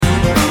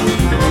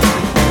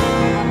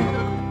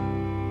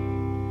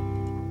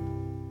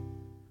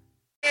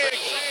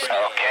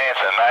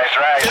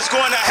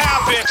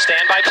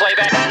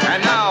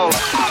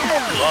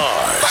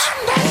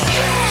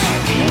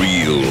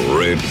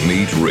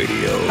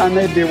I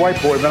may be a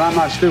white boy, but I'm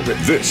not stupid.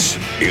 This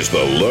is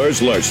the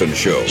Lars Larson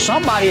Show.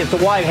 Somebody at the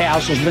White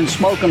House has been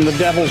smoking the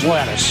devil's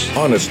lettuce.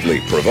 Honestly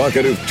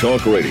provocative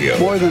talk radio.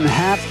 More than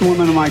half the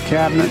women in my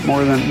cabinet,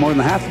 more than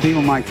half the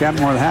people in my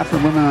cabinet, more than half the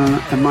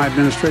women in my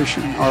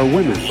administration are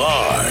women.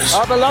 Lars.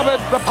 Our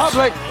beloved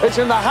republic is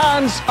in the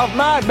hands of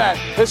madmen.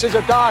 This is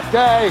a dark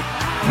day.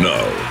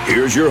 Now,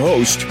 here's your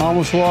host, I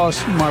almost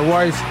lost my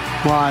wife,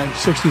 my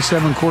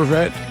 67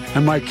 Corvette,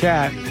 and my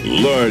cat.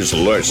 Lars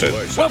Larson.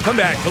 Welcome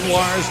back to the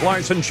Lars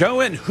Larson Show.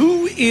 And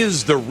who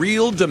is the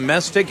real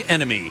domestic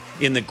enemy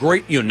in the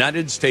great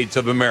United States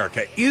of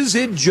America? Is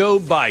it Joe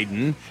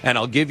Biden? And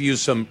I'll give you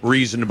some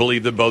reason to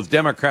believe that both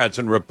Democrats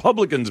and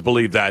Republicans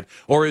believe that.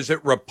 Or is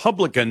it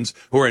Republicans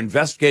who are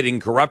investigating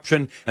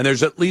corruption? And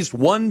there's at least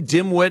one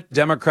dimwit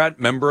Democrat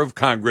member of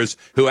Congress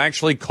who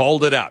actually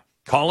called it out,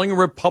 calling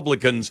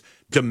Republicans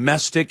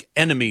domestic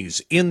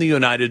enemies in the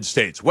United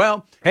States.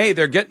 Well, hey,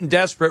 they're getting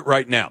desperate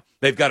right now.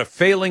 They've got a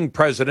failing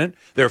president.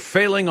 They're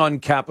failing on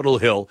Capitol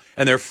Hill,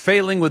 and they're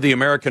failing with the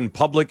American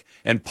public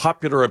and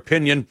popular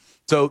opinion.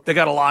 So they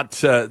got a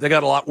lot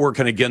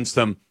working against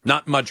them.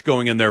 Not much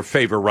going in their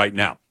favor right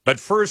now. But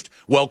first,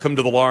 welcome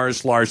to the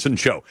Lars Larson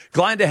Show.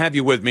 Glad to have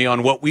you with me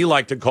on what we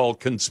like to call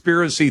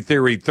Conspiracy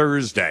Theory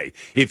Thursday.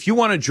 If you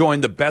want to join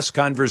the best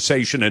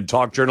conversation in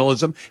talk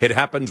journalism, it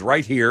happens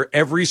right here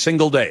every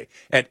single day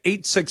at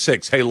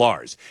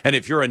 866-HEY-LARS. And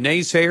if you're a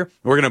naysayer,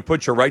 we're going to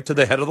put you right to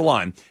the head of the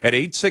line at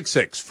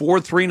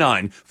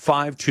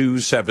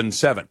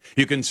 866-439-5277.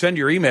 You can send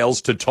your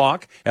emails to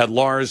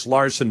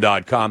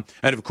talk@larslarson.com.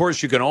 And, of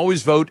course, you can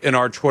always vote in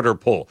our Twitter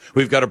poll.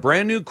 We've got a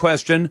brand new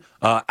question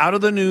out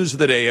of the news of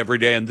the day every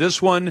day. And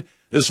this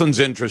one's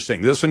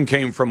interesting. This one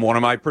came from one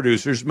of my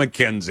producers,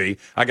 Mackenzie.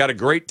 I got a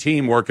great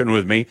team working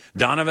with me,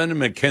 Donovan and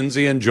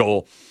Mackenzie and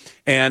Joel.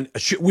 And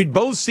we'd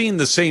both seen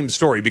the same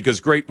story because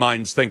great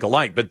minds think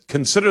alike. But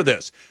consider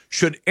this.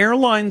 Should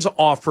airlines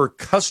offer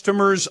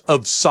customers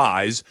of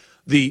size,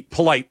 the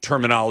polite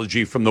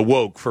terminology from the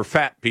woke for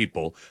fat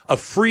people, a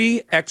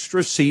free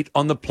extra seat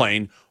on the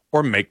plane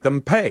or make them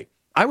pay?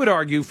 I would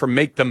argue for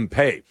make them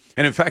pay.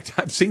 And in fact,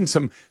 I've seen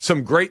some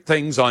great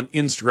things on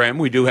Instagram.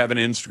 We do have an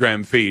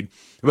Instagram feed.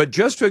 But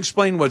just to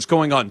explain what's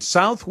going on,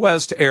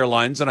 Southwest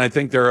Airlines, and I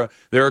think they're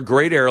a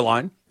great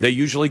airline. They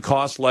usually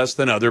cost less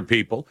than other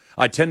people.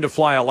 I tend to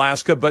fly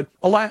Alaska, but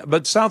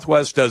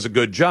Southwest does a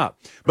good job.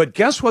 But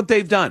guess what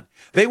they've done?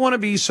 They want to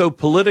be so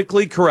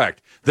politically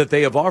correct that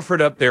they have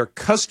offered up their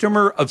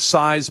customer of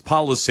size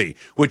policy,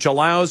 which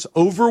allows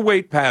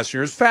overweight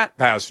passengers, fat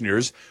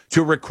passengers,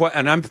 to request,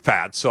 and I'm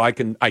fat, so I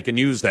can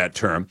use that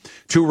term,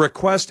 to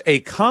request a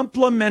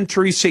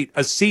complimentary seat,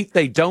 a seat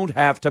they don't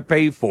have to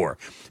pay for.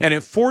 And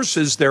it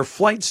forces their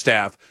flight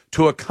staff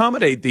to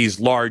accommodate these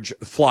large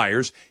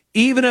flyers,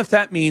 even if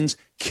that means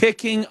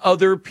kicking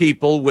other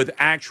people with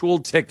actual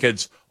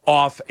tickets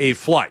off a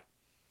flight.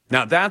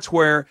 Now, that's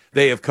where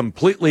they have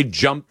completely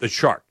jumped the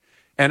shark.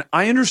 And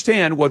I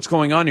understand what's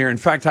going on here. In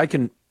fact,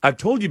 I've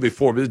told you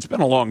before, but it's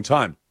been a long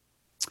time.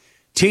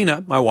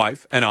 Tina, my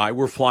wife, and I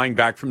were flying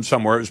back from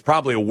somewhere. It was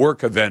probably a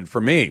work event for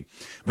me.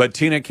 But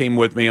Tina came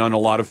with me on a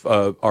lot of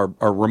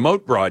our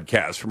remote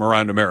broadcasts from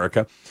around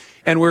America.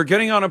 And we're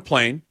getting on a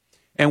plane,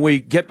 and we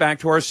get back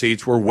to our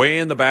seats. We're way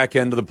in the back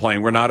end of the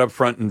plane. We're not up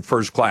front in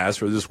first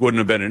class, or this wouldn't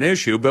have been an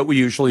issue, but we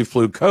usually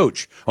flew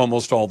coach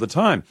almost all the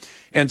time.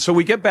 And so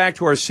we get back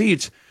to our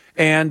seats,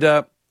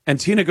 and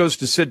Tina goes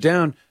to sit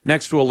down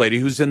next to a lady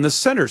who's in the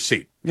center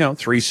seat,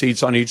 3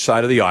 seats on each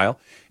side of the aisle.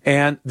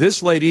 And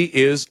this lady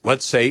is,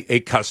 let's say, a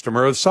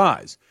customer of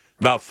size,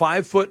 about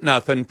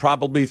 5'0",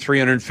 probably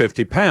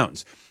 350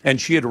 pounds.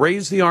 And she had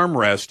raised the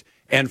armrest,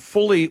 and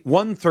fully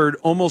 1/3,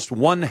 almost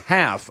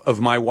 1/2 of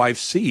my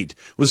wife's seat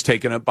was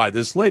taken up by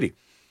this lady.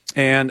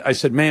 And I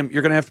said, ma'am,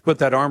 you're going to have to put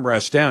that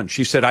armrest down.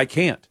 She said, I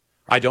can't.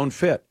 I don't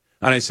fit.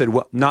 And I said,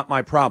 well, not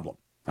my problem.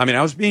 I mean,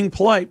 I was being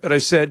polite, but I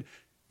said,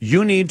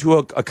 you need to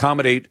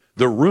accommodate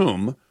the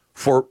room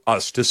for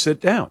us to sit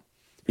down,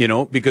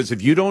 because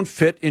if you don't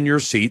fit in your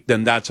seat,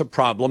 then that's a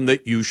problem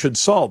that you should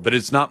solve. But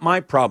it's not my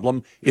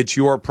problem. It's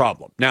your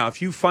problem. Now,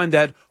 if you find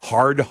that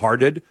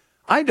hard-hearted,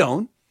 I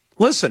don't.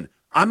 Listen,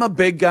 I'm a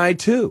big guy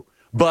too,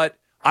 but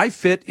I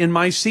fit in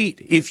my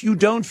seat. If you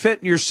don't fit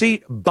in your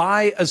seat,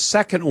 buy a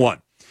second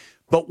one.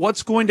 But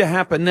what's going to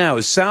happen now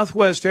is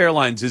Southwest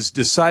Airlines is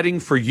deciding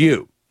for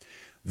you.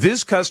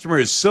 This customer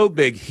is so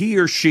big, he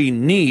or she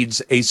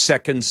needs a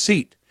second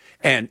seat.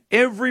 And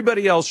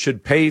everybody else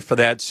should pay for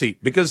that seat,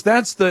 because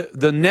that's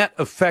the net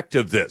effect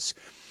of this.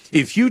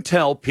 If you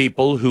tell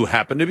people who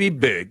happen to be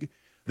big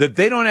that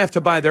they don't have to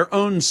buy their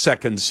own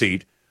second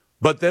seat,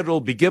 but that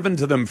it'll be given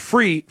to them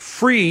free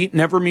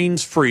never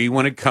means free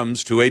when it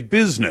comes to a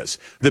business.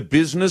 The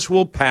business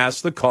will pass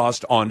the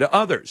cost on to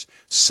others.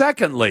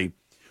 Secondly,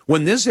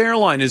 when this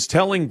airline is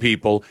telling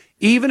people,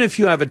 even if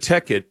you have a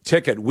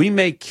ticket, we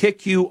may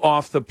kick you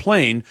off the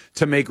plane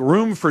to make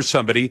room for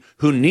somebody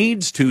who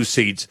needs 2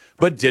 seats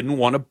but didn't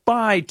want to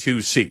buy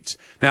 2 seats.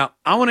 Now,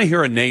 I want to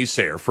hear a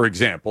naysayer, for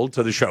example,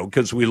 to the show,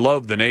 because we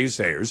love the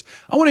naysayers.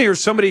 I want to hear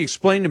somebody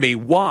explain to me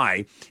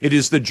why it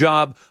is the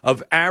job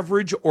of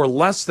average or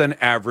less than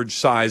average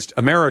sized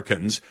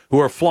Americans who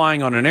are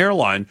flying on an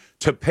airline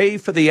to pay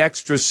for the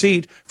extra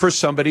seat for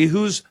somebody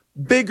who's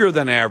bigger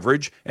than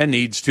average and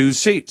needs 2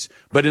 seats.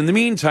 But in the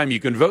meantime, you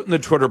can vote in the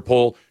Twitter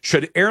poll.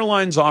 Should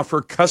airlines offer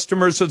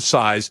customers of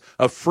size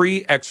a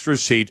free extra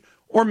seat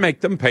or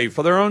make them pay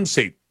for their own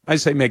seat? I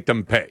say make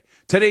them pay.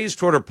 Today's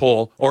Twitter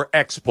poll, or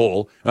X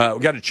poll, we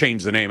got to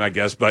change the name, I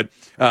guess, but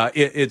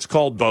it's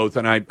called both,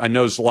 and I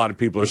notice a lot of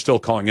people are still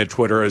calling it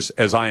Twitter,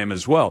 as I am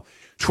as well.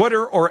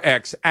 Twitter or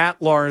X, at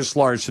Lars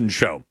Larson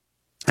Show.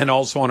 And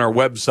also on our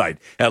website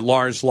at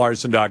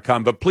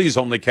larslarson.com. But please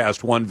only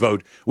cast one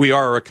vote. We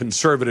are a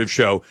conservative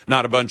show,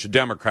 not a bunch of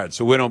Democrats,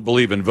 so we don't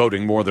believe in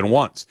voting more than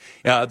once.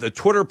 The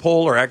Twitter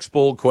poll or X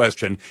poll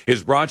question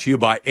is brought to you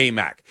by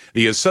AMAC,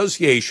 the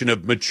Association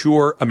of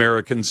Mature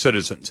American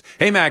Citizens.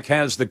 AMAC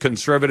has the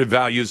conservative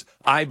values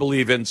I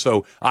believe in,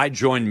 so I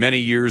joined many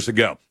years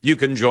ago. You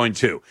can join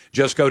too.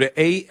 Just go to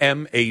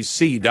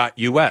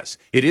amac.us.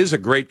 It is a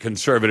great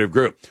conservative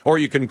group. Or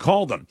you can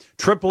call them,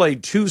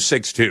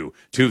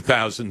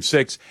 888-262-2006.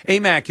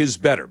 AMAC is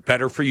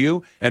better for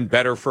you and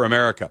better for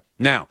America.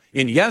 Now,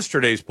 in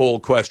yesterday's poll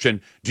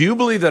question, do you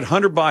believe that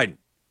Hunter Biden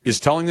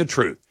is telling the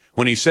truth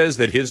when he says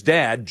that his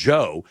dad,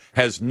 Joe,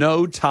 has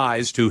no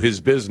ties to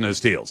his business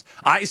deals?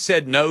 I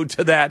said no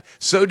to that.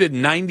 So did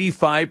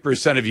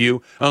 95% of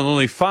you, and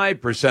only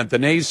 5%, the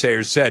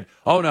naysayers, said,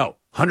 oh no,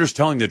 Hunter's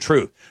telling the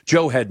truth.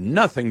 Joe had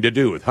nothing to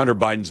do with Hunter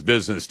Biden's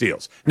business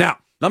deals. Now,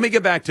 let me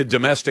get back to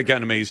domestic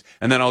enemies,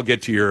 and then I'll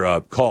get to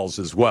your calls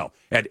as well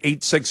at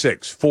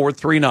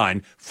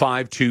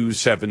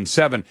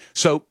 866-439-5277.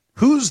 So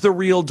who's the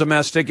real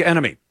domestic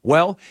enemy?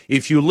 Well,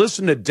 if you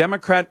listen to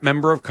Democrat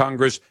member of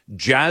Congress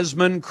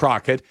Jasmine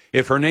Crockett,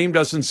 if her name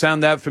doesn't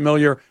sound that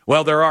familiar,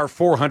 well, there are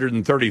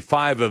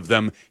 435 of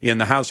them in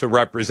the House of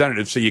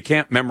Representatives, so you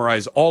can't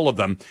memorize all of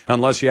them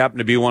unless you happen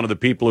to be one of the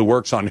people who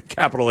works on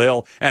Capitol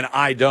Hill, and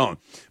I don't.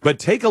 But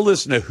take a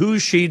listen to who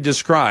she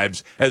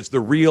describes as the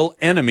real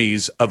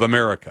enemies of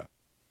America.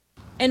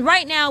 And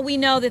right now we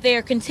know that they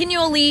are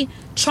continually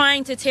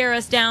trying to tear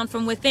us down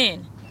from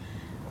within.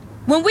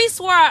 When we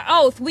swore our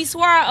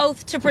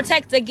oath to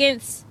protect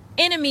against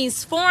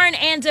enemies, foreign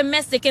and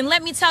domestic. And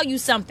let me tell you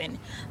something.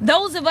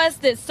 Those of us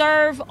that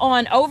serve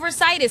on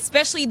oversight,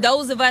 especially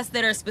those of us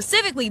that are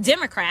specifically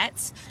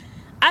Democrats,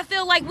 I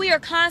feel like we are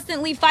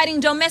constantly fighting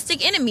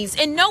domestic enemies,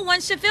 and no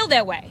one should feel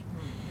that way.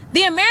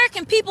 The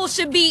American people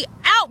should be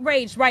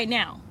outraged right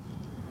now.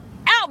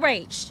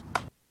 Outraged.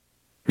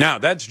 Now,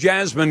 that's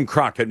Jasmine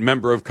Crockett,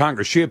 member of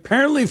Congress. She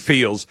apparently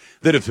feels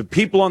that if the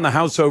people on the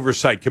House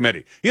Oversight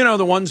Committee, you know,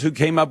 the ones who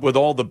came up with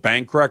all the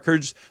bank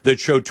records that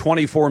show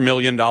 $24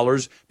 million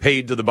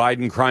paid to the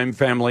Biden crime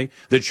family,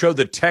 that show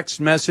the text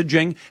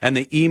messaging and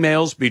the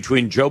emails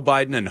between Joe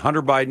Biden and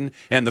Hunter Biden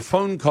and the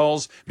phone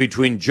calls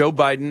between Joe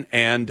Biden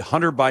and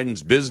Hunter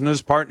Biden's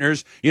business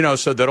partners, you know,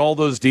 so that all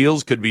those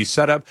deals could be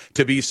set up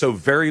to be so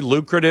very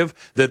lucrative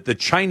that the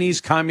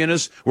Chinese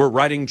communists were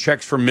writing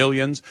checks for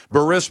millions.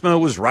 Burisma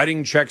was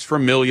writing checks for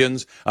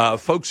millions.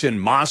 Folks in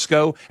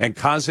Moscow and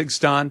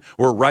Kazakhstan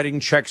were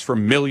writing checks for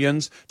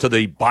millions to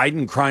the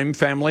Biden crime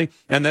family,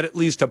 and that at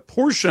least a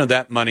portion of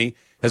that money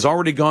has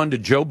already gone to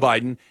Joe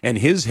Biden, and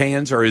his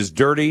hands are as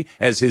dirty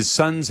as his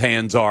son's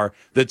hands are,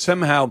 that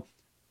somehow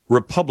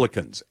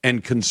Republicans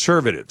and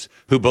conservatives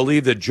who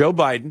believe that Joe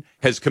Biden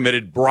has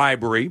committed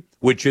bribery,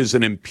 which is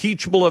an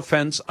impeachable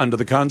offense under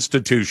the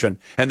Constitution,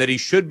 and that he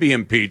should be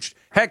impeached.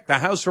 Heck, the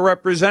House of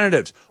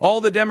Representatives,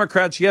 all the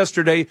Democrats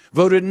yesterday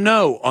voted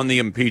no on the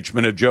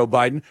impeachment of Joe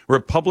Biden.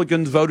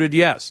 Republicans voted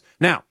yes.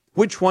 Now,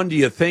 which one do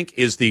you think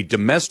is the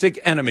domestic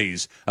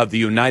enemies of the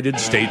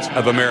United States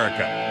of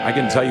America? I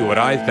can tell you what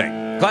I think.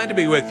 Glad to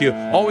be with you.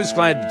 Always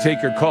glad to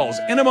take your calls.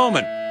 In a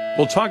moment,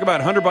 we'll talk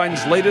about Hunter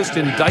Biden's latest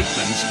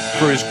indictments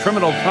for his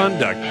criminal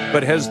conduct,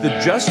 but has the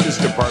Justice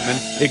Department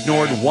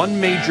ignored one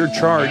major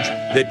charge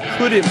that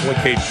could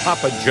implicate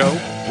Papa Joe?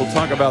 We'll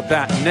talk about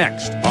that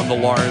next on the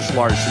Lars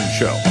Larson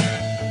Show.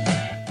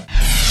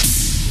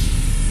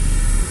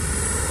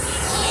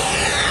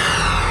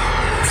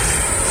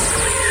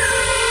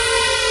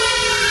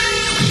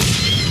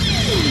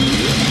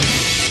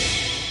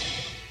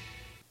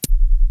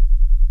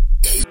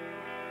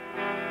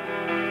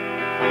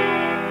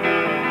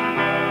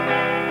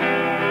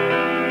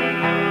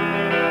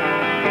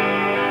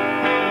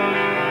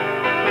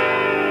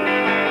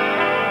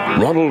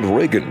 Ronald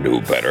Reagan knew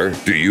better.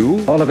 Do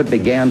you? All of it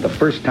began the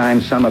first time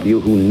some of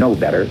you who know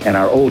better and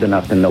are old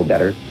enough to know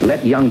better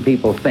let young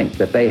people think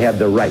that they had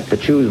the right to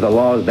choose the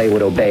laws they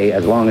would obey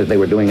as long as they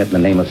were doing it in the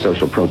name of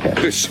social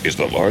protest. This is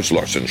the Lars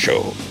Larson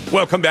Show.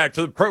 Welcome back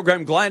to the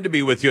program. Glad to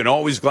be with you and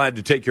always glad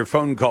to take your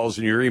phone calls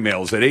and your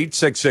emails at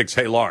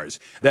 866-HEY-LARS.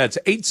 That's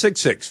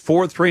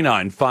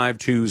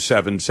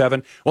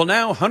 866-439-5277. Well,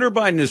 now Hunter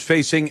Biden is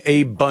facing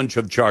a bunch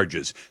of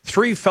charges.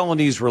 3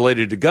 felonies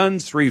related to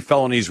guns, 3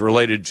 felonies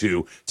related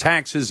to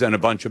taxes, and a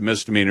bunch of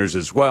misdemeanors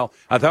as well.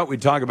 I thought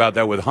we'd talk about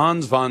that with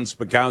Hans von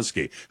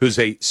Spakowski, who's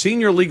a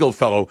senior legal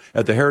fellow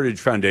at the Heritage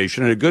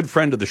Foundation and a good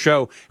friend of the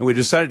show. And we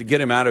decided to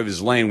get him out of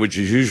his lane, which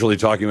is usually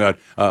talking about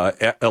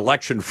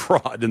election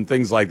fraud and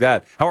things like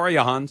that. How are you,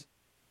 Hans?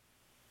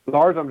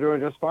 Lars, I'm doing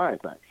just fine,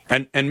 thanks.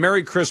 And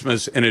Merry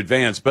Christmas in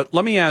advance. But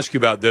let me ask you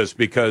about this,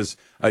 because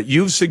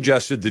you've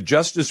suggested the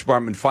Justice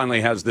Department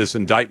finally has this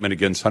indictment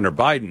against Hunter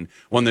Biden,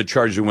 one that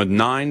charged him with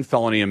 9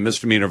 felony and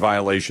misdemeanor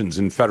violations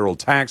in federal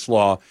tax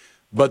law.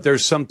 But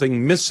there's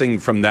something missing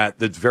from that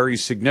that's very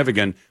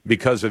significant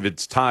because of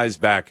its ties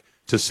back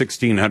to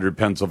 1600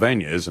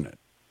 Pennsylvania, isn't it?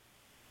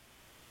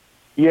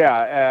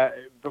 Yeah,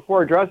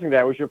 before addressing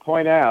that, we should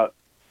point out,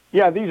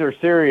 yeah, these are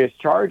serious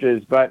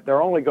charges, but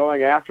they're only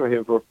going after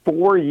him for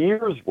 4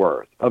 years'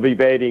 worth of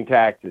evading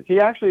taxes.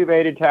 He actually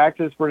evaded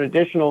taxes for an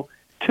additional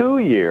 2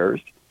 years,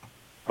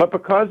 but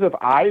because of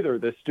either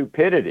the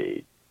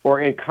stupidity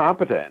or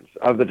incompetence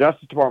of the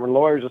Justice Department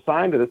lawyers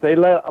assigned to this, they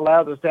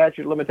allowed the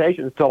statute of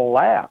limitations to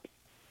lapse.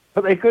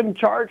 But they couldn't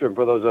charge him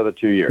for those other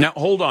 2 years. Now,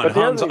 hold on,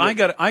 Hans. I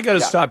got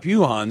to stop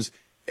you, Hans.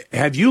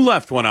 Have you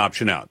left one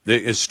option out?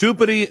 The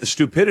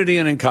stupidity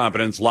and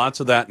incompetence,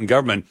 lots of that in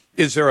government.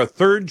 Is there a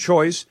third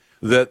choice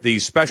that the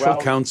special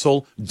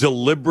counsel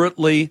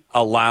deliberately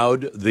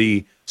allowed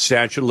the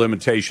statute of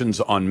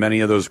limitations on many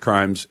of those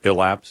crimes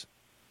elapse?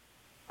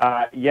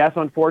 Yes,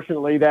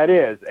 unfortunately, that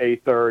is a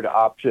third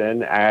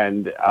option,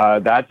 and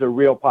that's a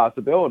real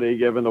possibility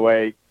given the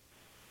way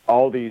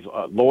all these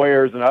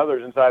lawyers and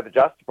others inside the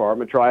Justice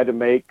Department try to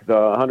make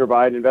the Hunter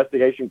Biden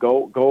investigation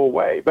go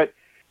away. But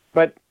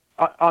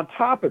on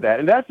top of that,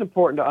 and that's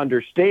important to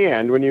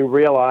understand when you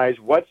realize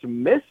what's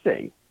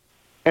missing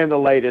in the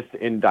latest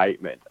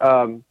indictment.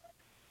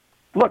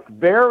 Look,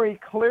 very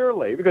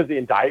clearly, because the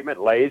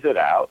indictment lays it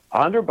out,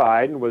 Hunter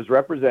Biden was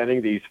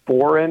representing these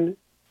foreign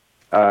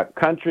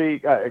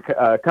companies,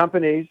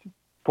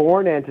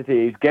 foreign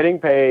entities, getting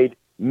paid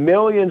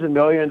millions and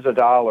millions of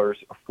dollars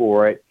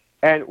for it.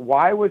 And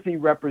why was he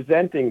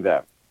representing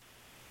them?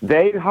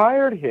 They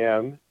hired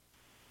him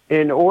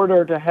in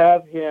order to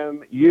have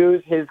him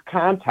use his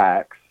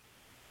contacts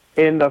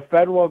in the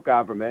federal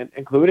government,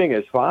 including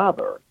his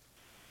father,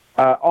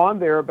 on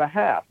their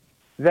behalf.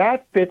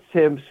 That fits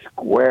him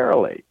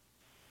squarely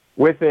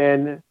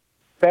within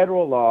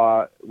federal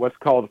law, what's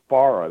called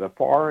FARA, the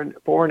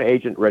Foreign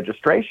Agent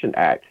Registration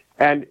Act.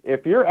 And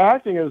if you're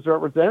acting as a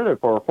representative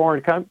for a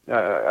foreign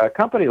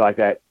company like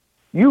that,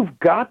 you've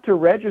got to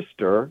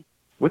register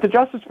with the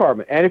Justice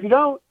Department. And if you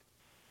don't,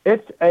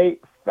 it's a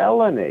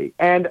felony.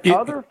 And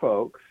other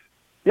folks,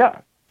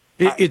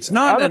 it's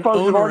not an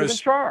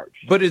onerous,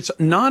 but it's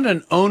not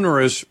an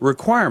onerous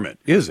requirement,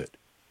 is it?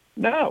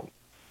 No.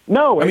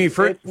 I mean,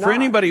 for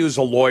anybody who's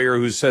a lawyer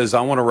who says,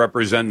 I want to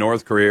represent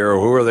North Korea or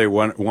whoever they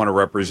want to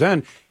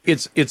represent,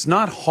 it's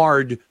not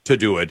hard to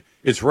do it.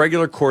 It's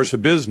regular course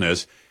of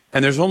business.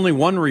 And there's only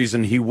one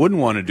reason he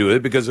wouldn't want to do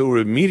it, because it would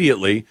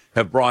immediately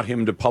have brought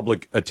him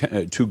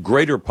to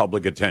greater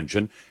public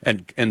attention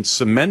and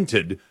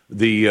cemented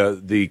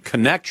the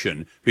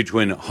connection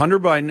between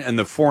Hunter Biden and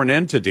the foreign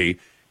entity.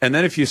 And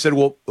then if you said,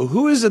 well,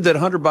 who is it that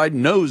Hunter Biden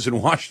knows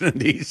in Washington,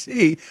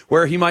 D.C.,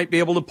 where he might be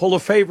able to pull a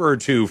favor or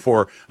two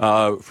for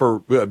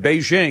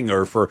Beijing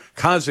or for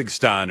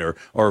Kazakhstan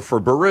or for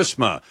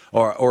Burisma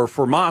or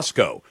for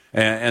Moscow?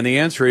 And the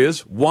answer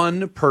is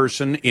one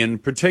person in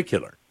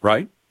particular,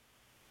 right?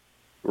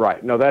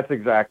 Right. No, that's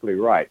exactly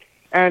right.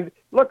 And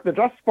look, the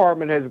Justice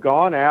Department has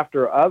gone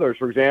after others.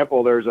 For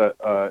example, there's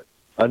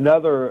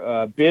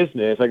another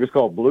business, I guess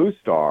called Blue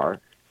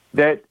Star,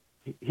 that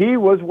he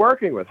was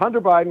working with,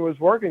 Hunter Biden was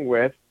working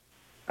with,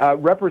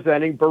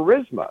 representing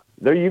Burisma,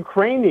 the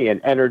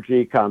Ukrainian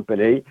energy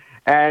company,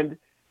 and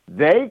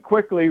they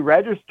quickly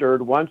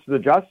registered once the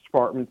Justice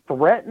Department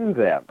threatened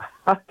them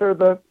under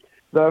the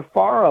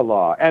FARA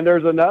law. And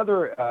there's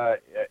another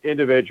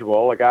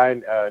individual, a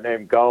guy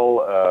named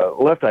Gull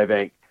Lift, I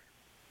think,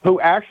 who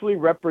actually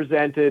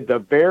represented the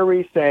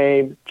very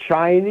same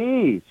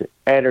Chinese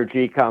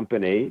energy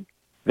company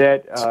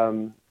that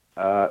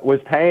was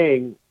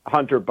paying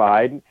Hunter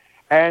Biden.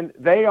 And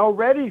they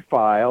already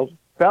filed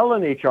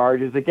felony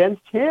charges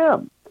against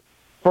him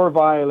for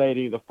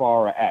violating the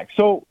FARA Act.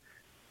 So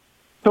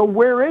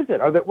where is it?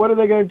 What are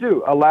they going to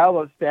do?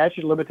 Allow the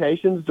statute of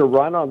limitations to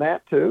run on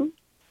that too?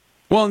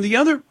 Well,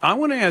 and I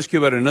want to ask you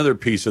about another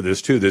piece of this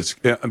too. That's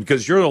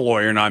because you're a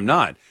lawyer and I'm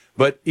not.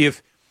 But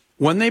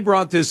when they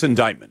brought this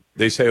indictment,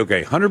 they say,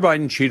 okay, Hunter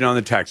Biden cheated on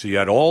the taxes. He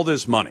had all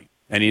this money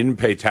and he didn't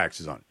pay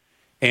taxes on it.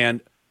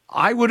 And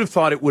I would have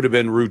thought it would have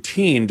been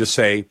routine to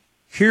say,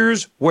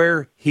 here's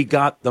where he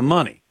got the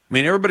money. I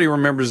mean, everybody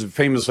remembers that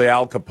famously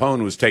Al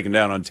Capone was taken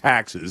down on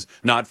taxes,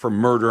 not for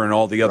murder and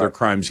all the other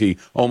crimes he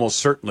almost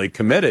certainly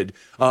committed.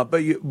 But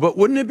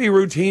wouldn't it be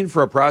routine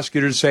for a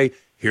prosecutor to say,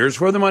 here's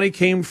where the money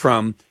came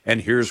from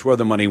and here's where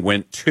the money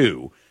went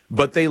to?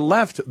 But they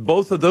left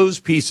both of those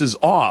pieces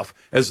off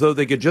as though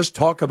they could just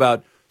talk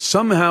about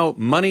somehow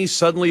money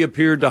suddenly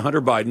appeared to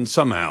Hunter Biden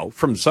somehow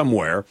from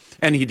somewhere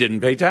and he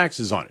didn't pay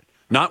taxes on it.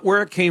 Not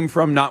where it came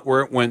from, not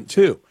where it went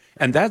to.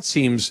 And that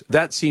seems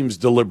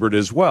deliberate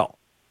as well.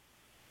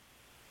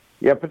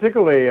 Yeah,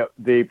 particularly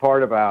the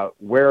part about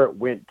where it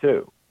went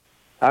to.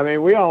 I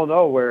mean, we all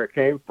know where it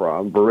came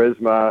from,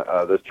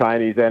 Burisma, this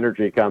Chinese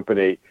energy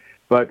company,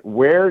 but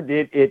where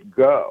did it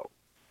go?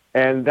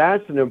 And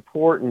that's an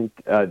important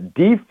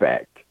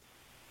defect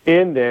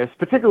in this,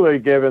 particularly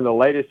given the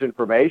latest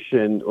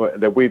information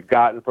that we've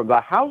gotten from the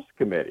House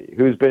committee,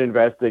 who's been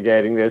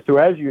investigating this, who,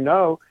 as you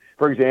know,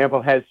 for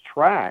example, has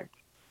tracked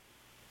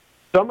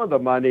some of the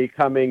money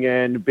coming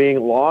in being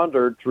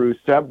laundered through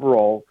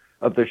several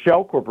of the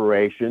shell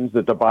corporations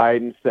that the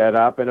Biden set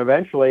up and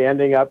eventually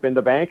ending up in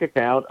the bank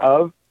account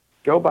of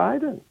Joe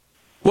Biden.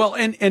 Well,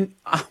 and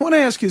I want to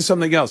ask you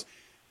something else.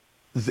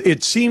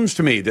 It seems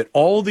to me that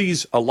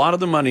a lot of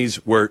the monies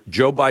where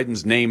Joe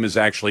Biden's name is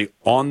actually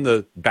on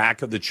the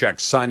back of the check,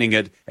 signing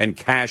it and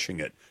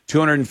cashing it,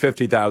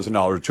 $250,000,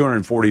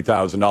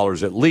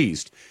 $240,000 at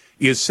least,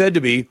 is said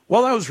to be,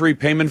 well, that was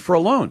repayment for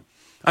a loan.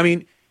 I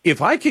mean, if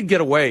I could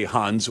get away,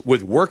 Hans,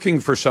 with working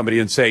for somebody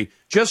and say,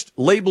 just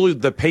label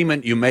the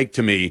payment you make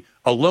to me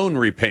a loan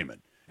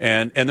repayment.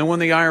 And then when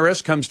the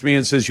IRS comes to me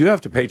and says, you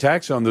have to pay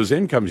tax on those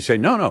incomes, you say,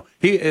 no,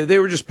 they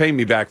were just paying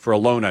me back for a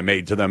loan I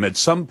made to them at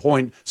some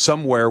point,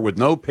 somewhere, with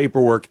no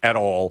paperwork at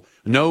all,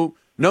 no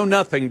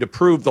nothing to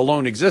prove the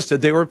loan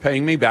existed. They were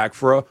paying me back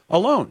for a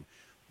loan.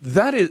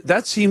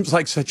 That seems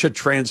like such a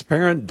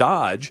transparent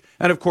dodge.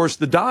 And of course,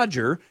 the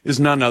dodger is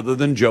none other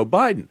than Joe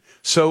Biden.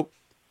 So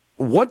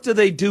what do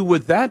they do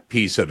with that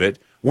piece of it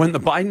when the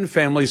Biden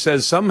family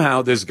says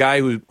somehow this guy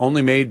who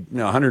only made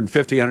 $150,000,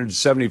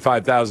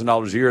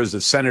 $175,000 a year as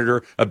a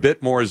senator, a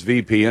bit more as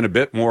VP and a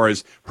bit more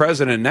as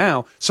president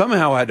now,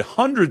 somehow had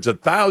hundreds of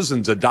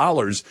thousands of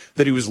dollars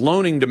that he was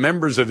loaning to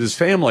members of his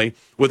family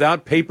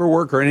without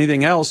paperwork or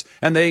anything else.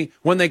 And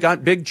when they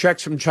got big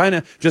checks from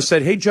China, just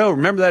said, hey, Joe,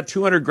 remember that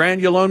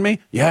 $200,000 you loaned me?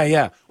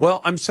 Yeah.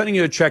 Well, I'm sending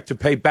you a check to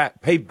pay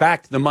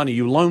back the money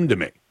you loaned to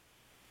me.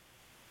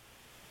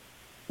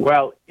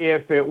 Well,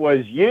 if it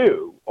was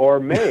you or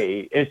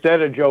me,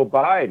 instead of Joe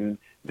Biden,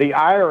 the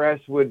IRS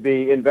would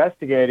be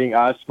investigating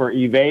us for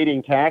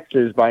evading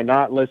taxes by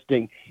not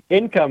listing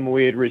income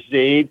we had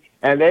received,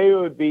 and they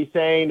would be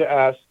saying to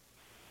us,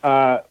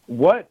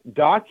 what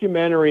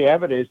documentary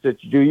evidence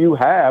do you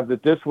have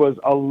that this was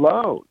a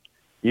loan?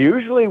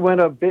 Usually when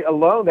a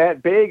loan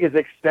that big is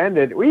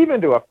extended,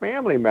 even to a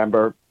family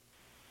member,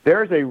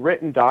 there's a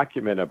written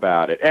document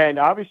about it. And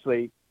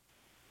obviously,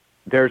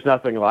 there's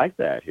nothing like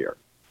that here.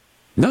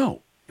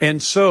 No.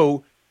 And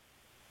so,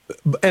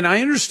 and I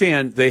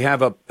understand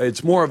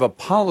it's more of a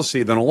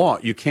policy than a law.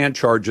 You can't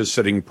charge a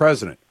sitting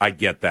president. I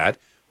get that.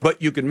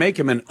 But you can make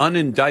him an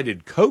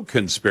unindicted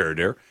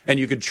co-conspirator, and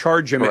you could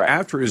charge him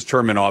after his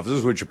term in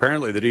office, which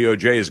apparently the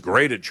DOJ is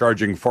great at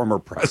charging former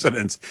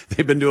presidents.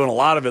 They've been doing a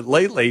lot of it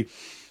lately.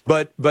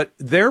 But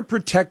they're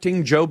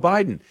protecting Joe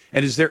Biden.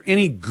 And is there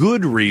any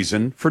good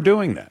reason for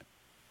doing that?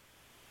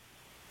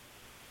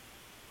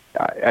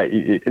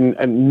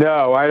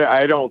 No,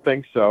 I don't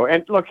think so.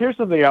 And look, here's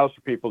something else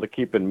for people to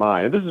keep in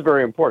mind. And this is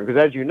very important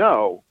because, as you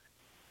know,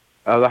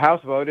 the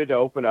House voted to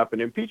open up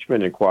an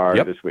impeachment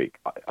inquiry this week.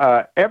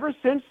 Ever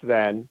since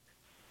then,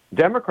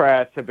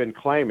 Democrats have been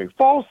claiming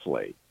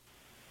falsely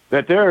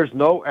that there is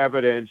no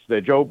evidence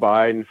that Joe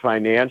Biden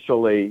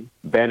financially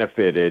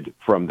benefited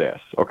from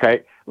this.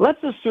 Okay?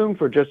 Let's assume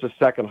for just a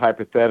second,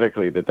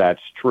 hypothetically, that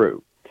that's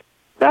true.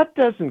 That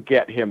doesn't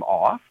get him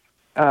off.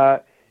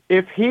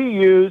 If he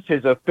used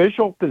his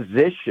official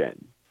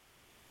position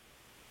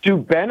to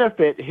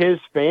benefit his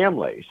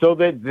family so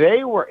that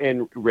they were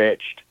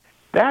enriched,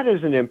 that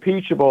is an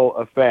impeachable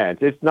offense.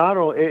 It's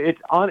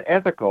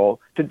unethical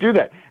to do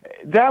that.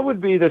 That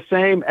would be the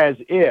same as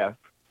if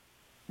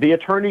the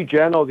Attorney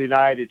General of the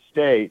United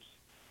States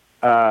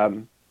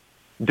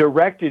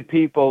directed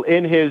people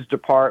in his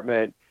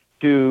department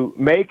to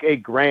make a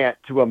grant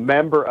to a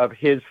member of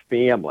his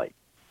family.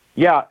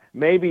 Yeah,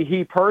 maybe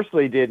he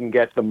personally didn't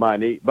get the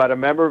money, but a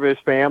member of his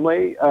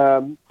family,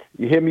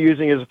 him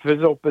using his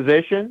official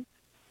position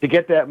to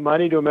get that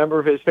money to a member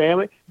of his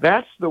family,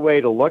 that's the way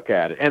to look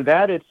at it. And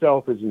that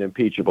itself is an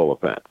impeachable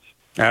offense.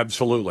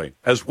 Absolutely.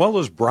 As well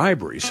as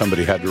bribery,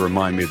 somebody had to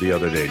remind me the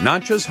other day.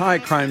 Not just high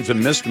crimes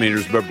and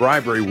misdemeanors, but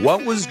bribery.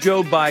 What was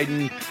Joe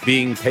Biden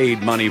being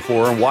paid money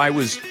for, and why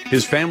was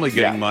his family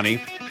getting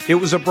money? It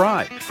was a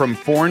bribe from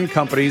foreign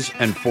companies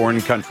and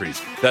foreign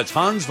countries. That's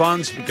Hans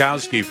von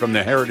Spakovsky from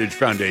the Heritage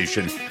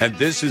Foundation, and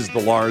this is the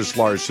Lars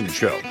Larson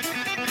Show.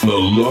 The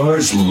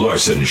Lars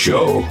Larson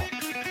Show.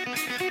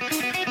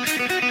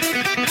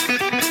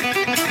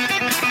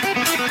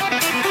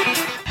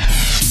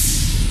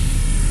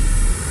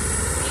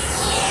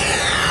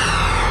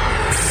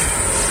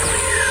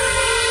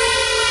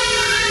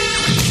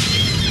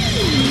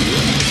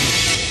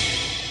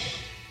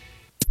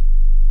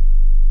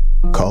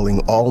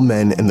 all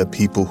men and the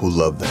people who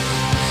love them.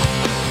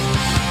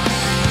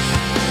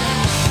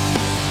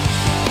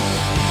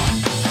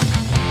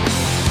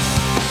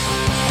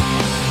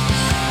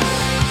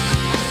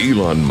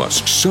 Elon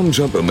Musk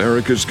sums up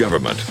America's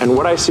government. And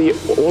what I see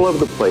all over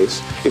the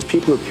place is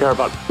people who care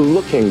about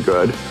looking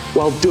good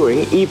while doing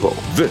evil.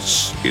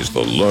 This is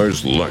the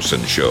Lars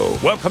Larson Show.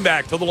 Welcome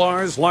back to the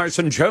Lars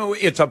Larson Show.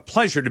 It's a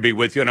pleasure to be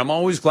with you, and I'm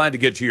always glad to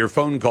get to your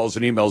phone calls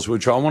and emails,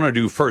 which I want to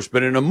do first.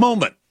 But in a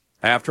moment,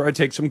 after I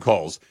take some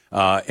calls,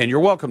 and you're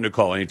welcome to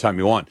call anytime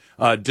you want,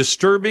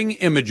 disturbing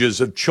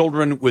images of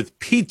children with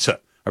pizza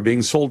are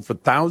being sold for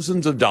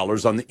thousands of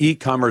dollars on the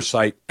e-commerce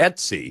site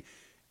Etsy.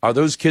 Are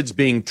those kids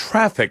being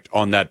trafficked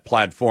on that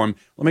platform?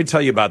 Let me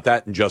tell you about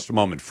that in just a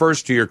moment.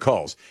 First, to your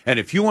calls. And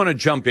if you want to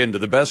jump into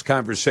the best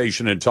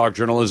conversation in talk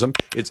journalism,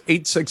 it's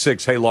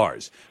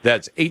 866-HEY-LARS.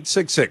 That's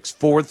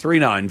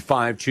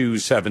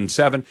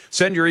 866-439-5277.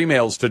 Send your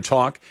emails to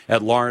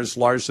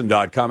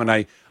talk@LarsLarson.com.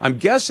 And I'm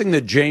guessing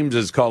that James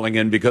is calling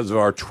in because of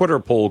our Twitter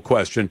poll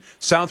question.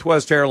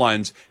 Southwest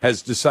Airlines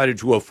has decided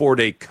to afford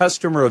a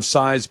customer of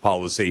size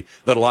policy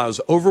that allows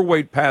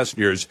overweight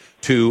passengers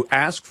to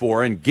ask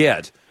for and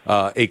get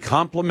a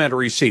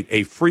complimentary seat,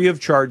 a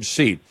free-of-charge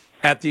seat,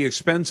 at the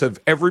expense of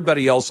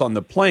everybody else on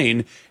the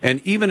plane, and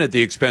even at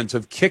the expense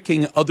of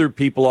kicking other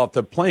people off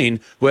the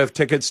plane who have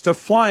tickets to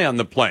fly on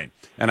the plane.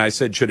 And I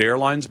said, should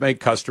airlines make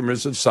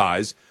customers of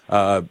size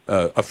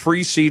a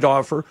free seat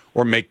offer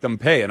or make them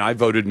pay? And I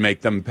voted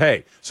make them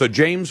pay. So,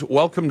 James,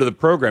 welcome to the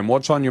program.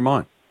 What's on your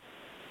mind?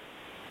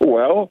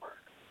 Well,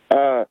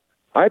 I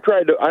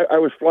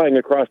was flying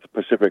across the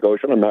Pacific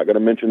Ocean. I'm not going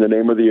to mention the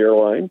name of the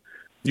airline.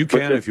 You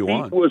can if you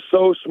want. The seat was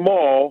so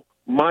small,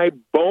 my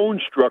bone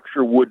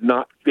structure would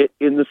not fit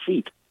in the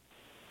seat.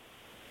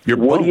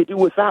 What do you do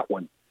with that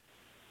one?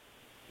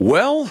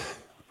 Well,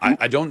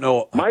 I don't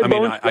know. My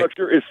bone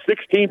structure is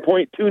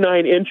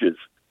 16.29 inches.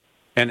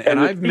 And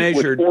I've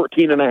measured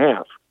 14 and a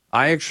half.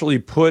 I actually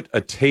put a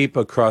tape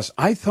across.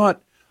 I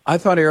thought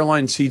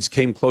airline seats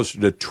came closer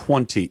to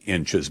 20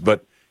 inches,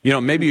 but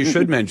maybe you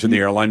should mention the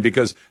airline,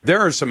 because there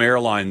are some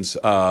airlines,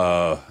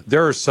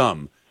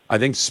 I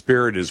think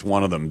Spirit is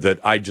one of them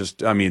that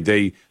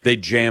they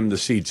jam the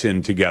seats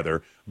in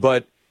together.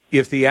 But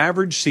if the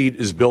average seat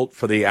is built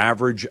for the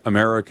average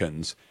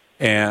American,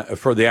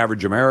 if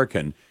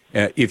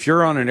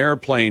you're on an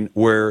airplane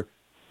where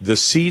the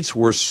seats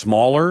were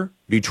smaller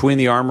between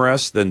the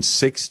armrests than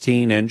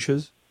 16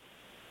 inches,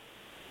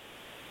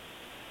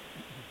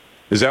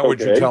 is that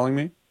what you're telling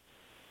me?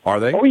 Are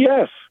they? Oh,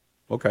 yes.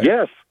 Okay.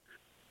 Yes.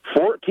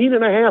 14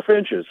 and a half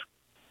inches.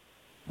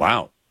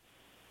 Wow.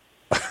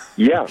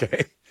 Yeah.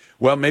 Okay.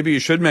 Well, maybe you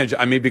should mention,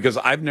 because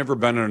I've never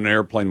been on an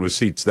airplane with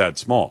seats that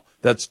small.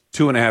 That's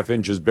 2.5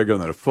 inches bigger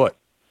than a foot.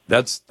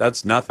 That's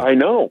nothing. I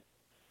know.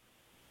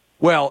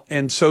 Well,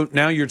 and so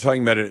now you're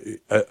talking about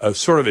a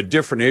sort of a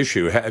different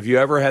issue. Have you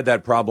ever had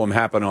that problem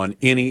happen on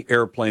any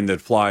airplane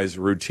that flies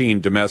routine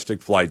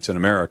domestic flights in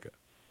America?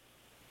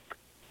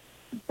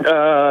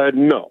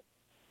 No.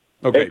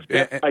 Okay.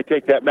 I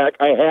take that back.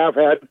 I have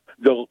had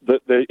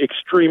the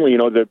extremely,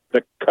 the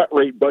cut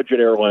rate budget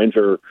airlines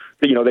are,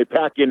 they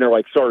pack in there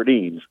like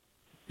sardines.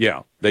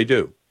 Yeah, they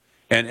do.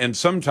 And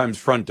sometimes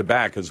front to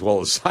back as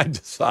well as side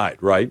to side,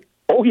 right?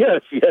 Oh,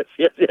 yes.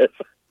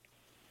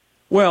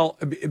 Well,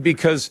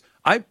 because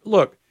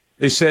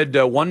they said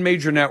one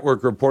major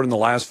network reported in the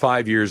last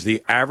 5 years,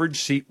 the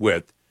average seat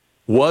width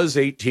was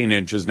 18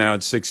 inches. Now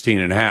it's 16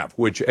 and a half,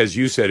 which, as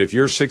you said, if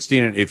your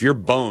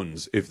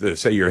bones,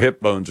 say your hip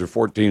bones are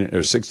 14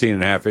 or 16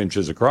 and a half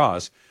inches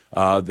across,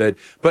 to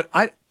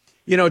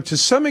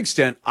some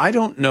extent, I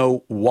don't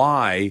know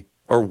why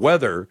or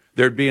whether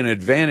there'd be an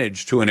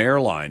advantage to an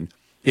airline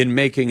in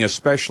making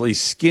especially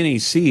skinny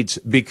seats,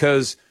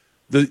 because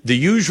the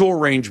usual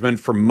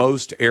arrangement for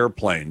most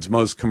airplanes,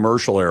 most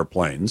commercial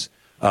airplanes,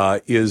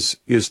 is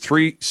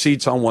 3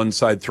 seats on one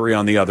side, 3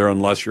 on the other,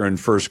 unless you're in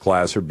first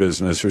class or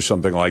business or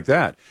something like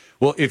that.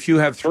 Well, if you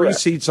have 3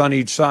 seats on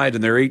each side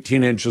and they're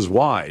 18 inches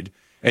wide,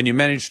 and you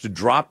manage to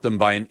drop them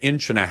by 1.5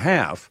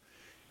 inches,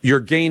 you're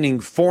gaining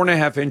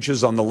 4.5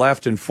 inches on the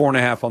left and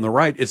 4.5 on the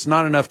right. It's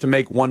not enough to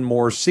make one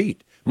more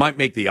seat. Might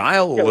make the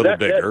aisle a little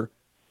bigger.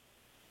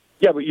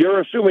 Yeah, but you're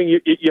assuming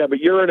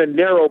you're in a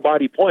narrow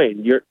body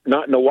plane. You're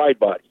not in a wide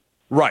body.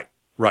 Right.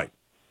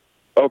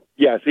 Oh,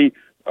 yeah. See,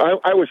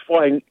 I was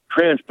flying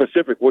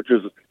Trans-Pacific, which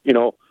is,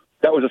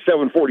 that was a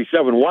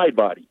 747 wide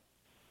body.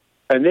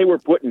 And they were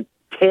putting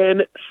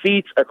 10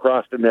 seats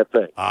across in that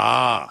thing.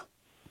 Ah,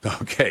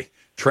 okay.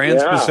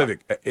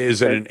 Trans-Pacific. Yeah.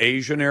 Is it an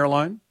Asian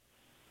airline?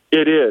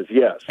 It is,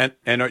 yes.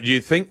 And do you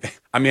think,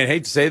 I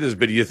hate to say this,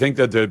 but do you think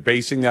that they're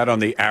basing that on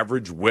the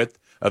average width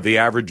of the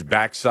average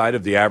backside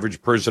of the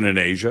average person in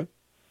Asia?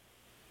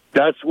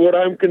 That's what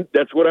I'm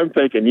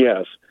thinking,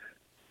 yes.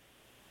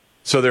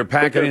 So they're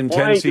packing in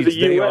 10 seats.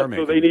 They are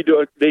making. So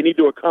they need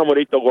to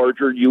accommodate the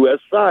larger U.S.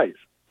 size.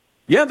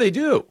 Yeah, they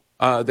do.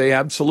 They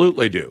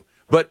absolutely do.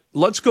 But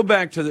let's go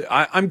back to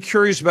I'm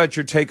curious about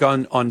your take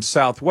on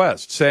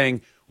Southwest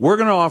saying we're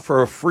going to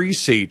offer a free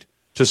seat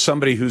to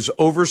somebody who's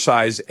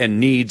oversized and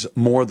needs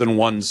more than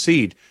one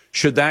seat,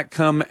 should that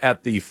come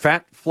at the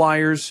fat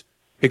flyers'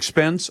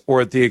 expense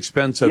or at the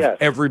expense of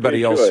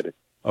everybody else? Should.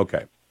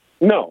 Okay.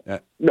 No,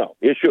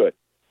 it should.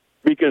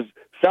 Because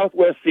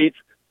Southwest seats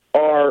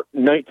are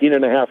 19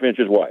 and a half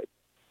inches wide.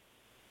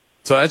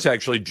 So that's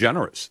actually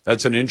generous.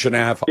 That's an inch and a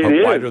half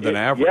wider than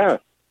average. Yeah.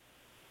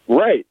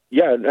 Right.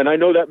 Yeah. And I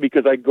know that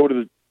because I go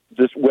to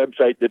this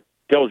website that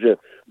tells you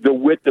the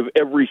width of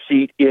every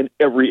seat in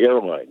every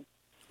airline.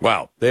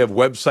 Wow. They have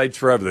websites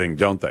for everything,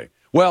 don't they?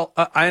 Well,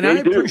 I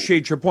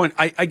appreciate your point.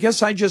 I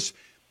guess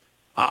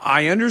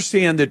I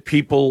understand that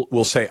people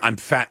will say I'm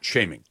fat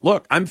shaming.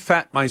 Look, I'm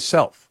fat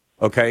myself.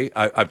 Okay.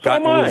 I've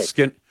gotten a little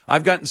skin.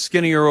 I've gotten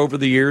skinnier over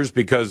the years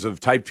because of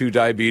type 2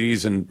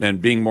 diabetes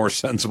and being more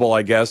sensible,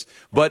 I guess.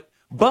 But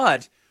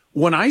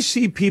when I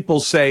see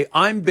people say,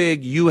 I'm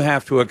big, you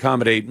have to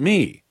accommodate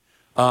me.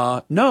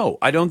 No,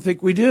 I don't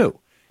think we do.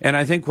 And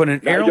I think when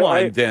an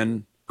airline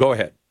then, go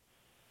ahead.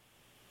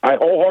 I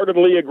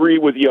wholeheartedly agree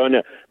with you on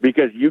that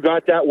because you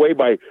got that way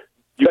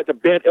you got the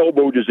bent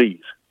elbow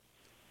disease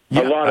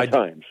a lot of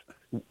times.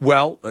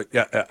 Well,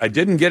 I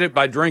didn't get it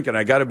by drinking.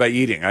 I got it by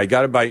eating.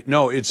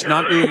 No, it's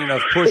not doing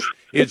enough push.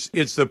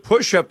 It's the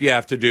push-up you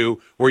have to do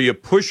where you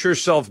push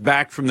yourself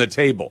back from the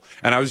table.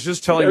 And I was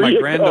just telling my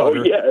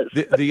granddaughter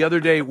the other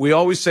day, we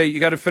always say you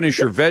got to finish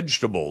your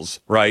vegetables,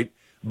 right?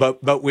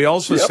 But we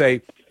also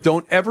say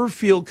don't ever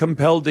feel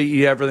compelled to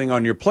eat everything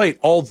on your plate.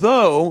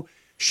 Although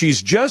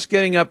she's just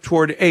getting up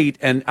toward 8,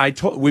 and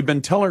we've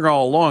been telling her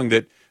all along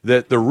that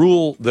the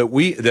rule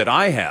that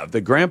I have,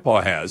 that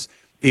Grandpa has,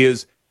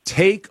 is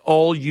take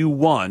all you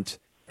want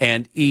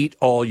and eat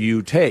all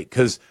you take.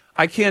 Because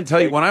I can't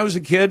tell you, when I was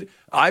a kid,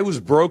 I was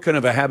broken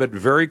of a habit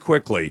very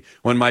quickly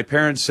when my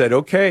parents said,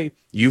 okay,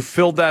 you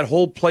filled that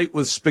whole plate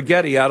with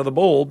spaghetti out of the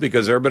bowl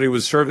because everybody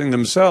was serving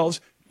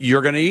themselves,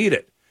 you're going to eat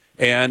it.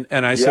 And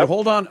I said,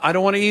 hold on, I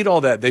don't want to eat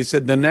all that. They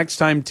said, the next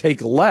time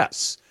take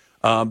less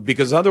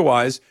because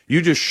otherwise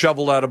you just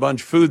shoveled out a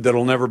bunch of food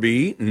that'll never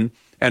be eaten.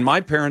 And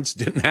my parents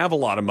didn't have a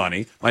lot of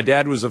money. My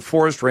dad was a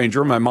forest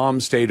ranger. My mom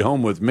stayed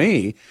home with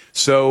me.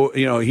 So,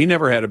 he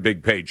never had a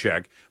big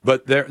paycheck.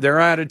 But their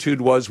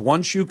attitude was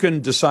once you can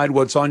decide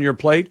what's on your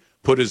plate,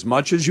 put as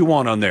much as you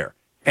want on there.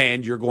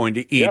 And you're going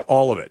to eat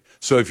all of it.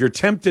 So if you're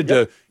tempted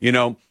to,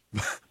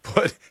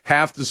 put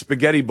half the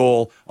spaghetti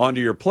bowl onto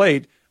your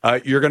plate,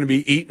 you're going to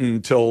be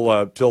eaten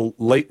till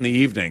late in the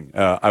evening,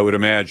 I would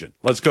imagine.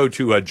 Let's go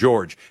to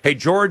George. Hey,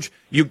 George,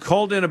 you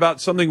called in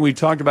about something we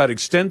talked about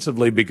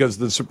extensively because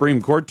the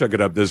Supreme Court took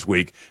it up this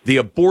week, the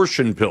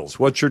abortion pills.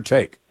 What's your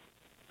take?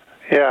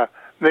 Yeah,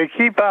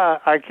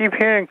 I keep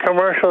hearing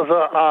commercials,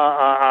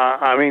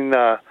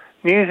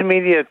 news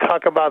media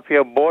talk about the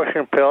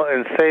abortion pill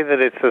and say that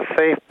it's a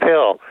safe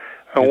pill.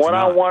 And what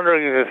I'm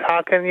wondering is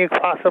how can you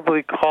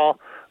possibly call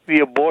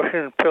the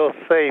abortion pill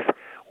safe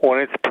when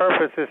its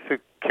purpose is to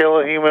kill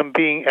a human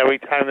being every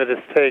time that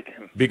it's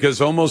taken?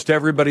 Because almost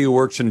everybody who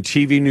works in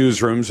TV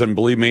newsrooms, and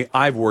believe me,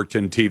 I've worked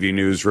in TV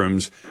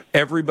newsrooms,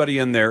 everybody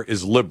in there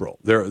is liberal.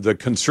 The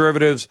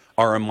conservatives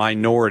are a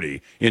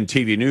minority in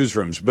TV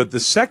newsrooms. But the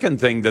second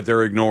thing that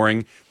they're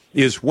ignoring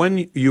is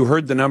when you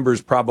heard the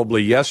numbers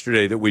probably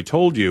yesterday that we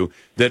told you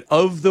that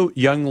of the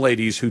young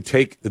ladies who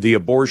take the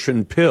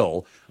abortion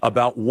pill,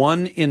 about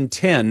 1 in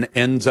 10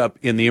 ends up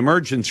in the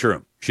emergency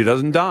room. She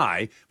doesn't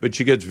die, but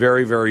she gets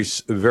very, very,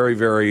 very,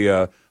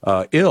 very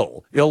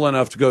ill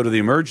enough to go to the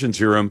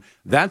emergency room.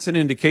 That's an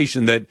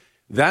indication that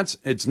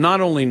it's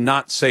not only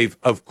not safe,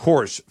 of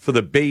course, for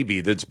the baby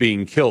that's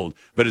being killed,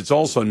 but it's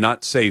also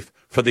not safe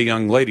for the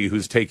young lady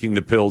who's taking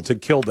the pill to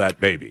kill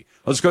that baby.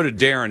 Let's go to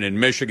Darren in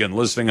Michigan,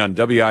 listening on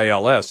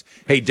WILS.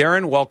 Hey,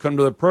 Darren, welcome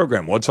to the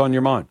program. What's on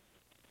your mind?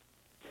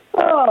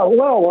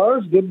 Well,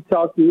 Lars, good to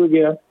talk to you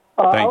again.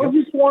 I was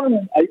just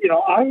wondering,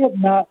 I have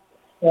not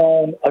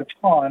a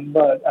ton,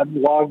 but I've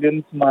logged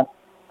into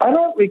I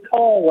don't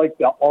recall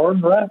the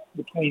armrest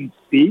between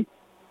seats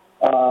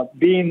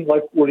being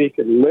where you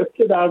could lift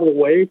it out of the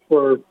way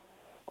for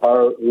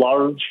our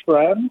large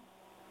friend.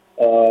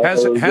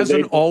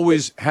 Hasn't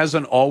always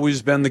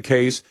been the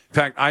case. In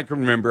fact, I can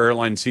remember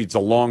airline seats a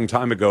long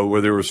time ago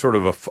where there was sort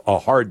of a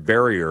hard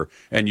barrier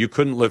and you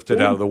couldn't lift it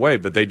out of the way,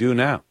 but they do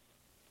now.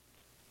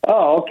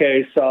 Oh,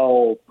 okay.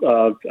 So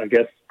I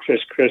guess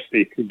Chris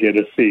Christie could get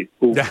a seat.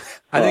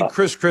 I think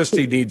Chris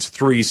Christie needs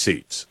 3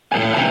 seats.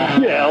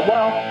 Yeah,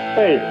 well,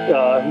 hey,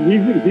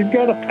 he's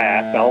got a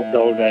pass. I'll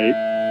donate.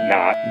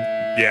 Not.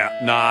 Yeah,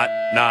 not.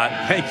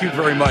 Thank you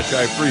very much.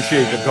 I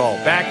appreciate the call.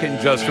 Back in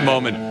just a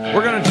moment.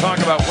 We're going to talk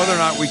about whether or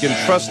not we can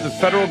trust the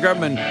federal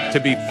government to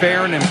be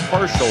fair and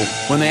impartial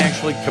when they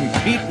actually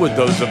compete with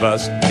those of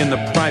us in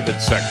the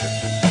private sector.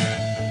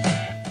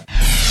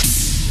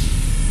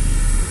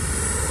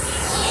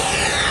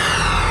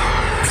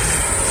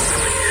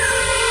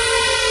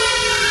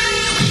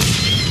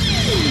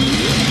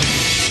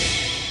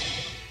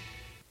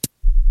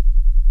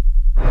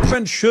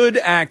 government should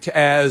act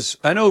as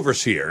an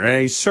overseer,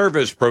 a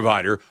service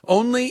provider,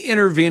 only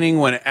intervening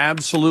when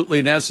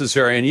absolutely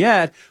necessary. And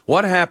yet,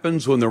 what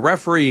happens when the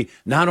referee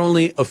not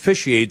only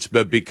officiates,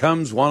 but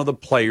becomes one of the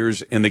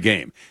players in the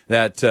game?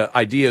 That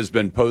idea has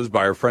been posed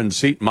by our friend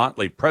Seton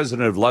Motley,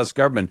 president of Less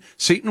Government.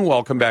 Seton,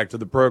 welcome back to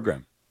the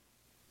program.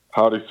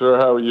 Howdy, sir.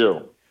 How are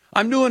you?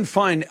 I'm doing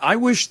fine. I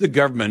wish the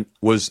government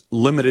was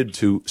limited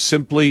to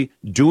simply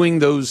doing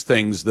those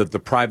things that the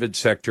private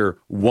sector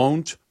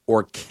won't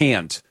or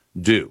can't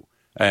do,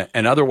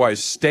 and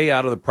otherwise stay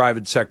out of the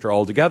private sector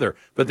altogether.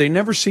 But they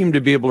never seem to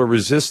be able to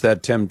resist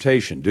that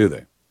temptation, do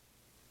they?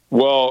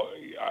 Well,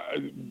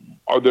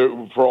 for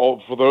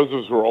those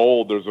of us who are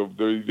old,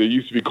 they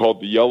used to be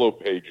called the Yellow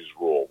Pages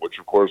rule, which,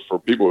 of course, for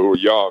people who are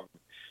young,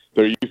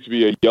 there used to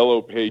be a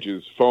Yellow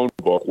Pages phone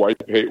book.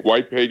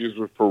 White pages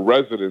were for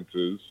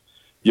residences.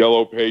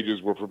 Yellow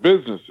pages were for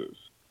businesses.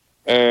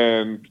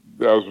 And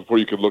that was before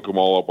you could look them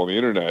all up on the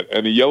internet.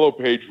 And the Yellow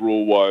Page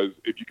rule was,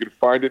 if you could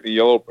find it in the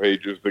Yellow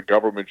Pages, the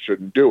government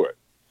shouldn't do it.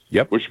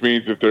 Yep. Which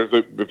means if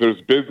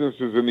there's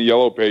businesses in the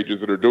Yellow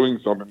Pages that are doing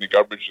something, the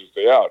government should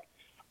stay out.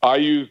 I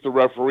used the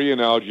referee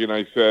analogy, and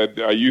I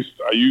said I used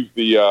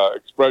the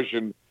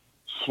expression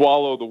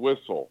 "swallow the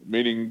whistle,"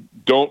 meaning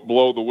don't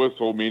blow the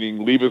whistle,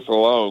 meaning leave us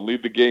alone,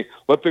 leave the game,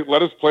 let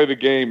us play the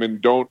game,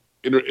 and don't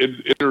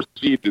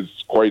intercede as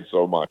quite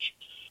so much.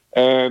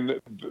 And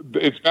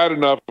it's bad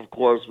enough, of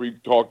course,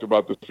 we've talked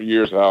about this for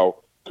years, how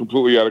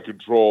completely out of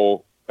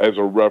control as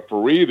a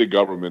referee the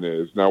government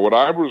is. Now, what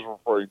I was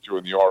referring to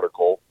in the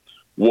article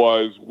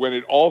was when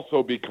it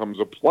also becomes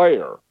a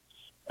player.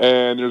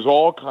 And there's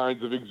all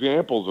kinds of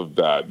examples of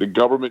that. The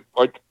government,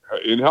 like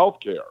in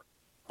healthcare,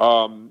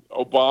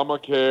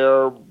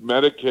 Obamacare,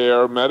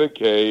 Medicare,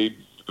 Medicaid,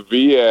 the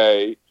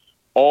VA,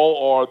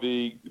 all are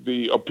the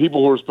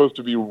people who are supposed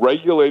to be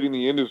regulating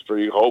the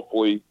industry,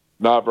 hopefully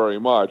not very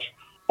much,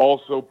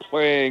 also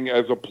playing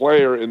as a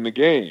player in the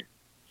game.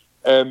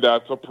 And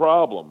that's a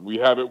problem. We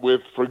have it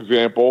with, for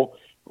example,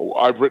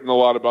 I've written a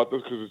lot about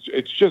this because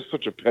it's just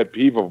such a pet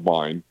peeve of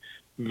mine.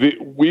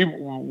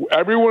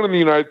 Everyone in the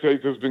United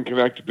States has been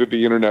connected to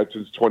the internet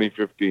since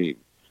 2015.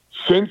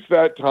 Since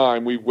that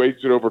time, we've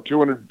wasted over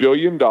 $200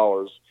 billion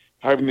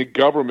having the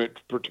government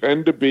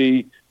pretend to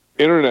be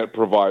internet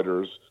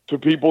providers to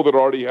people that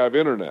already have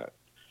internet.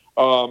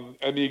 And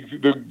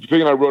the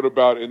thing I wrote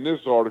about in this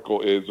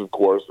article is, of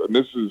course, and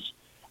this is,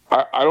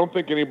 I don't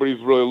think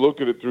anybody's really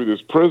looked at it through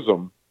this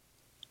prism.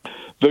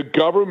 The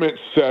government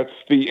sets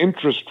the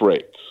interest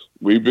rates.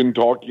 We've been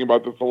talking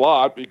about this a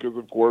lot because,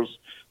 of course,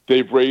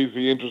 they've raised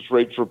the interest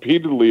rates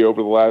repeatedly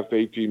over the last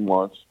 18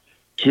 months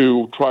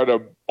to try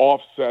to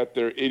offset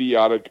their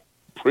idiotic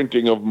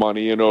printing of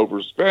money and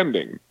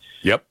overspending.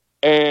 Yep.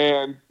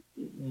 And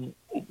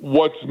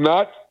what's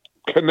not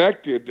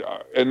connected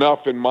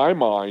enough in my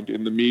mind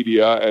in the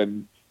media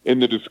and in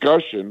the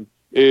discussion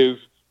is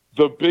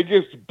the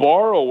biggest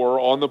borrower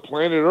on the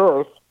planet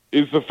Earth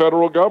is the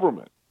federal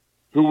government,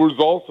 who was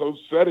also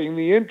setting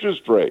the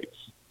interest rates.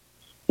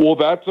 Well,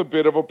 that's a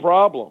bit of a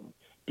problem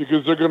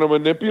because they're going to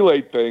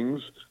manipulate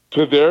things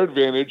to their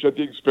advantage at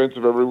the expense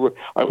of everyone.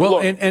 Well,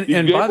 and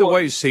by the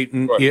way,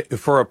 Seton,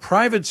 for a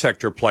private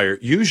sector player,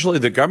 usually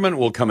the government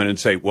will come in and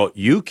say, well,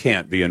 you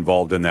can't be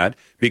involved in that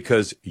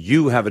because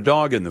you have a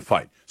dog in the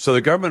fight. So the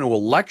government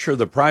will lecture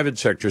the private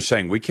sector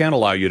saying, we can't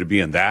allow you to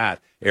be in that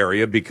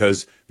area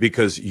because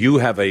you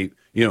have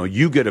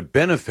you get a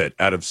benefit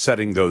out of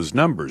setting those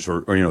numbers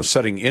or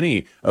setting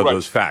any of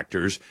those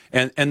factors.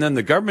 And then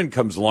the government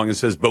comes along and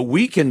says, but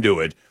we can do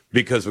it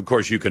because, of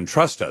course, you can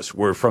trust us.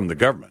 We're from the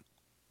government.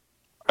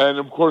 And,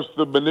 of course,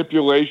 the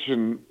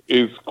manipulation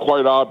is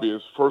quite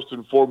obvious, first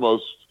and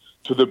foremost,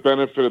 to the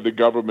benefit of the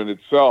government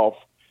itself.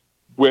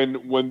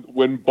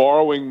 When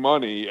borrowing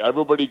money,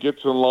 everybody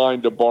gets in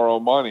line to borrow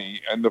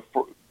money, and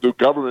the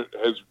government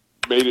has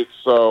made it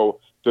so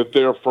that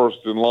they're first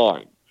in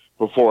line.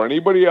 Before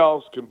anybody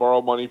else can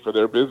borrow money for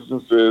their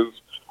businesses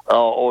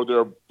or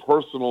their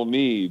personal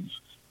needs,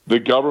 the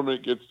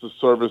government gets to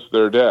service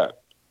their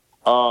debt.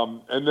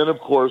 And then, of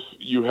course,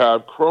 you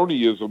have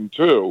cronyism,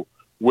 too,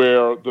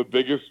 where the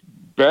biggest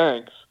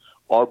banks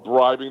are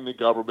bribing the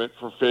government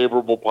for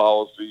favorable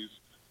policies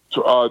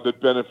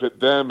that benefit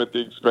them at the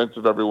expense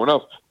of everyone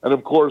else. And,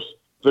 of course,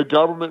 the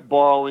government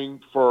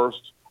borrowing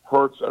first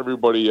hurts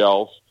everybody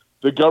else.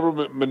 The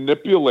government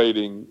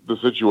manipulating the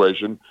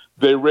situation.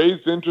 They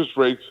raise interest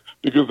rates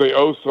because they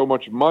owe so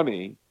much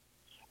money,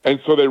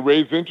 and so they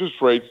raise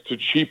interest rates to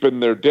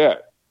cheapen their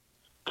debt.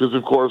 Because,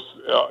 of course,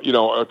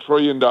 $1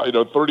 trillion,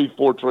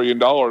 $34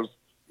 trillion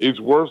is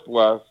worth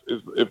less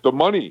if the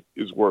money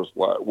is worth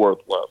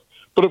less.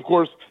 But, of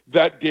course,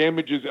 that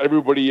damages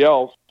everybody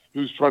else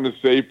who's trying to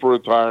save for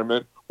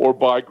retirement or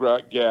buy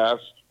gas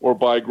or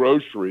buy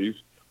groceries,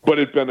 but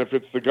it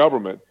benefits the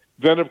government.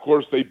 Then, of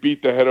course, they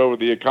beat the head over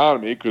the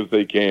economy because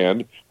they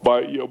can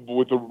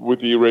with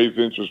the raised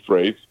interest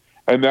rates,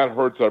 and that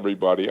hurts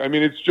everybody. I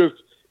mean,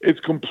 it's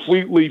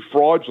completely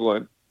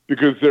fraudulent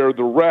because they're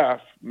the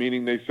ref,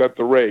 meaning they set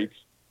the rates,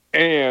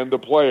 and the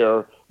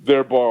player,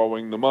 they're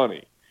borrowing the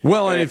money.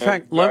 Well, and in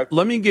fact,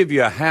 let me give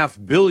you a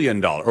 $500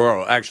 million,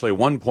 or actually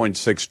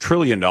 $1.6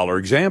 trillion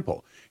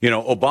example.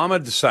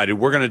 Obama decided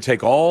we're going to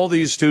take all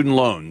these student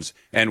loans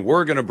and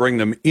we're going to bring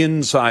them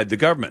inside the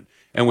government.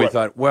 And we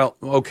thought, well,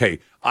 okay,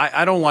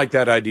 I don't like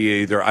that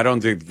idea either. I don't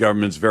think the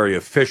government's very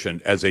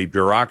efficient as a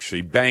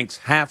bureaucracy. Banks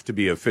have to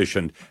be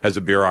efficient as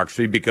a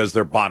bureaucracy because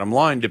their bottom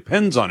line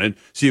depends on it.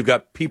 So you've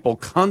got people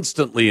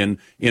constantly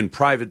in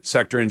private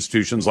sector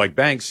institutions like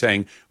banks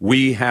saying,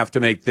 we have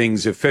to make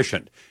things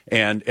efficient.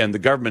 And the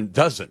government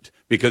doesn't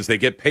because they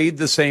get paid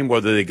the same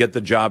whether they get the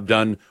job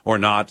done or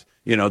not.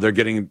 They're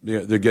getting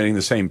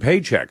the same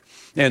paycheck.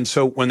 And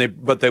so when they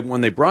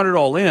brought it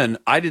all in,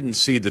 I didn't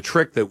see the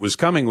trick that was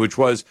coming, which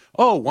was,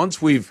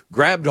 once we've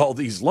grabbed all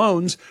these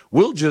loans,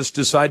 we'll just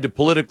decide to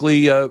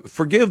politically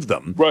forgive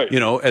them, right?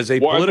 As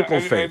a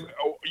political favor. And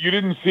you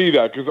didn't see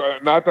that because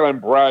not that I'm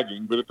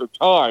bragging, but at the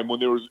time when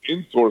there was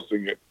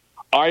insourcing it,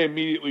 I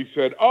immediately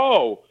said,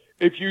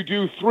 if you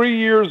do 3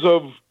 years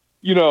of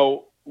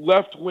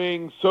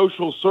left-wing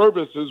social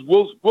services,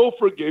 we'll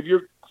forgive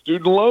your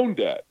student loan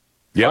debt.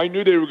 Yep. I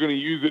knew they were going to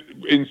use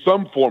it in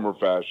some form or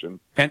fashion.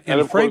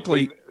 And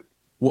frankly,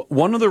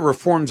 one of the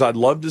reforms I'd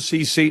love to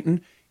see, Seaton,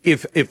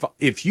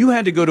 if you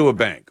had to go to a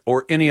bank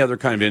or any other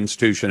kind of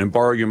institution and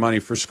borrow your money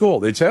for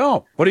school, they'd say,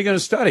 what are you going to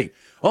study?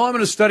 Oh, I'm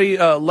going to study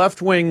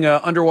left-wing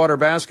underwater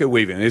basket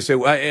weaving. They say,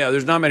 well, yeah,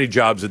 there's not many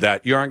jobs at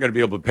that. You aren't going to be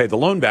able to pay the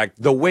loan back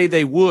the way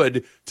they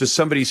would to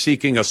somebody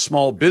seeking a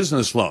small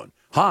business loan.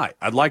 Hi,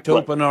 I'd like to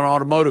open an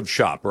automotive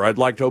shop, or I'd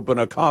like to open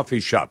a coffee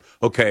shop.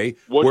 Okay,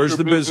 where's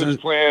the business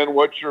plan?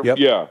 What's your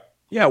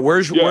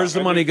where's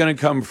the money going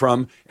to come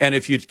from? And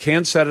if you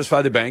can't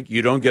satisfy the bank,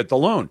 you don't get the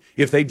loan.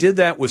 If they did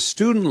that with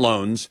student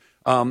loans,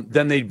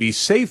 then they'd be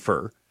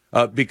safer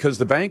because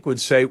the bank would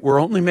say we're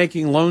only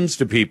making loans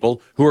to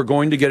people who are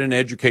going to get an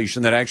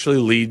education that actually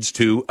leads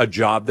to a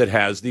job that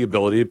has the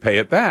ability to pay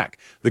it back.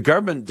 The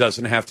government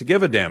doesn't have to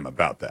give a damn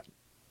about that.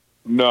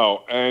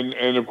 No,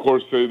 and of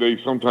course they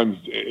sometimes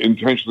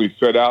intentionally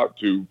set out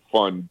to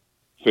fund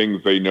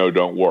things they know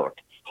don't work.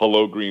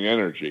 Hello, green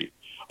energy.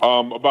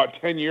 About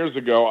 10 years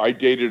ago, I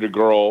dated a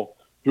girl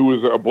who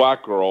was a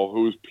black girl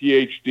who was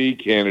PhD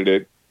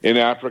candidate in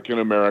African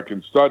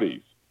American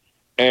studies,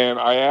 and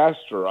I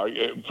asked her.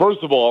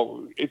 First of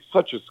all,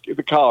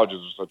 the colleges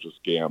are such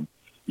a scam.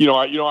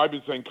 I've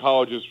been saying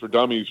colleges for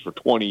dummies for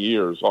 20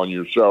 years on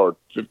your show, or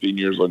 15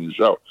 years on your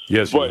show.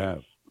 Yes, you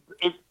have.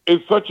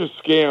 It's such a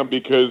scam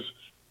because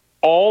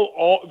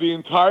all the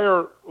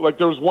entire,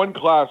 there was one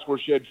class where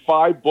she had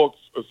 5 books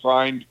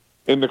assigned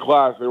in the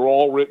class. They were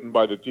all written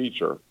by the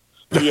teacher.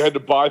 So you had to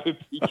buy the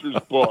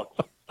teacher's books.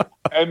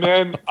 And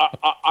then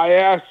I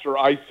asked her,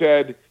 I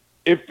said,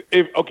 if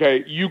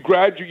you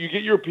graduate, you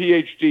get your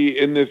PhD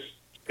in this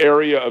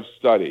area of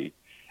study,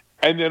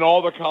 and then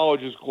all the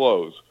colleges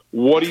close.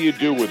 What do you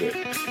do with it?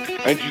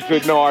 And she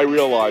said, no, I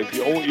realize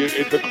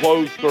it's a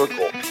closed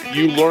circle.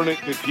 You learn it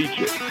to teach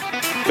it.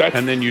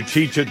 And then you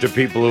teach it to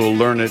people who will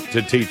learn it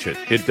to teach it.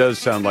 It does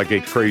sound like a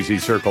crazy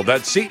circle.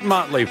 That's Seaton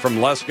Motley from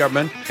Less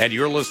Government, and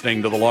you're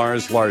listening to The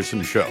Lars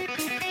Larson Show.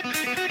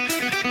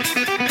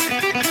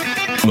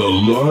 The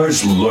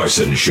Lars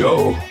Larson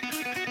Show. Okay,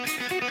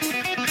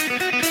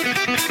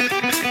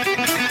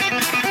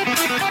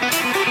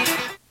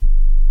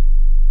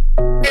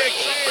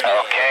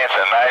 it's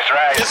a nice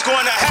ride. It's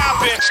going to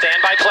happen.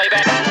 Stand by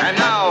playback. And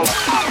now,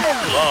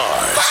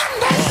 Lars.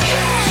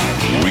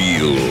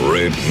 Real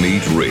Red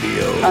Meat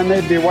Radio. I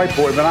may be a white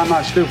boy, but I'm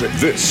not stupid.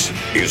 This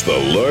is the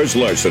Lars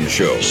Larson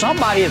Show.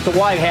 Somebody at the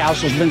White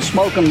House has been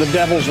smoking the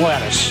devil's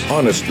lettuce.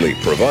 Honestly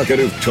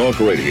provocative talk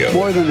radio.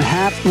 More than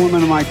half the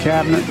women in my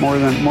cabinet, more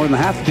than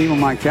half the people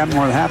in my cabinet,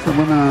 more than half the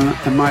women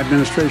in my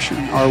administration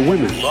are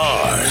women.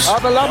 Lars.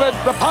 Our beloved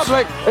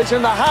republic is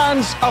in the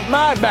hands of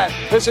madmen.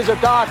 This is a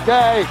dark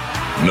day.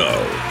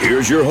 Now,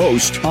 here's your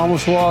host.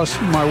 Almost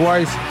lost my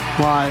wife,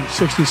 my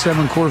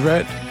 67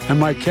 Corvette, and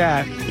my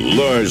cat.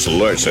 Lars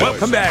Larson.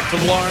 Welcome back to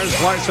the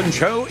Lars Larson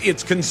Show.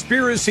 It's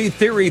Conspiracy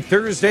Theory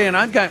Thursday, and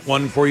I've got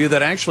one for you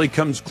that actually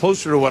comes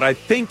closer to what I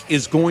think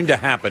is going to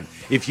happen.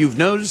 If you've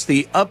noticed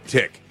the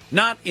uptick,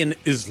 not in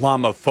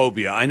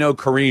Islamophobia. I know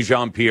Karine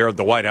Jean-Pierre at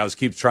the White House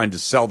keeps trying to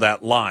sell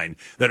that line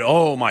that,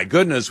 oh my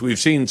goodness, we've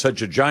seen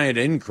such a giant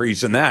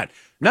increase in that.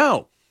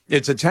 No,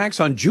 it's attacks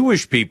on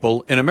Jewish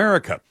people in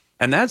America.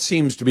 And that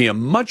seems to be a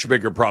much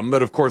bigger problem.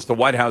 But, of course, the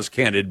White House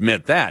can't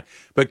admit that.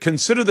 But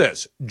consider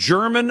this.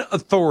 German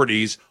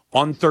authorities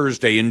on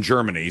Thursday in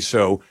Germany,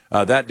 so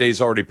that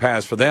day's already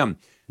passed for them,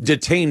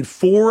 detained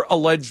 4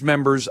 alleged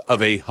members of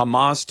a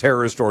Hamas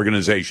terrorist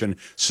organization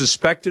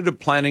suspected of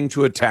planning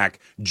to attack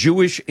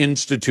Jewish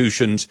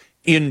institutions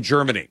in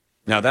Germany.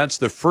 Now, that's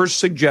the first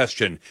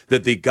suggestion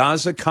that the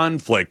Gaza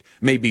conflict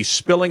may be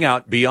spilling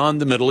out beyond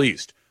the Middle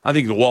East. I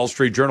think the Wall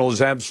Street Journal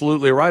is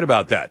absolutely right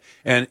about that.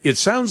 And it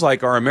sounds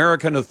like our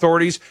American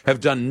authorities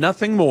have done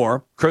nothing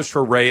more,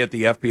 Christopher Wray at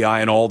the FBI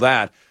and all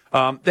that.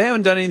 They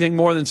haven't done anything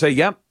more than say,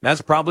 yep,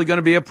 that's probably going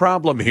to be a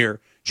problem here.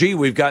 gee,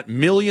 we've got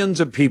millions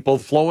of people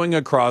flowing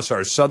across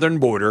our southern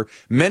border,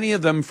 many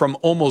of them from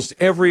almost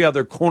every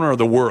other corner of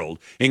the world,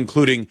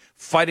 including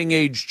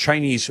fighting-age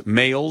Chinese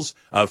males,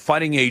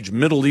 fighting-age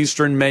Middle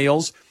Eastern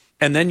males.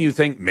 And then you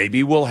think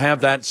maybe we'll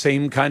have that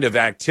same kind of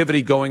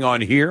activity going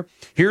on here.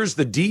 Here's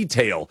the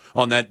detail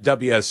on that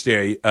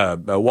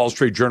WSJ Wall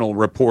Street Journal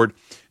report.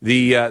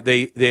 They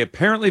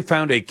apparently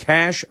found a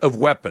cache of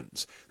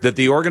weapons that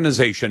the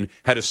organization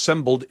had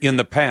assembled in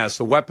the past.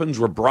 The weapons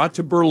were brought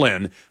to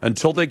Berlin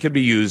until they could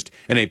be used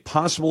in a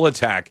possible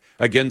attack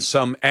against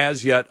some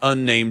as yet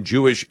unnamed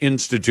Jewish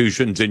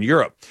institutions in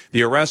Europe.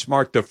 The arrest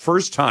marked the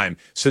first time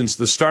since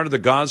the start of the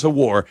Gaza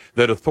war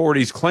that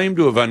authorities claim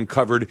to have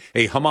uncovered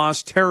a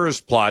Hamas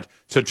terrorist plot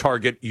to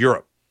target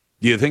Europe.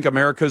 Do you think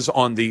America's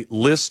on the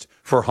list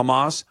for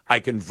Hamas? I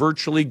can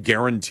virtually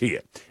guarantee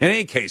it. In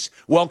any case,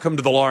 welcome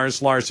to the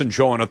Lars Larson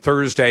Show on a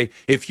Thursday.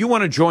 If you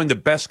want to join the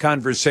best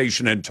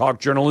conversation in talk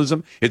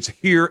journalism, it's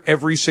here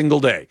every single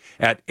day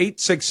at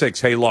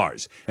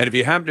 866-HEY-LARS. And if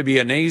you happen to be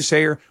a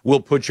naysayer, we'll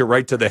put you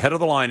right to the head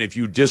of the line if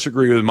you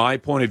disagree with my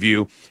point of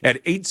view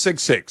at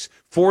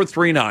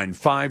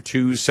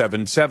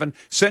 866-439-5277.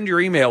 Send your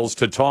emails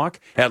to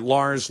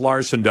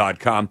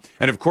talk@larslarson.com.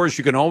 And, of course,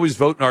 you can always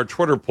vote in our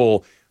Twitter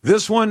poll.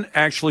 This one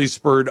actually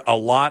spurred a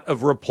lot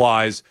of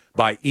replies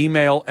by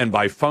email and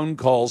by phone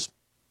calls.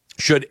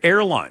 Should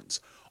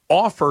airlines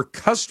offer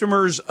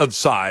customers of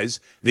size,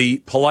 the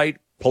polite,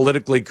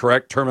 politically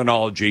correct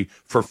terminology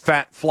for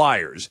fat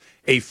flyers,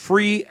 a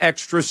free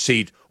extra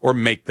seat or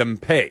make them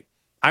pay?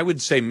 I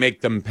would say make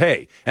them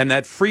pay. And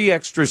that free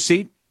extra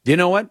seat, you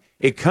know what?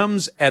 It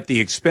comes at the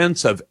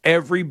expense of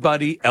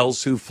everybody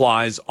else who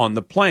flies on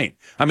the plane.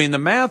 I mean, the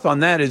math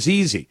on that is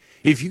easy.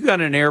 If you got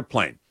an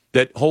airplane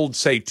that holds,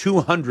 say,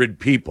 200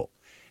 people,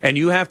 and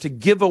you have to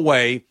give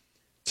away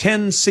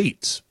 10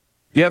 seats.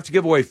 You have to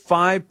give away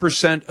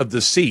 5% of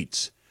the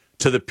seats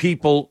to the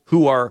people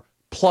who are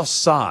plus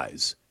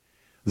size.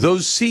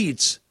 Those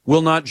seats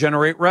will not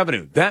generate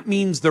revenue. That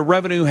means the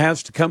revenue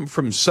has to come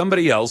from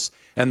somebody else,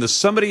 and the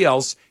somebody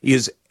else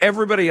is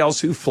everybody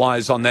else who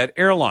flies on that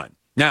airline.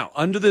 Now,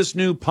 under this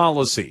new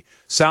policy,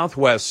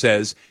 Southwest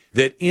says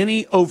that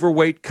any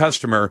overweight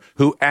customer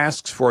who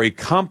asks for a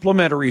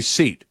complimentary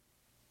seat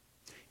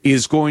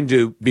is going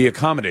to be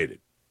accommodated,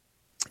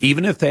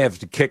 even if they have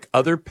to kick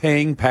other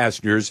paying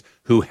passengers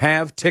who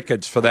have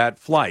tickets for that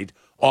flight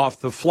off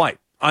the flight.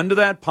 Under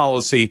that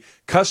policy,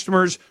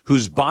 customers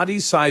whose body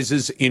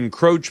sizes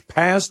encroach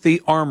past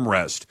the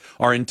armrest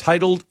are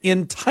entitled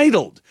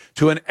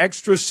to an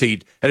extra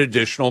seat at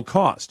additional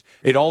cost.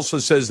 It also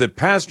says that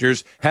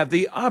passengers have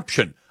the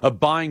option of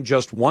buying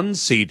just one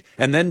seat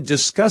and then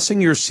discussing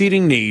your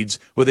seating needs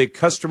with a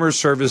customer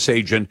service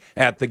agent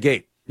at the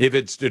gate. If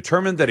it's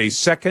determined that a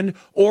second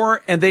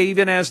or, and they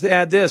even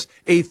add this,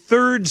 a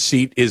third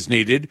seat is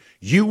needed,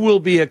 you will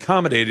be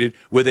accommodated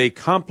with a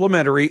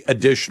complimentary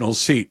additional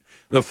seat.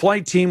 The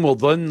flight team will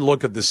then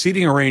look at the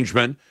seating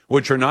arrangement,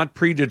 which are not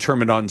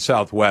predetermined on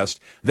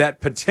Southwest. That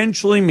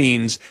potentially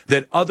means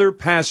that other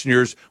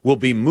passengers will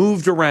be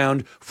moved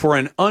around for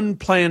an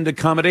unplanned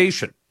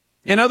accommodation.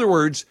 In other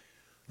words,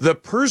 the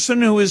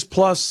person who is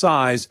plus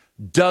size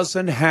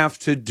doesn't have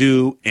to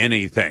do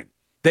anything.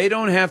 They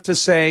don't have to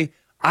say,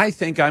 I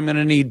think I'm going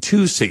to need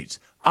 2 seats.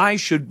 I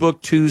should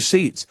book 2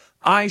 seats.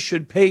 I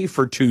should pay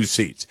for 2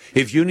 seats.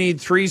 If you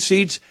need 3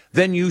 seats,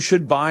 then you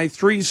should buy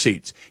 3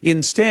 seats.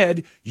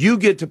 Instead, you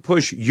get to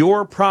push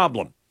your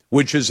problem,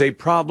 which is a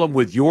problem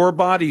with your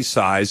body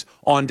size,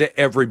 onto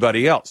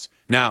everybody else.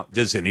 Now,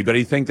 does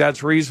anybody think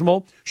that's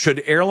reasonable?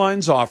 Should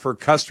airlines offer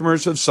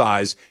customers of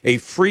size a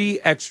free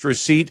extra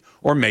seat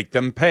or make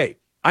them pay?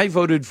 I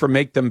voted for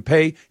make them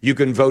pay. You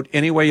can vote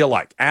any way you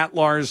like at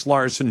Lars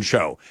Larson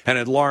Show and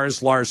at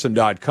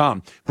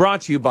larslarson.com.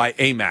 Brought to you by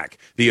AMAC,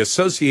 the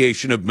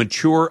Association of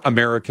Mature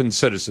American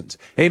Citizens.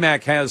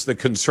 AMAC has the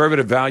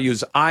conservative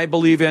values I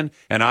believe in,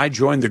 and I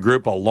joined the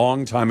group a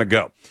long time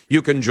ago.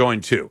 You can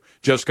join too.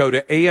 Just go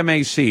to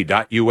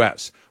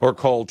amac.us or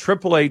call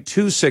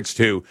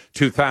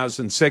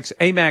 888-262-2006.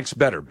 AMAC's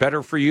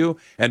better for you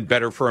and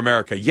better for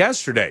America.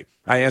 Yesterday,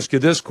 I asked you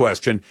this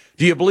question.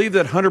 Do you believe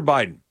that Hunter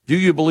Biden, do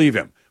you believe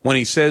him when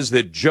he says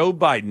that Joe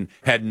Biden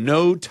had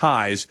no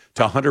ties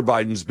to Hunter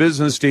Biden's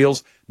business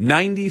deals?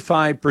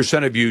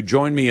 95% of you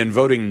joined me in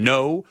voting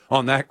no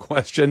on that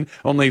question.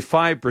 Only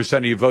 5%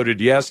 of you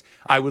voted yes.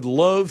 I would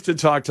love to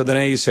talk to the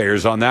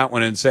naysayers on that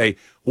one and say,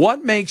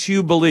 what makes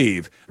you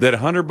believe that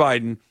Hunter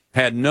Biden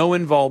had no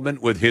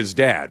involvement with his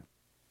dad,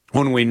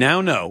 when we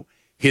now know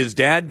his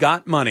dad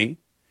got money?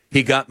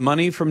 He got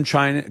money from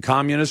China,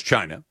 communist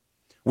China.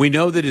 We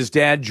know that his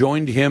dad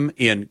joined him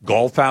in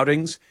golf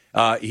outings.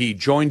 He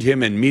joined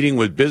him in meeting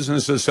with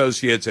business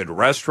associates at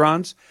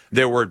restaurants.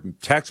 There were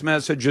text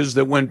messages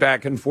that went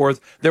back and forth.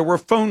 There were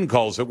phone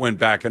calls that went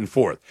back and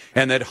forth.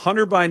 And that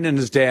Hunter Biden and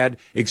his dad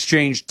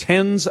exchanged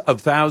tens of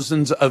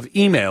thousands of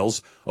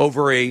emails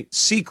over a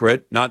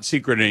secret, not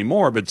secret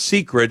anymore, but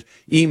secret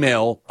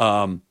email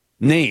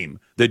name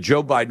that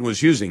Joe Biden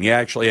was using. He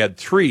actually had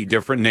 3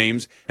 different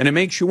names. And it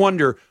makes you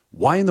wonder,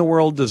 Why in the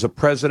world does a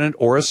president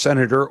or a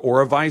senator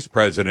or a vice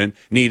president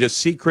need a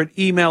secret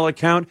email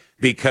account?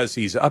 Because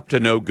he's up to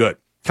no good.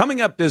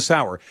 Coming up this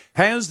hour,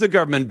 has the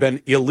government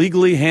been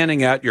illegally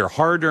handing out your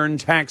hard-earned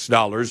tax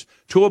dollars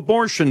to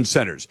abortion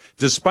centers,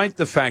 despite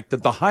the fact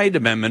that the Hyde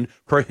Amendment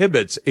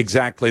prohibits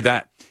exactly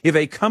that? If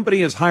a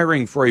company is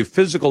hiring for a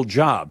physical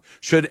job,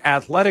 should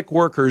athletic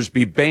workers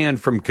be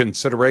banned from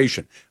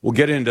consideration? We'll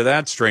get into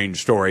that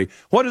strange story.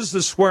 What does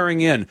the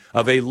swearing in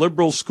of a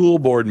liberal school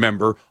board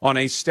member on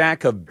a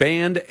stack of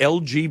banned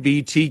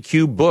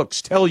LGBTQ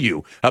books tell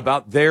you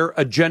about their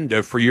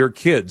agenda for your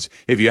kids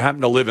if you happen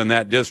to live in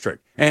that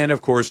district? And,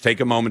 of course, take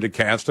a moment to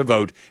cast a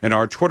vote in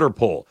our Twitter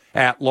poll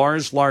at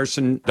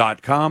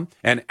LarsLarson.com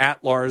and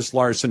at Lars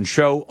Larson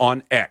Show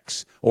on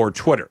X or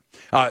Twitter.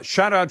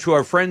 Shout out to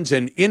our friends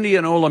in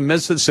Indianola,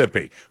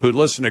 Mississippi, who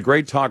listen to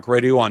Great Talk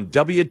Radio on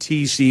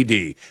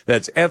WTCD.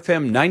 That's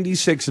FM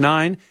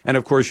 96.9. And,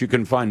 of course, you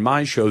can find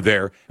my show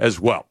there as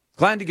well.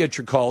 Glad to get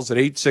your calls at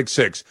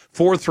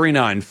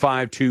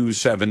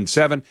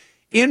 866-439-5277.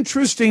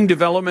 Interesting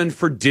development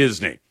for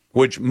Disney,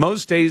 which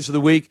most days of the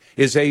week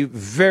is a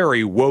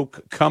very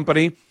woke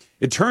company.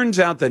 It turns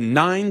out that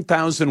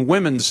 9,000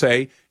 women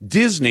say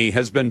Disney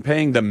has been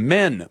paying the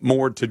men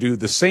more to do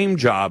the same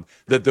job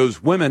that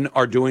those women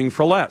are doing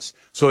for less.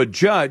 So a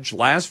judge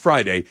last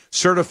Friday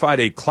certified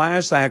a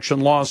class action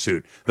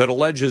lawsuit that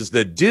alleges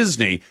that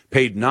Disney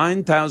paid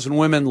 9,000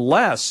 women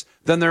less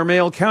than their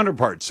male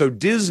counterparts. So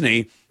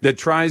Disney, that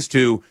tries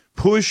to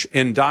push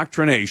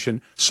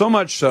indoctrination, so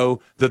much so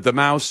that the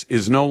mouse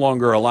is no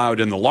longer allowed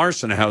in the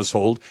Larson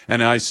household,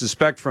 and I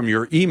suspect from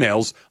your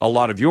emails, a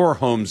lot of your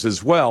homes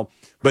as well.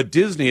 But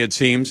Disney, it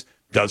seems,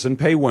 doesn't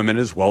pay women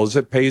as well as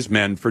it pays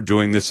men for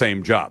doing the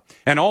same job.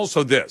 And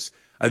also this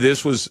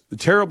was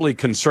terribly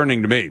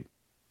concerning to me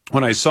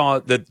when I saw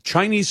that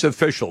Chinese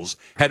officials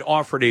had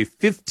offered a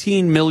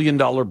 $15 million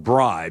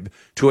bribe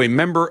to a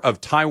member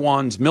of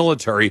Taiwan's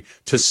military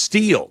to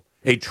steal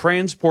a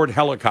transport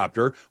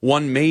helicopter,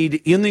 one made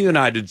in the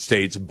United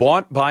States,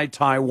 bought by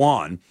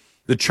Taiwan.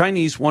 The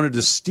Chinese wanted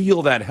to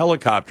steal that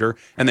helicopter,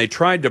 and they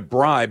tried to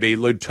bribe a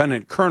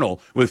lieutenant colonel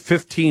with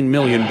 $15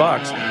 million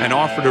and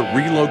offer to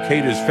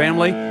relocate his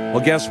family. Well,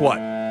 guess what?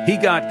 He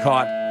got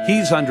caught.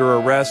 He's under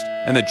arrest,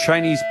 and the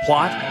Chinese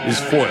plot is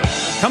foiled.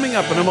 Coming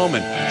up in a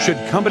moment, should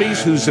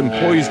companies whose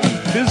employees do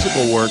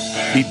physical work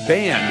be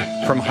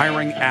banned from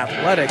hiring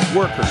athletic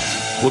workers?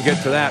 We'll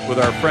get to that with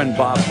our friend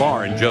Bob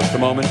Barr in just a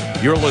moment.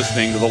 You're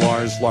listening to The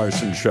Lars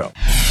Larson Show.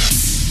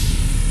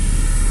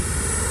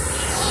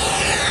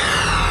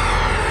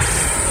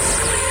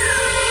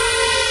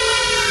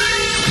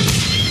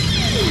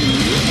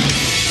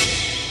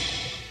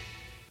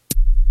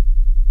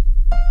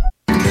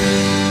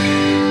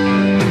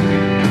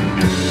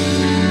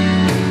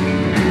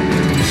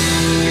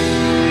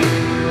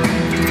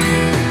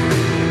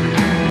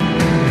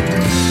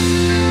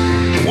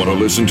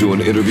 Listen to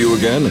an interview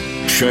again?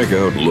 Check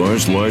out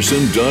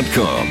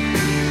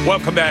LarsLarson.com.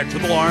 Welcome back to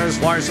the Lars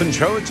Larson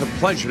Show. It's a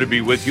pleasure to be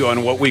with you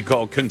on what we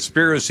call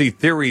Conspiracy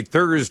Theory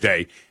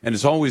Thursday. And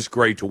it's always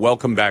great to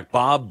welcome back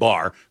Bob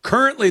Barr,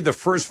 currently the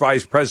first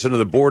vice president of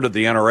the board of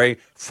the NRA.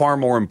 Far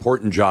more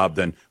important job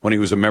than when he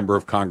was a member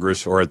of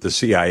Congress or at the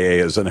CIA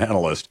as an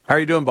analyst. How are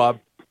you doing, Bob?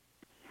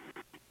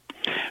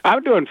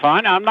 I'm doing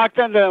fine. I'm not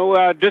going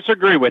to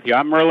disagree with you.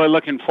 I'm really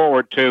looking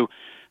forward to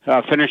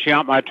finishing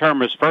out my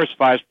term as first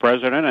vice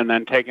president and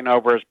then taking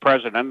over as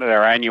president at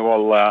our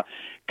annual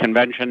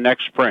convention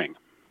next spring.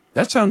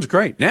 That sounds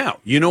great. Now,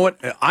 you know what?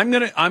 I'm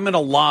gonna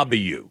lobby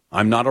you.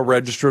 I'm not a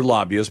registered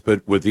lobbyist,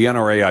 but with the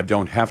NRA, I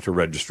don't have to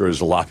register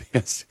as a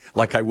lobbyist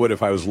like I would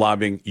if I was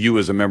lobbying you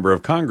as a member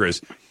of Congress.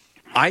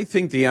 I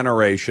think the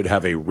NRA should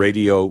have a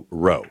radio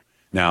row.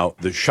 Now,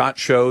 the SHOT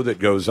Show that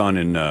goes on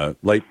in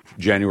late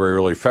January,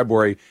 early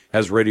February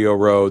has Radio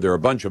Row. There are a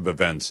bunch of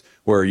events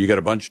where you get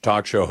a bunch of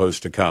talk show hosts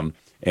to come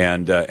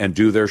and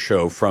do their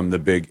show from the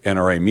big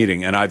NRA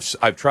meeting. And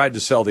I've tried to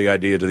sell the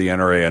idea to the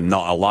NRA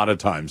a lot of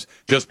times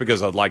just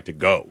because I'd like to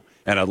go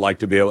and I'd like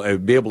to be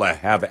able to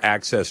have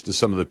access to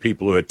some of the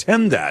people who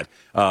attend that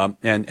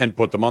and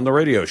put them on the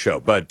radio show.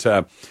 But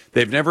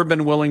they've never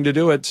been willing to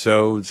do it,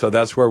 so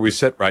that's where we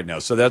sit right now.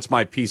 So that's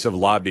my piece of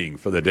lobbying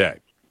for the day.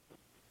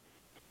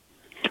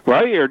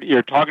 Well,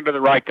 you're talking to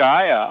the right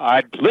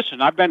guy.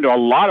 Listen, I've been to a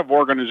lot of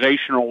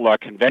organizational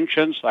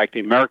conventions like the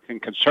American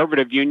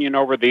Conservative Union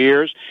over the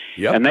years,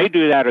 and they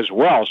do that as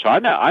well. So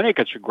I think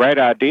it's a great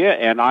idea,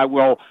 and I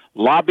will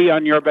lobby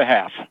on your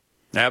behalf.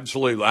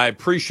 Absolutely. I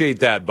appreciate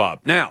that, Bob.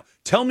 Now,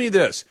 tell me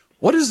this.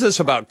 What is this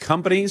about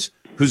companies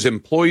whose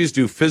employees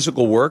do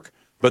physical work,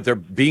 but they're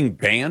being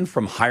banned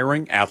from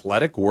hiring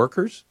athletic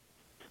workers?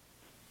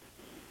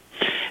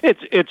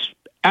 It's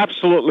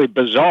absolutely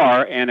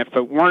bizarre, and if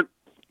it weren't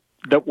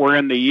that we're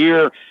in the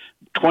year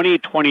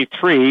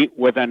 2023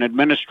 with an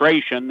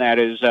administration that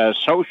is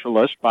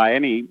socialist by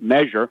any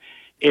measure,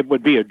 it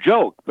would be a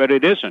joke, but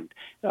it isn't.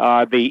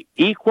 The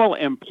Equal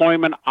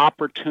Employment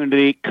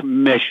Opportunity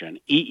Commission,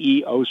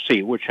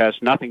 EEOC, which has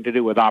nothing to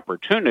do with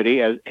opportunity,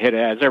 it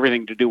has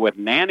everything to do with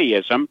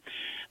nannyism,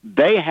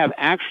 they have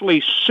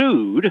actually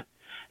sued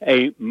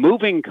a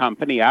moving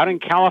company out in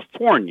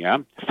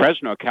California,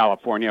 Fresno,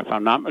 California, if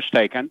I'm not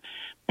mistaken,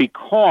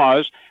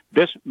 because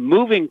this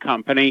moving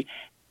company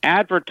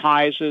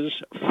advertises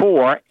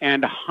for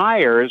and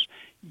hires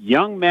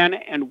young men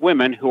and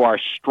women who are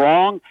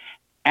strong,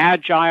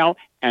 agile,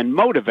 and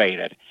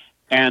motivated.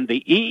 And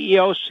the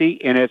EEOC,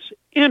 in its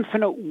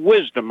infinite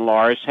wisdom,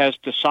 Lars, has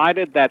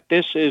decided that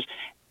this is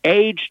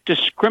age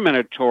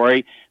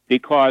discriminatory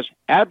because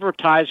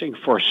advertising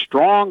for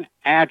strong,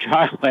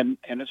 agile, and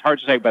it's hard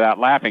to say without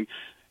laughing,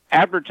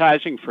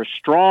 advertising for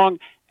strong,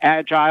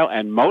 agile,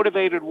 and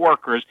motivated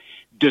workers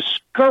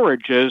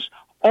discourages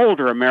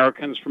older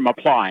Americans from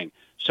applying.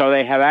 So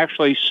they have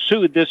actually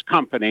sued this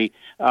company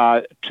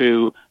and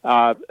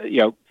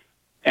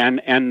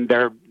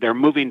they're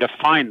moving to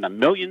fine them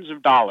millions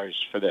of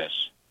dollars for this.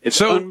 It's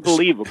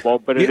unbelievable,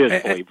 but it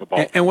is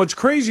believable. And what's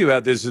crazy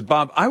about this is,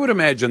 Bob, I would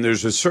imagine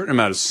there's a certain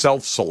amount of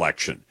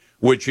self-selection,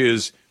 which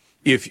is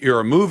if you're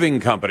a moving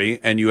company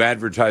and you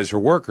advertise for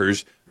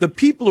workers, the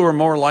people who are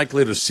more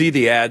likely to see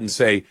the ad and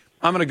say,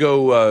 I'm going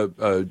to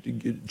go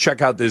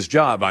check out this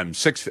job. I'm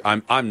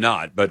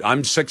not, but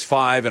I'm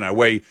 6'5" and I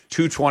weigh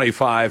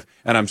 225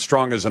 and I'm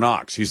strong as an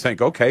ox. You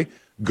think, okay,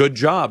 good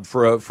job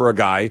for a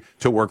guy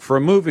to work for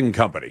a moving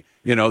company.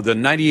 You know, the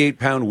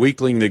 98-pound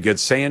weakling that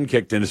gets sand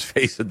kicked in his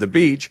face at the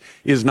beach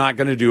is not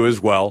going to do as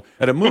well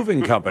at a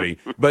moving company.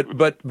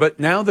 But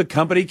now the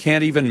company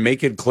can't even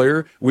make it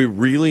clear we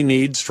really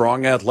need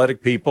strong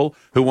athletic people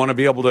who want to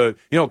be able to,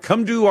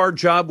 come do our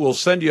job. We'll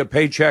send you a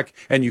paycheck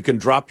and you can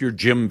drop your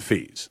gym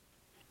fees.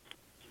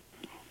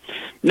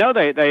 No,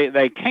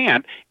 they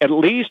can't, at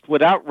least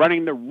without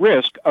running the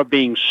risk of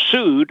being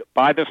sued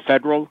by the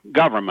federal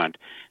government.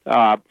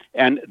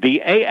 And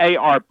the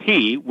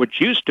AARP, which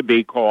used to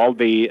be called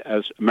the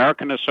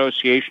American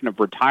Association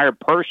of Retired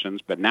Persons,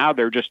 but now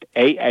they're just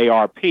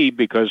AARP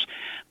because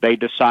they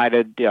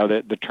decided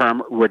that the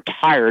term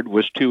retired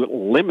was too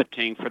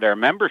limiting for their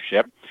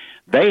membership.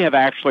 They have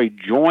actually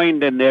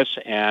joined in this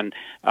and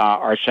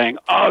are saying,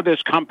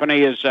 this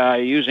company is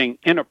using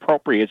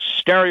inappropriate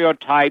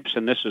stereotypes,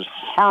 and this is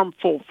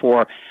harmful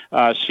for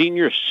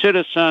senior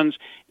citizens.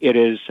 It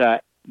is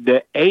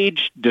the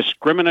age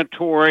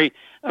discriminatory.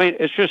 I mean,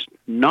 it's just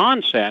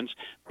nonsense,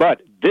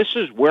 but this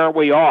is where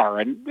we are.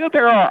 And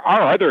there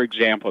are other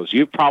examples.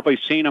 You've probably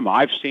seen them.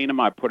 I've seen them.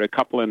 I put a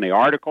couple in the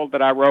article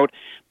that I wrote.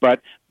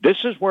 But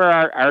this is where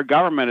our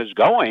government is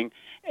going.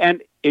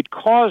 And it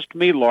caused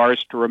me,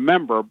 Lars, to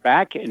remember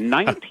back in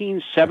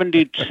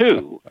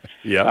 1972,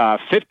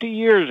 50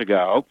 years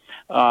ago,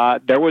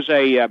 there was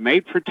a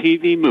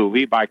made-for-TV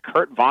movie by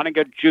Kurt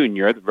Vonnegut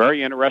Jr., the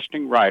very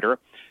interesting writer,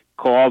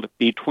 called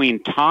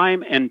Between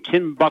Time and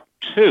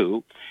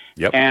Timbuktu.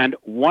 Yep. And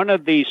one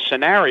of the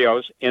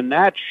scenarios in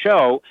that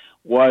show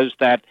was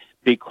that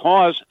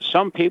because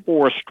some people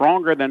were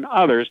stronger than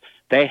others,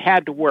 they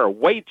had to wear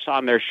weights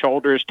on their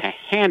shoulders to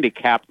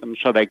handicap them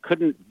so they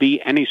couldn't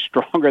be any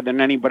stronger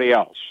than anybody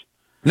else.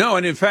 No,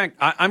 and in fact,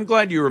 I'm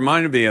glad you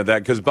reminded me of that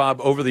because,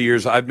 Bob, over the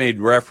years, I've made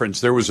reference.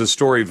 There was a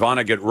story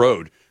Vonnegut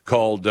wrote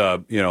called,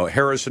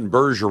 Harrison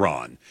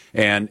Bergeron.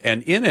 And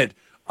in it,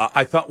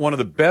 I thought one of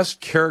the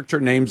best character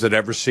names I'd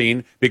ever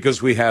seen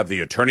because we have the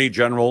Attorney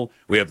General,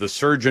 we have the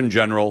Surgeon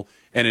General,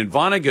 and in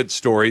Vonnegut's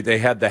story, they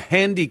had the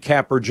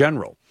Handicapper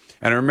General.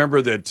 And I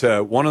remember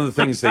that one of the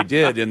things they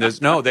did in this,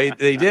 they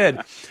did,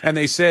 and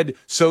they said,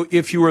 so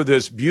if you were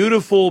this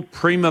beautiful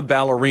prima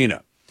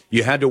ballerina,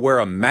 you had to wear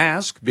a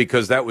mask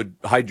because that would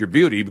hide your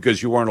beauty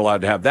because you weren't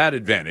allowed to have that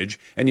advantage,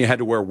 and you had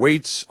to wear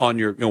weights on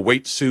your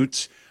weight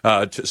suits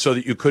so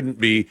that you couldn't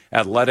be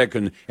athletic,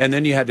 and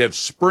then you had to have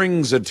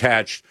springs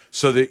attached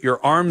so that your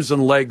arms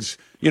and legs,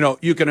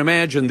 you can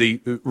imagine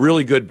the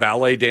really good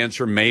ballet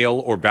dancer, male,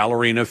 or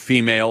ballerina,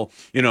 female,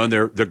 and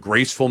their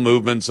graceful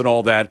movements and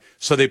all that.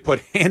 So they put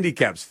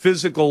handicaps,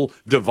 physical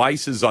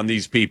devices on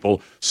these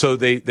people so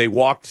they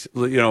walked,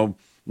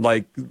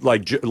 like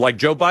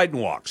Joe Biden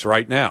walks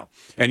right now.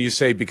 And you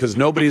say, because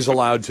nobody's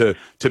allowed to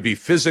be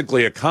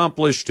physically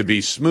accomplished, to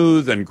be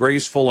smooth and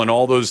graceful and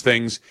all those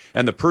things.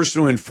 And the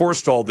person who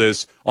enforced all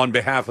this on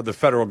behalf of the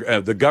federal,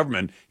 the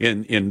government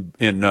in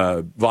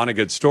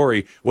Vonnegut's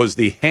story was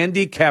the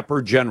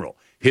Handicapper General.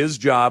 His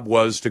job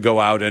was to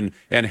go out and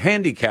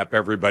handicap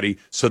everybody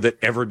so that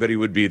everybody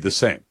would be the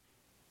same.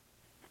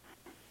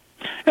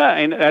 Yeah,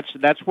 and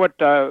that's what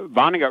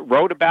Vonnegut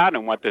wrote about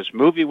and what this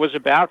movie was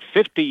about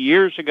 50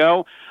 years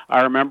ago.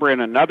 I remember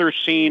in another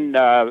scene,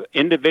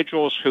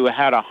 individuals who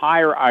had a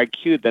higher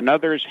IQ than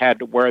others had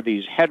to wear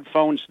these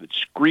headphones that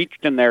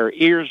screeched in their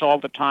ears all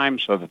the time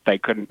so that they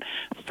couldn't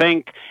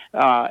think.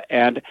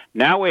 And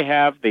now we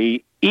have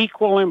the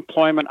Equal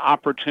Employment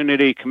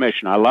Opportunity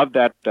Commission. I love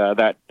that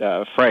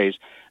phrase,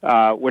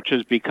 which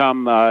has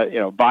become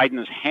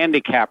Biden's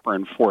handicapper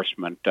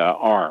enforcement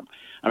arm.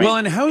 I mean,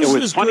 and how is it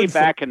was this funny good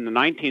back in the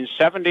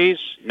 1970s.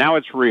 Now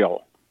it's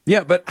real.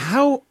 Yeah, but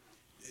how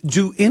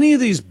do any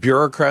of these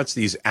bureaucrats,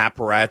 these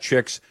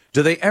apparatchiks,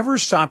 do they ever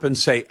stop and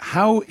say,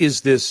 how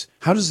does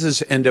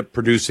this end up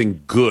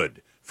producing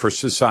good for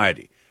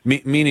society?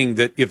 Meaning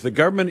that if the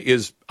government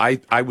is,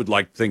 I would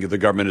like to think of the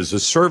government as a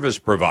service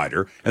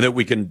provider, and that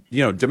we can,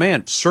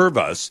 demand serve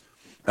us.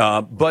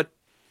 But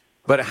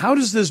how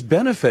does this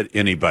benefit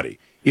anybody?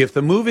 If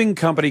the moving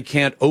company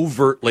can't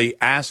overtly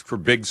ask for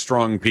big,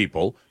 strong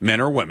people,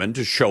 men or women,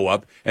 to show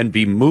up and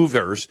be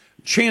movers,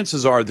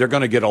 chances are they're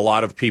going to get a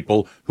lot of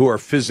people who are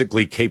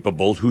physically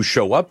capable who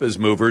show up as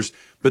movers.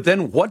 But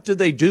then what do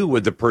they do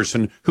with the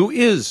person who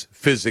is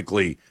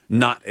physically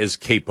not as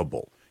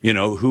capable?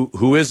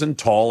 Who isn't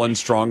tall and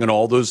strong and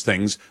all those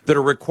things that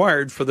are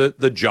required for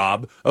the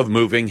job of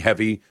moving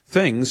heavy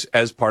things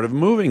as part of a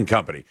moving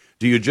company?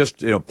 Do you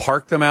just,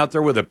 park them out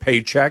there with a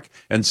paycheck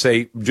and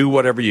say, do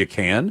whatever you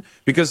can?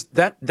 Because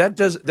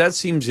that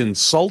seems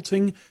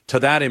insulting to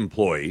that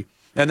employee.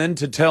 And then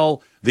to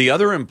tell the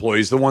other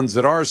employees, the ones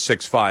that are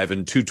 6'5"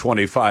 and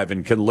 225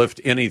 and can lift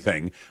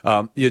anything,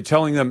 you're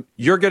telling them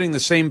you're getting the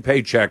same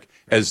paycheck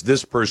as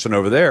this person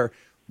over there.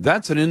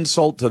 That's an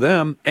insult to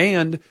them,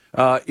 and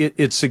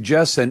it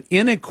suggests an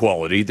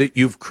inequality that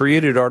you've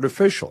created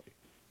artificially.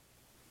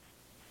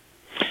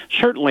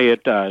 Certainly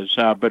it does,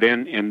 but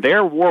in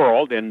their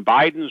world, in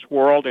Biden's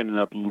world, in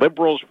the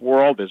liberals'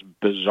 world, this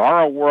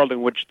bizarre world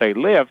in which they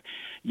live,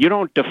 they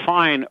don't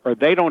define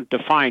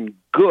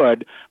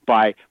good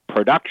by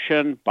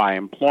production, by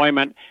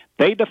employment.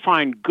 They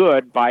define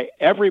good by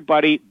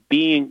everybody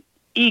being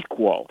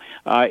equal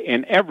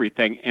in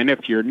everything, and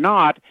if you're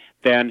not,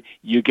 then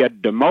you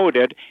get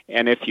demoted,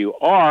 and if you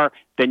are,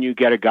 then you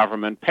get a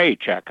government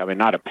paycheck. I mean,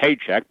 not a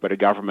paycheck, but a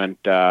government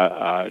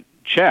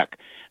check.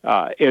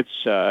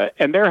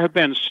 And there have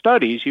been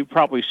studies, you've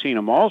probably seen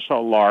them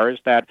also, Lars,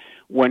 that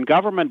when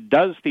government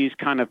does these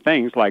kind of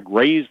things, like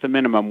raise the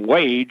minimum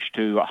wage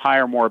to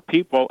hire more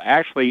people,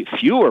 actually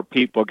fewer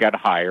people get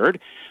hired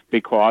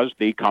because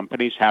the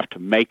companies have to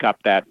make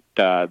up that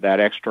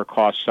extra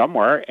cost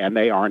somewhere, and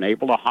they aren't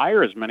able to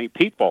hire as many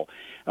people.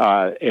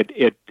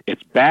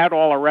 It's bad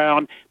all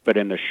around, but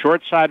in the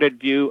short-sighted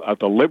view of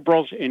the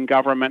liberals in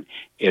government,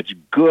 it's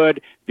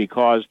good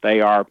because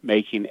they are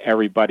making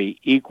everybody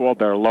equal.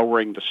 They're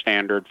lowering the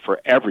standard for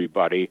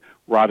everybody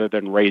rather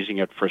than raising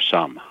it for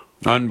some.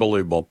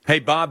 Unbelievable. Hey,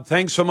 Bob,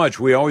 thanks so much.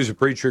 We always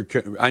appreciate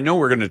your... I know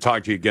we're going to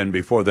talk to you again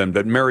before then,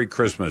 but Merry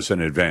Christmas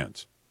in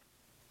advance.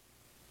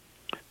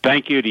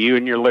 Thank you to you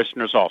and your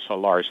listeners also,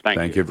 Lars.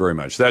 Thank you very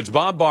much. That's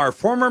Bob Barr,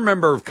 former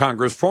member of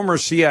Congress, former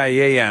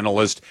CIA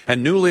analyst,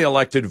 and newly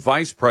elected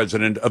vice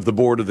president of the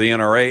board of the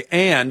NRA,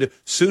 and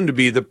soon to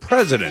be the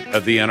president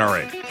of the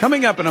NRA.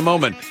 Coming up in a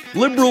moment,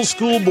 liberal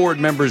school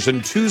board members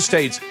in 2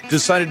 states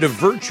decided to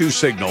virtue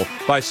signal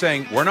by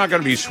saying, we're not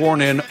going to be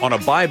sworn in on a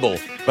Bible,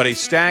 but a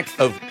stack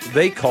of,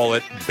 they call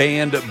it,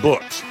 banned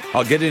books.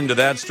 I'll get into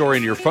that story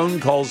in your phone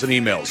calls and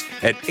emails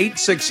at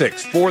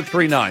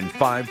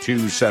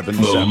 866-439-5277.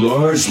 The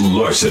Lars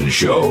Larson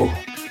Show.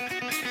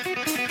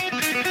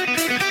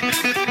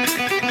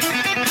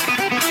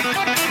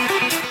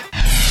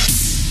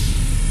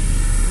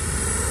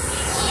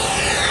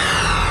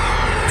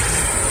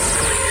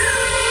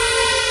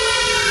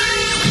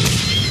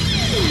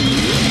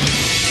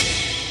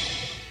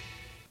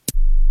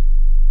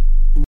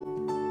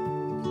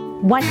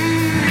 What?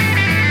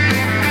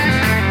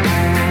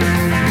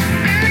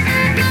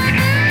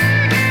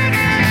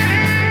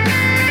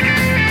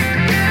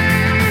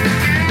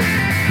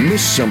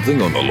 Miss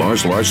something on The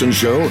Lars Larson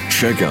Show?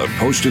 Check out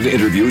posted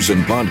interviews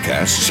and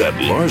podcasts at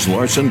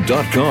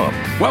larslarson.com.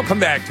 Welcome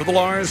back to The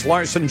Lars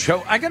Larson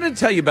Show. I got to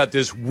tell you about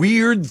this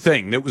weird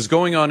thing that was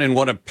going on in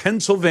one of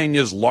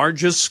Pennsylvania's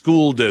largest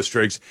school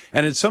districts,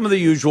 and it's some of the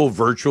usual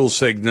virtual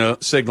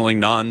signaling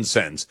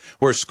nonsense,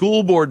 where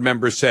school board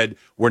members said,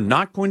 we're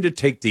not going to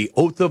take the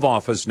oath of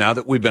office now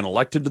that we've been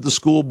elected to the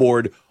school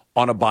board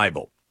on a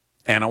Bible.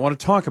 And I want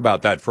to talk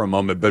about that for a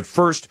moment. But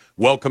first,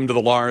 welcome to the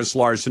Lars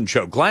Larson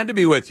Show. Glad to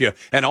be with you,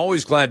 and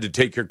always glad to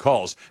take your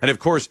calls. And, of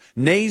course,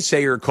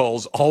 naysayer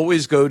calls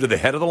always go to the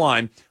head of the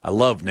line. I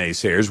love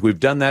naysayers.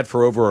 We've done that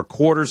for over a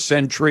quarter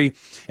century,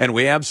 and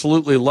we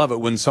absolutely love it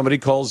when somebody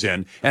calls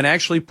in and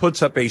actually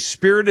puts up a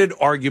spirited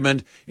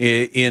argument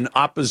in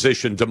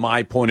opposition to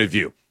my point of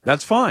view.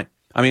 That's fine.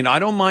 I mean, I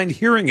don't mind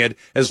hearing it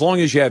as long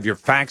as you have your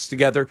facts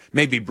together,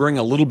 maybe bring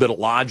a little bit of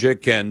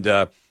logic and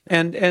a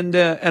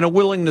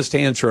willingness to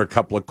answer a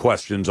couple of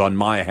questions on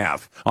my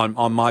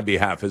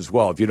behalf as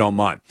well, if you don't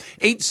mind.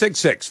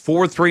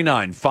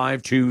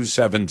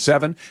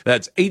 866-439-5277.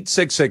 That's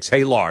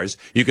 866-HEY-LARS.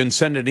 You can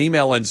send an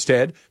email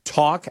instead,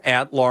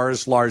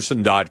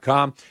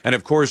 talk@larslarson.com. And,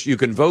 of course, you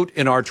can vote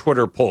in our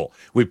Twitter poll.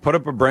 We put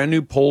up a brand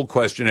new poll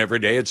question every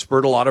day. It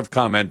spurred a lot of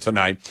comment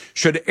tonight.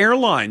 Should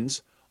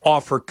airlines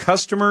offer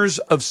customers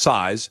of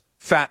size,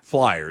 fat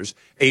flyers,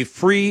 a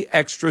free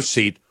extra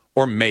seat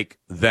or make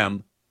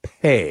them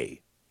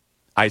pay?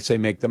 I say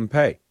make them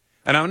pay.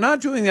 And I'm not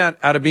doing that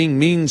out of being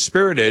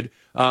mean-spirited.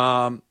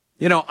 I've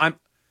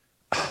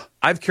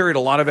carried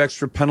a lot of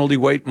extra penalty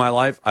weight in my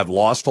life. I've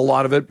lost a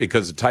lot of it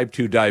because of type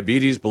 2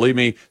 diabetes. Believe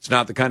me, it's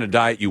not the kind of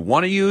diet you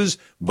want to use,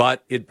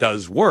 but it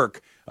does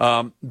work.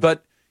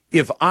 But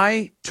if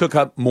I took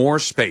up more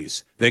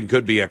space than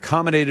could be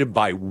accommodated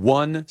by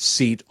one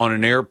seat on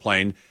an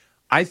airplane,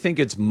 I think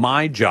it's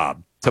my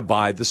job to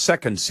buy the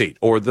second seat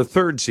or the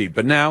third seat.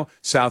 But now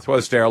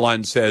Southwest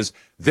Airlines says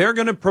they're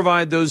going to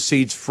provide those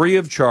seats free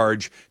of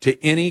charge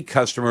to any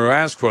customer who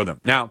asks for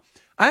them. Now,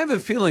 I have a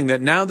feeling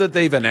that now that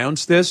they've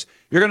announced this,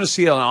 you're going to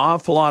see an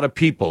awful lot of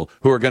people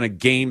who are going to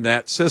game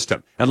that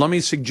system. And let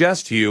me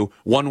suggest to you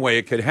one way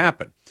it could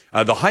happen.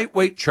 The height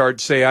weight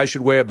charts say I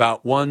should weigh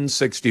about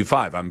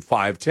 165. I'm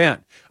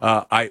 5'10".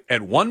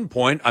 At one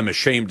point, I'm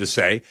ashamed to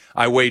say,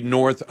 I weighed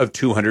north of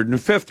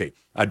 250.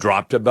 I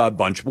dropped about a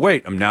bunch of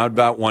weight. I'm now at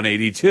about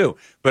 182.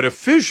 But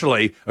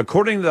officially,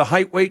 according to the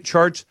height weight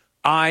charts,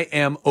 I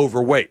am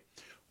overweight.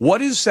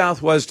 What is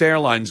Southwest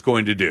Airlines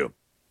going to do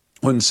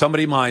when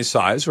somebody my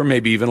size, or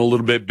maybe even a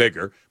little bit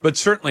bigger, but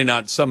certainly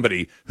not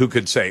somebody who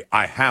could say,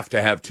 I have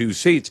to have two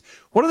seats?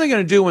 What are they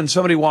going to do when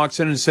somebody walks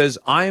in and says,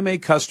 I am a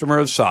customer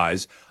of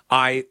size,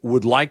 I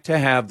would like to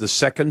have the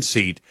second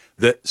seat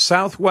that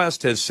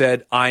Southwest has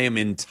said I am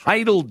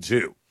entitled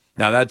to?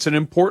 Now, that's an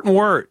important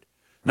word.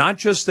 Not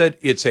just that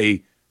it's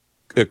a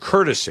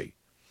courtesy.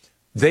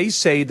 They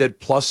say that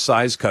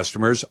plus-size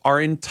customers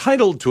are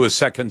entitled to a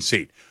second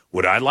seat.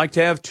 Would I like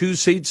to have two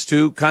seats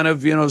to kind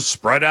of,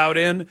 spread out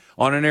in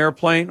on an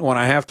airplane when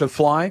I have to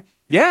fly?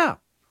 Yeah.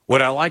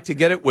 Would I like to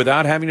get it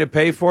without having to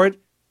pay for it?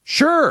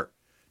 Sure.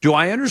 Do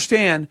I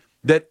understand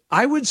that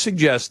I would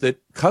suggest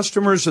that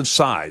customers of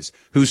size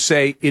who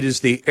say it is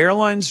the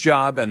airline's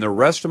job and the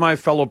rest of my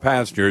fellow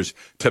passengers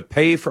to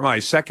pay for my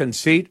second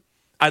seat?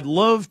 I'd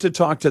love to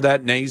talk to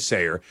that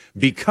naysayer,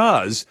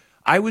 because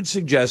I would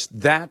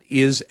suggest that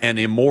is an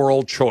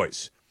immoral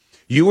choice.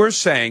 You are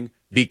saying,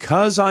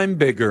 because I'm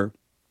bigger,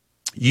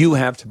 you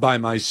have to buy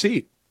my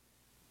seat.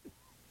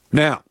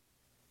 Now,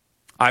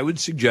 I would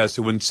suggest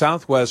that when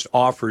Southwest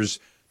offers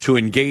to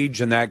engage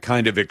in that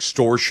kind of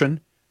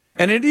extortion,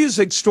 and it is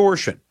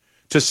extortion,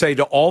 to say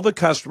to all the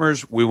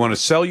customers, we want to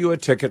sell you a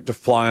ticket to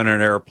fly on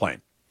an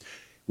airplane.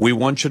 We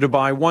want you to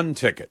buy one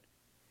ticket.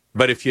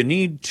 But if you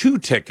need two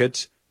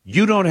tickets,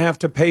 you don't have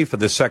to pay for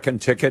the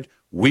second ticket.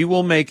 We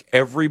will make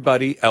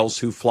everybody else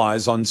who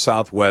flies on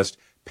Southwest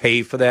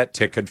pay for that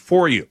ticket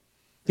for you.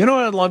 You know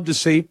what I'd love to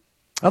see?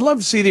 I'd love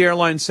to see the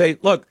airline say,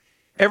 look,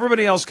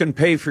 everybody else can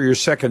pay for your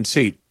second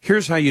seat.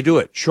 Here's how you do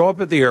it. Show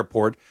up at the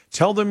airport,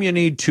 tell them you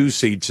need two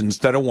seats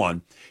instead of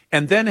one,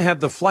 and then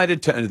have the flight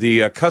attendant,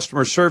 the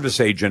customer service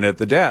agent at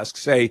the desk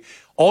say,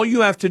 all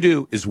you have to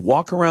do is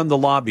walk around the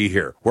lobby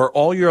here where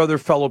all your other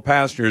fellow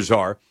passengers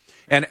are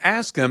and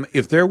ask them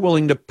if they're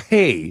willing to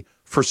pay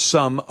for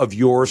some of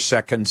your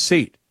second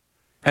seat.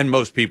 And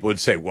most people would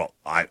say, well,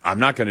 I'm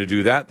not going to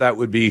do that. That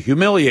would be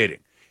humiliating.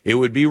 It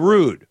would be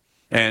rude.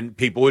 And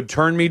people would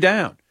turn me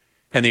down.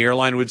 And the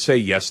airline would say,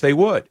 yes, they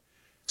would.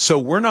 So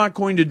we're not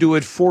going to do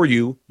it for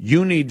you.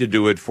 You need to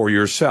do it for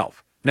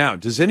yourself. Now,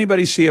 does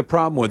anybody see a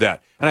problem with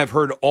that? And I've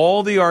heard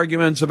all the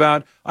arguments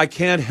about, I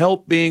can't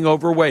help being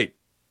overweight.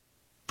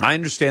 I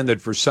understand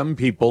that for some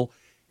people,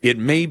 it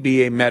may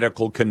be a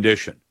medical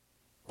condition.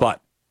 But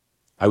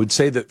I would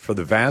say that for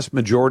the vast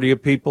majority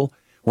of people,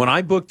 when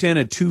I booked in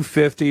at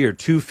 250 or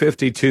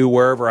 252,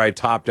 wherever I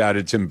topped out,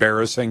 it's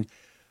embarrassing.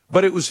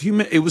 But it was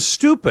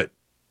stupid.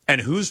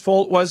 And whose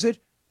fault was it?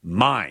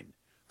 Mine.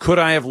 Could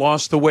I have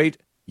lost the weight?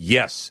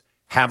 Yes.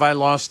 Have I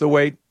lost the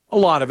weight? A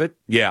lot of it,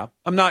 yeah.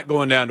 I'm not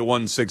going down to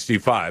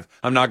 165.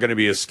 I'm not going to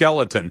be a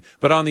skeleton.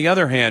 But on the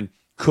other hand,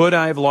 could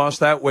I have lost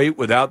that weight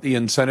without the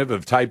incentive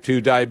of type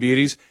 2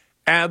 diabetes?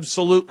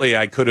 Absolutely,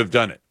 I could have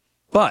done it.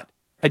 But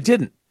I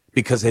didn't,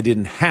 because I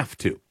didn't have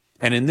to.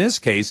 And in this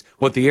case,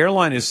 what the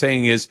airline is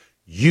saying is,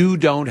 you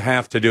don't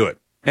have to do it.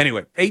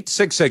 Anyway,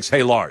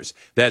 866-HEY-LARS.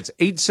 That's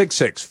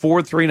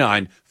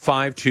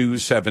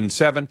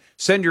 866-439-5277.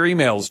 Send your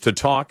emails to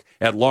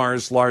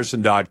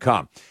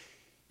talk@LarsLarson.com.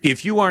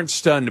 If you aren't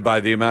stunned by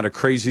the amount of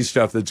crazy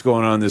stuff that's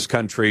going on in this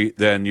country,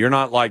 then you're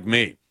not like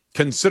me.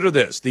 Consider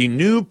this. The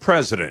new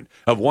president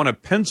of one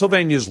of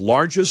Pennsylvania's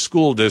largest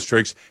school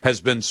districts has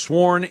been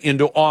sworn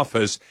into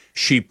office.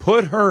 She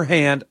put her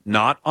hand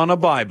not on a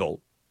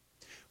Bible,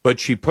 but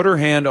she put her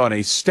hand on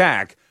a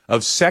stack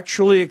of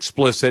sexually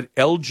explicit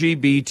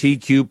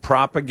LGBTQ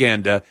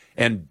propaganda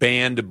and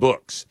banned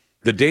books.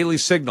 The Daily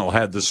Signal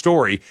had the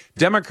story.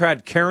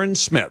 Democrat Karen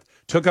Smith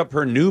took up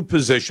her new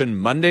position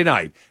Monday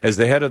night as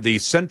the head of the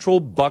Central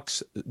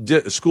Bucks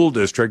School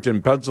District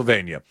in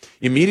Pennsylvania,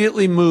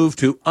 immediately moved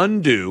to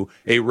undo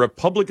a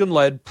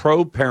Republican-led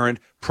pro-parent,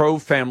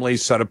 pro-family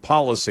set of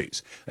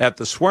policies. At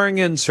the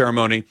swearing-in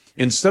ceremony,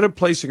 instead of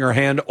placing her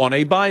hand on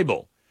a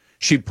Bible,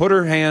 she put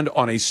her hand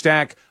on a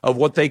stack of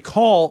what they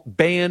call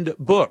banned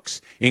books,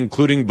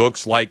 including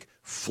books like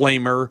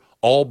Flamer,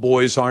 All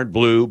Boys Aren't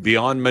Blue,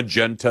 Beyond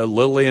Magenta,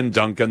 Lily and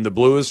Duncan, The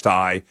Bluest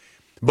Eye.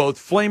 Both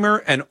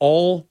Flamer and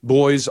All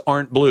Boys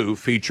Aren't Blue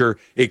feature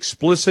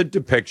explicit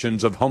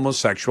depictions of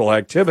homosexual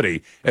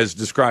activity, as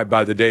described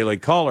by the Daily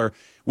Caller,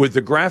 with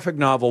the graphic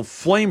novel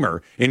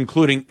Flamer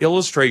including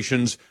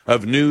illustrations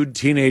of nude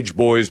teenage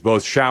boys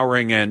both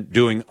showering and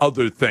doing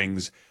other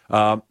things.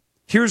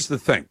 Here's the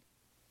thing.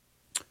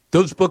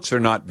 Those books are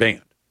not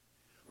banned.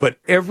 But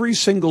every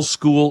single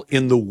school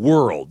in the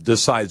world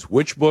decides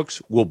which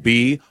books will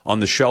be on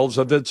the shelves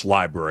of its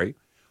library,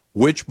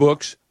 which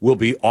books will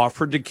be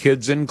offered to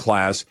kids in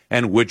class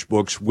and which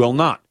books will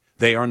not.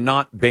 They are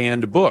not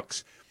banned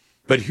books.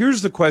 But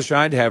here's the question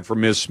I'd have for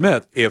Ms.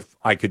 Smith, if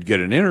I could get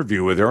an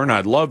interview with her, and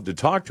I'd love to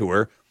talk to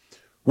her.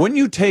 When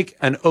you take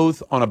an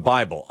oath on a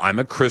Bible, I'm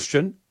a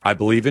Christian, I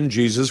believe in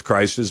Jesus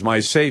Christ as my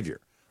Savior.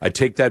 I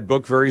take that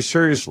book very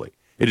seriously.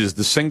 It is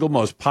the single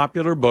most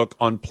popular book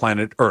on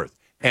planet Earth,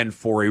 and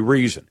for a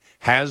reason.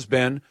 Has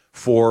been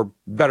for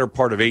better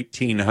part of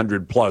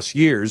 1,800 plus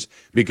years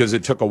because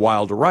it took a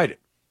while to write it.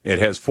 It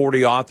has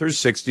 40 authors,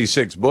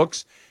 66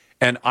 books,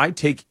 and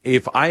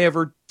if I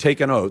ever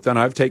take an oath, and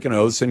I've taken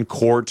oaths in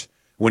court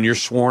when you're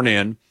sworn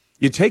in,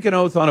 you take an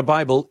oath on a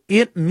Bible,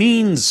 it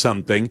means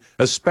something,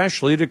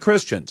 especially to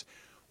Christians.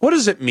 What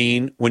does it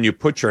mean when you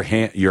put your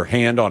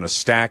hand on a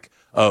stack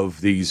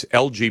of these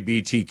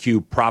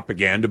LGBTQ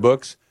propaganda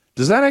books?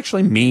 Does that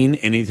actually mean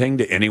anything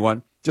to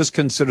anyone? Just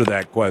consider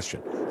that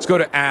question. Let's go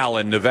to Al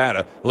in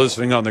Nevada,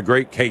 listening on the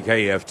great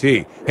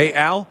KKFT. Hey,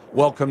 Al,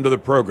 welcome to the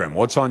program.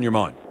 What's on your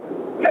mind?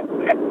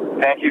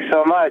 Thank you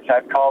so much.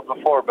 I've called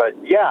before, but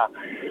yeah,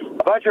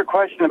 about your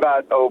question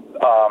about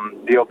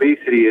the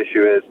obesity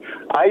issue is,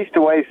 I used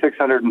to weigh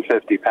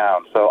 650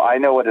 pounds, so I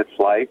know what it's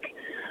like.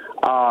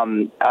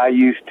 I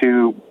used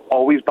to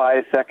always buy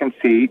a second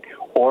seat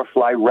or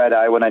fly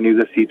red-eye when I knew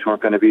the seats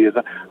weren't going to be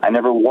I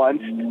never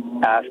once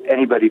asked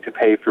anybody to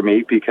pay for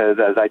me because,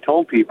 as I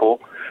told people,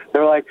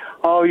 they're like,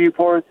 "Oh, you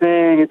poor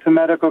thing, it's a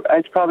medical."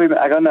 It's probably.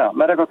 I go, no,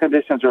 medical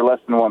conditions are less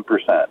than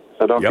 1%,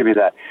 so don't give me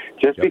that.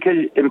 Just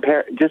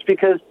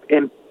because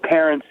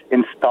parents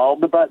installed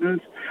the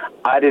buttons,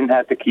 I didn't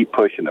have to keep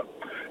pushing them.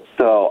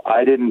 So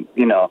I didn't.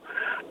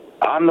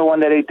 I'm the one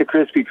that ate the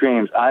Krispy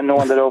Kremes. I'm the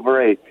one that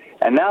overate,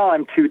 and now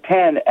I'm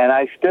 210, and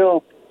I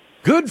still.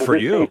 Good for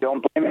you.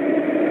 Don't blame me.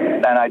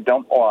 And I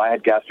don't. Oh, I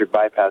had gastric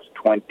bypass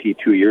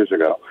 22 years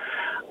ago.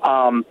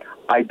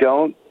 I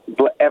don't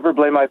ever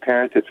blame my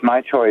parents. It's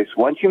my choice.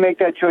 Once you make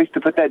that choice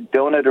to put that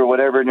donut or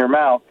whatever in your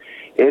mouth,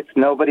 it's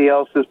nobody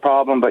else's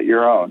problem but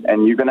your own,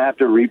 and you're going to have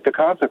to reap the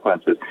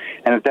consequences.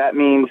 And if that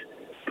means,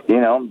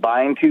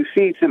 buying two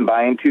seats and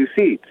buying two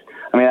seats.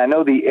 I mean, I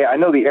know the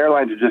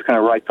airlines are just going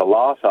to write the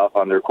loss off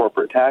on their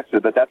corporate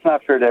taxes, but that's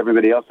not fair to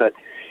everybody else that,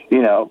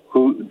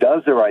 who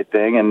does the right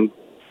thing and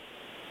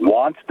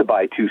wants to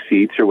buy two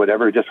seats or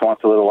whatever, just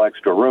wants a little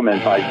extra room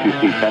and buys two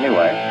seats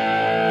anyway.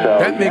 So,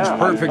 that makes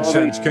perfect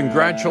sense.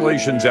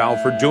 Congratulations, Al,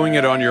 for doing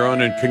it on your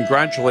own, and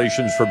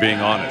congratulations for being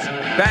honest.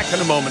 Back in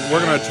a moment, we're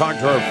going to talk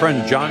to our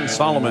friend John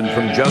Solomon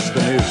from Just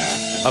the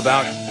News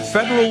about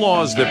federal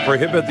laws that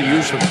prohibit the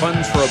use of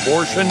funds for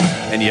abortion,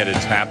 and yet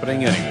it's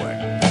happening anyway.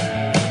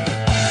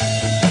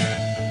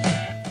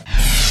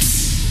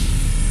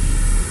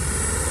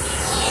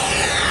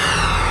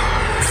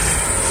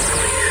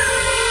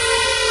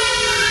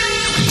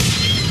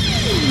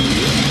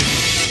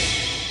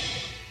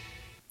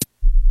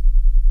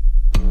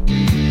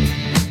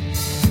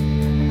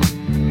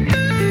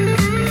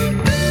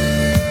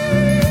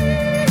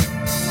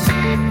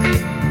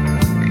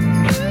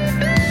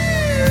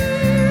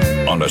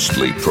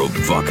 Honestly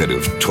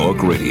provocative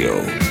talk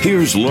radio.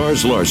 Here's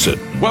Lars Larson.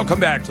 Welcome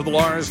back to the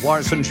Lars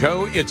Larson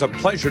Show. It's a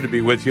pleasure to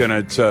be with you, and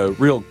it's a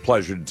real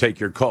pleasure to take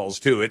your calls,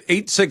 too, at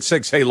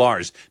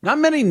 866-HEY-LARS. Not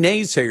many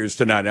naysayers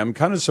tonight. I'm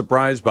kind of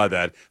surprised by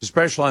that,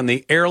 especially on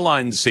the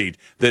airline seat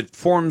that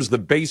forms the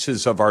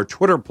basis of our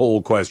Twitter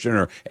poll question,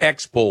 or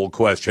X poll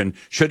question.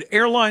 Should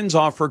airlines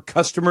offer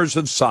customers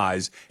of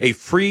size a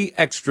free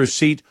extra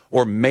seat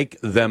or make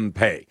them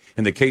pay?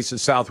 In the case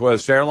of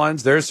Southwest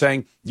Airlines, they're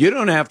saying you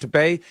don't have to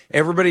pay.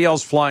 Everybody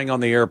else flying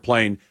on the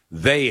airplane,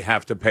 they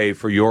have to pay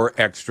for your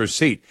extra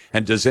seat.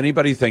 And does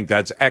anybody think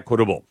that's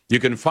equitable? You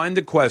can find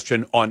the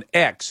question on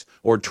X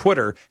or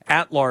Twitter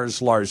at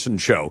Lars Larson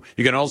Show.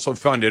 You can also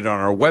find it on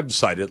our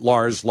website at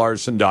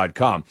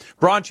larslarson.com.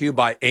 Brought to you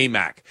by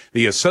AMAC,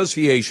 the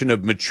Association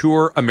of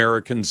Mature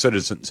American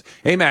Citizens.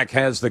 AMAC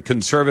has the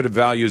conservative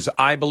values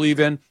I believe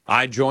in.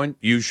 I join.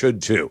 You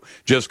should too.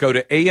 Just go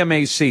to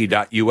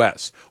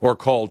amac.us or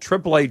call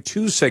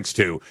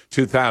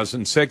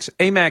 888-262-2006.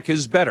 AMAC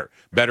is better.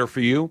 Better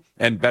for you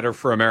and better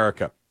for America.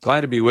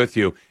 Glad to be with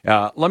you.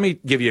 Let me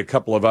give you a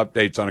couple of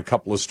updates on a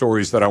couple of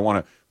stories that I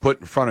want to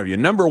put in front of you.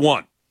 Number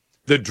one,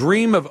 the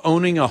dream of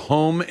owning a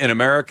home in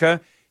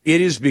America,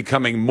 it is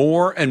becoming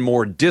more and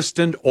more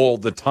distant all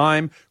the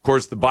time. Of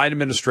course, the Biden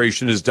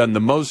administration has done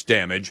the most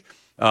damage.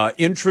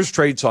 Interest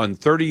rates on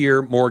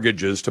 30-year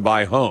mortgages to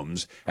buy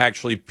homes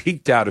actually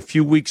peaked out a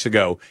few weeks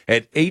ago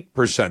at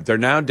 8%. They're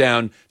now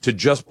down to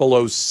just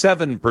below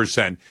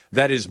 7%.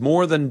 That is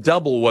more than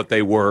double what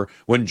they were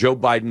when Joe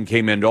Biden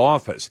came into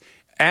office.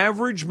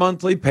 Average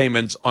monthly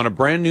payments on a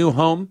brand new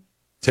home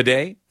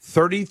today,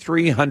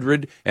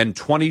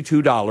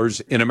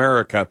 $3,322 in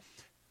America.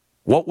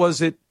 What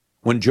was it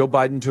when Joe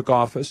Biden took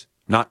office?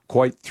 Not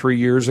quite 3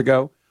 years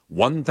ago,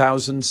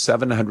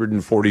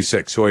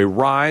 $1,746. So a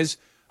rise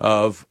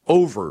of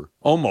over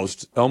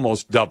almost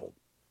double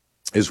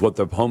is what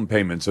the home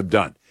payments have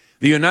done.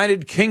 The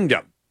United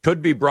Kingdom,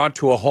 could be brought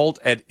to a halt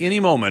at any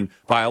moment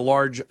by a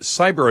large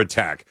cyber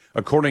attack,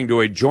 according to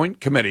a joint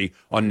committee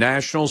on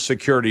national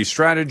security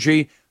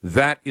strategy.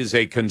 That is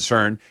a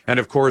concern. And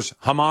of course,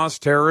 Hamas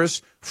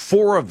terrorists,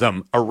 4 of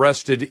them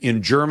arrested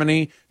in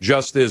Germany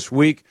just this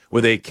week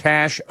with a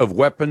cache of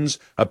weapons,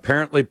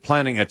 apparently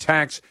planning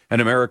attacks,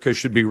 and America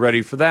should be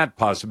ready for that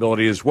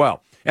possibility as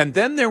well. And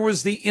then there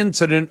was the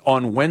incident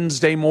on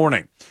Wednesday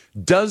morning.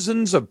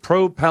 Dozens of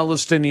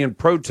pro-Palestinian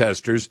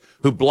protesters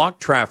who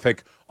blocked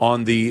traffic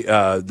on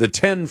the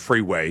 10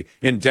 freeway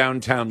in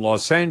downtown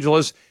Los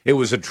Angeles. It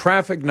was a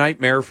traffic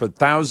nightmare for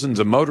thousands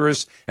of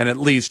motorists, and at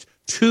least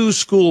 2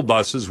 school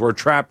buses were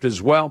trapped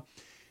as well.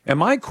 And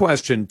my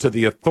question to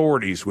the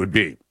authorities would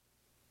be,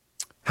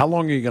 how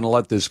long are you going to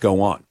let this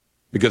go on?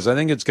 Because I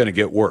think it's going to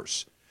get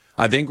worse.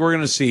 I think we're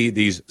going to see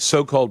these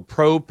so-called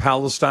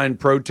pro-Palestine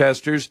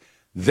protesters.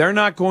 They're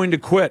not going to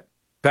quit.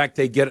 In fact,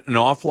 they get an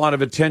awful lot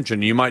of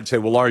attention. You might say,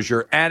 well, Lars,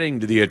 you're adding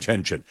to the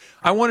attention.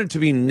 I want it to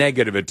be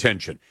negative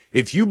attention.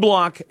 If you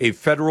block a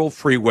federal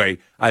freeway,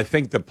 I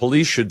think the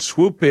police should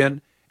swoop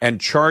in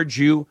and charge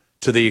you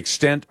to the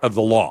extent of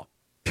the law,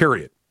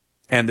 period.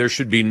 And there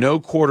should be no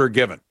quarter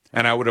given.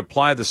 And I would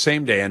apply the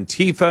same to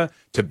Antifa,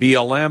 to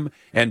BLM,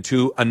 and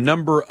to a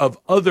number of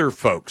other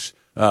folks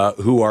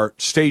who are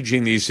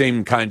staging these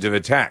same kinds of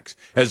attacks,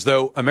 as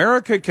though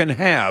America can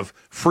have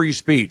free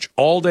speech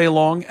all day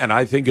long, and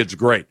I think it's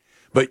great.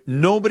 But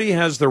nobody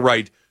has the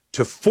right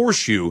to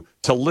force you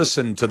to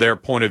listen to their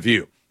point of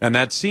view. And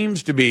that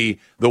seems to be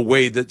the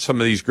way that some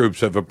of these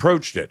groups have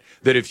approached it,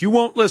 that if you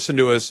won't listen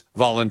to us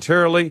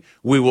voluntarily,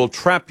 we will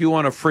trap you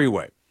on a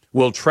freeway.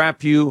 We'll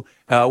trap you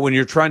when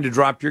you're trying to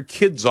drop your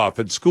kids off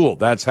at school.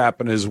 That's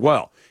happened as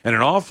well. And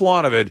an awful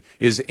lot of it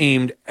is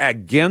aimed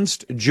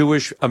against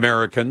Jewish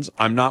Americans.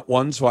 I'm not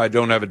one, so I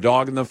don't have a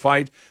dog in the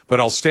fight, but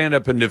I'll stand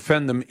up and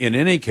defend them in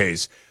any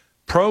case.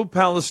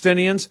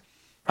 Pro-Palestinians,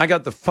 I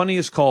got the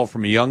funniest call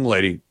from a young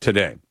lady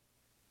today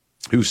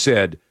who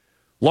said,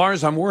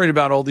 Lars, I'm worried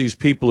about all these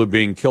people who are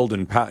being killed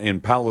in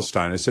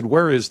Palestine. I said,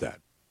 where is that?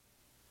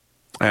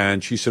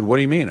 And she said, what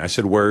do you mean? I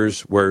said,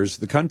 where's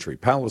the country,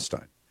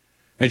 Palestine?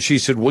 And she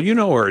said, well, you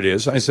know where it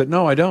is. I said,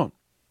 no, I don't.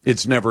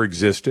 It's never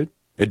existed.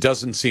 It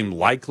doesn't seem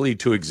likely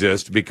to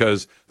exist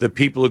because the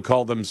people who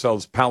call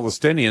themselves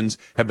Palestinians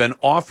have been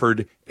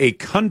offered a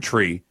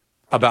country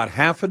about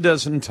half a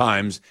dozen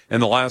times in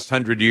the last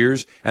 100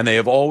 years, and they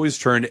have always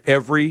turned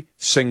every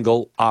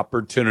single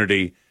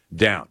opportunity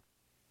down.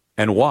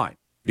 And why?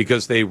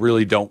 Because they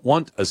really don't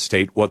want a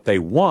state. What they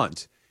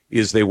want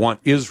is they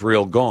want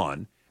Israel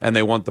gone, and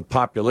they want the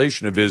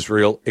population of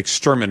Israel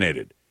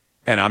exterminated.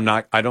 And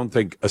I don't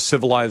think a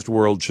civilized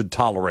world should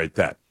tolerate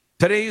that.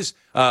 Today's,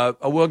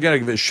 we're going to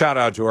give a shout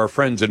out to our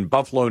friends in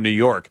Buffalo, New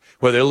York,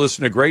 where they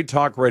listen to great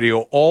talk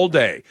radio all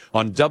day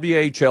on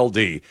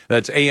WHLD.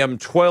 That's AM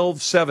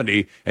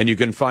 1270, and you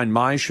can find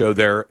my show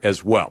there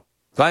as well.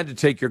 Glad to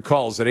take your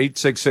calls at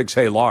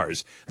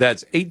 866-HEY-LARS.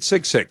 That's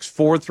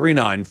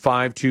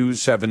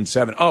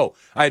 866-439-5277. Oh,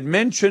 I'd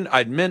meant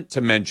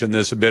to mention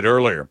this a bit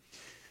earlier,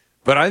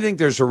 but I think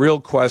there's a real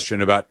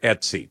question about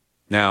Etsy.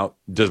 Now,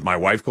 does my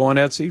wife go on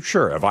Etsy?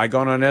 Sure. Have I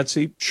gone on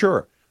Etsy?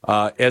 Sure.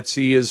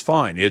 Etsy is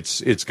fine.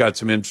 It's got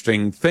some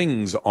interesting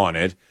things on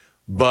it,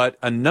 but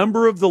a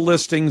number of the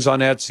listings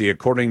on Etsy,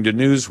 according to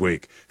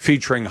Newsweek,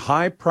 featuring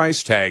high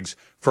price tags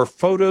for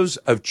photos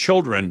of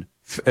children,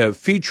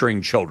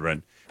 featuring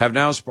children, have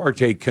now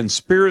sparked a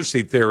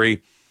conspiracy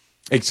theory,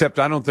 except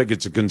I don't think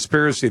it's a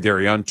conspiracy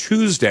theory. On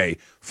Tuesday,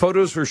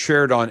 photos were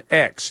shared on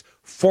X,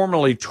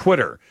 formerly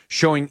Twitter,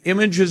 showing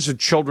images of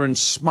children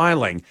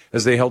smiling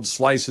as they held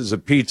slices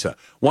of pizza.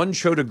 One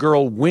showed a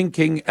girl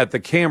winking at the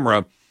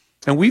camera,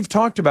 and we've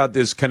talked about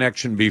this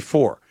connection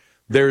before.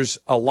 There's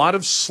a lot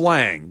of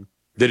slang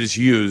that is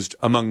used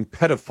among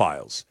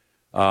pedophiles.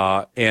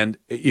 And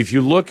if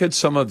you look at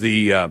some of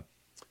the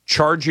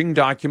charging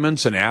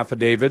documents and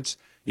affidavits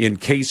in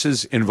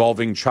cases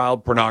involving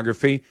child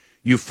pornography,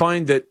 you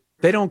find that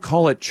they don't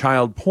call it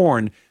child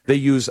porn. They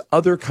use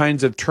other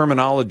kinds of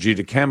terminology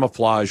to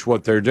camouflage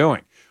what they're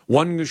doing.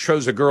 One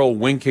shows a girl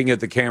winking at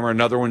the camera.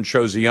 Another one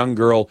shows a young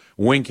girl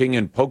winking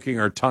and poking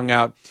her tongue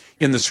out.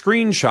 In the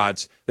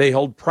screenshots, they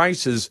hold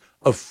prices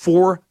of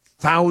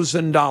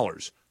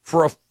 $4,000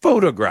 for a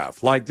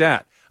photograph like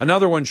that.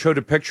 Another one showed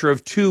a picture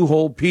of 2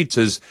 whole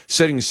pizzas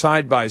sitting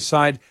side by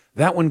side.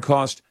 That one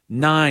cost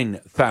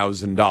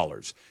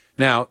 $9,000.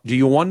 Now, do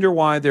you wonder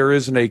why there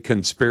isn't a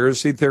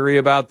conspiracy theory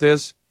about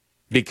this?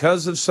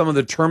 Because of some of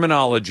the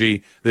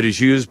terminology that is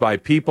used by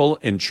people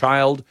in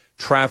child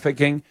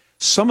trafficking.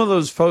 Some of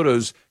those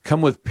photos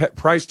come with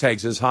price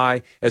tags as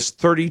high as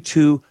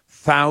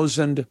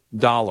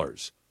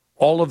 $32,000.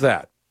 All of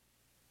that.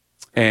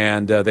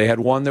 And they had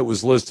one that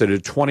was listed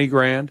at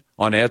 $20,000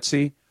 on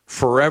Etsy.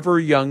 Forever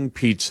Young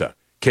Pizza.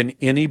 Can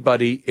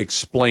anybody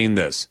explain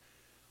this?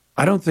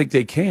 I don't think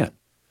they can.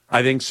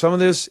 I think some of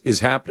this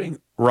is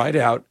happening right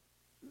out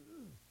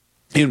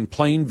in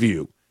plain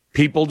view.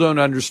 People don't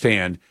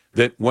understand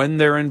that when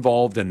they're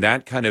involved in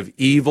that kind of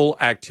evil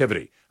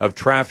activity of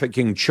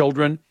trafficking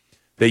children,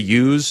 they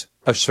use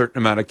a certain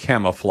amount of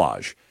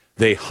camouflage.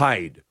 They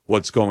hide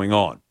what's going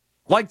on.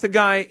 Like the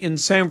guy in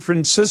San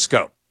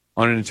Francisco,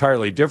 on an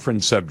entirely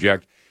different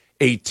subject,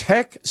 a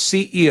tech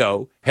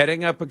CEO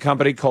heading up a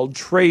company called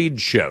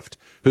TradeShift,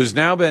 who's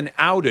now been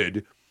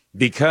outed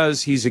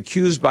because he's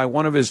accused by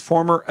one of his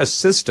former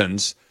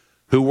assistants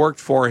who worked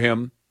for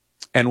him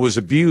and was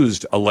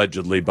abused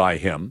allegedly by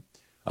him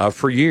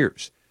for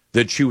years,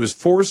 that she was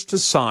forced to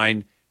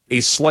sign a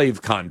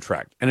slave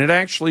contract. And it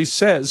actually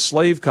says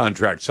slave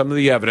contract. Some of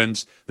the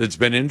evidence that's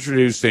been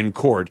introduced in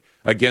court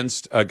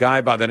against a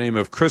guy by the name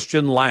of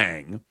Christian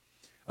Lang.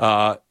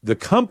 The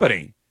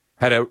company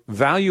had a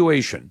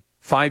valuation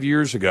 5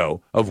 years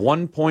ago of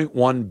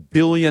 $1.1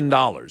 billion.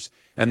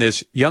 And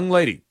this young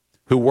lady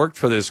who worked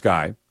for this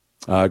guy,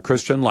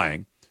 Christian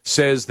Lang,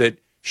 says that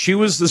she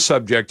was the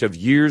subject of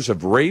years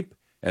of rape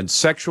and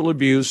sexual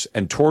abuse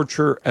and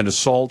torture and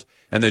assault,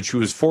 and that she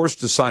was forced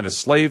to sign a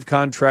slave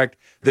contract,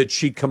 that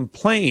she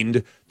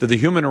complained to the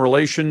Human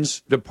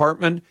Relations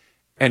Department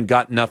and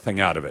got nothing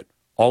out of it.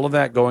 All of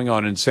that going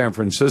on in San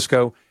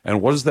Francisco.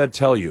 And what does that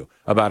tell you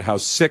about how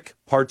sick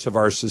parts of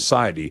our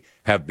society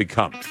have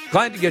become?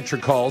 Glad to get your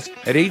calls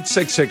at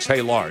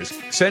 866-HEY-LARS.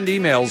 Send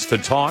emails to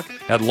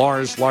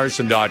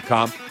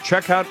talk@LarsLarson.com.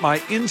 Check out my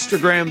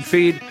Instagram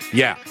feed.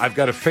 Yeah, I've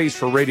got a face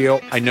for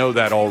radio. I know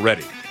that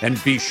already.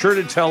 And be sure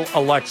to tell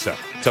Alexa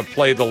to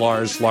play the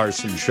Lars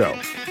Larson Show.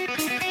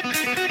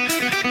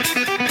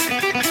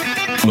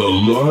 The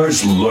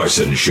Lars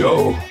Larson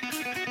Show.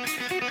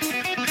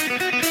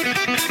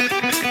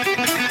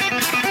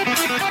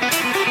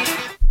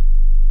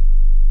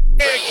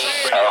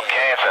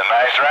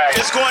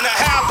 It's going to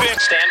happen.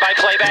 Stand by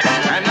playback.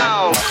 And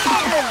now,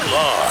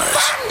 Lars.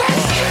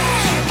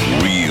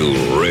 Real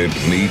Red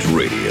Meat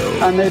Radio.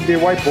 I may be a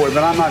white boy,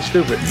 but I'm not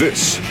stupid.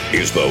 This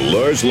is the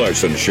Lars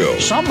Larson Show.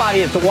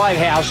 Somebody at the White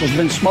House has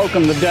been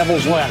smoking the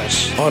devil's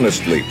lettuce.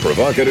 Honestly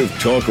provocative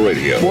talk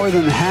radio. More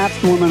than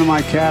half the women in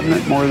my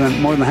cabinet, more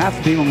than half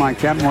the people in my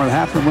cabinet, more than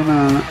half the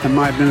women in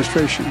my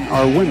administration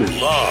are women.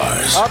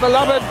 Lars. Our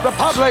beloved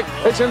republic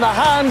is in the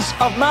hands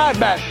of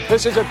madmen.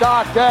 This is a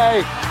dark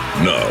day.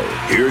 Now,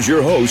 here's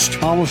your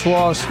host. I almost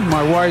lost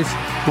my wife,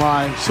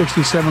 my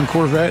 67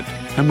 Corvette,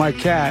 and my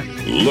cat.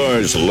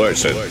 Lars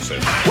Larson.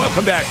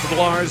 Welcome back to the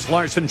Lars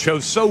Larson Show.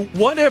 So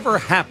whatever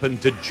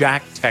happened to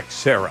Jack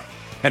Teixeira?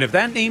 And if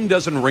that name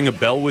doesn't ring a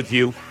bell with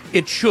you,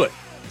 it should.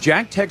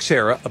 Jack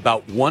Teixeira,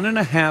 about about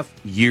a half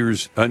a year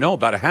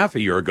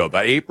ago,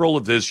 about April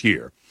of this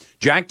year,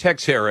 Jack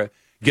Teixeira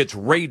gets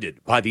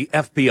raided by the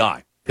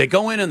FBI. They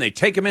go in and they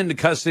take him into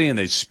custody and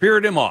they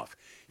spirit him off.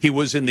 He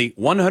was in the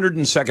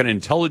 102nd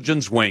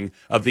Intelligence Wing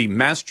of the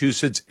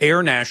Massachusetts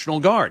Air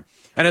National Guard.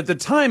 And at the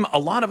time, a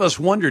lot of us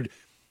wondered,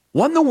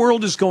 what in the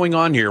world is going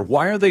on here?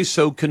 Why are they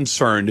so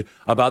concerned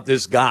about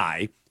this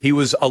guy? He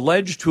was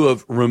alleged to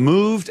have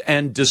removed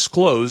and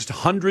disclosed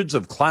hundreds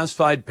of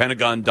classified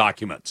Pentagon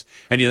documents.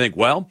 And you think,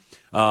 well,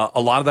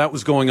 a lot of that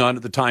was going on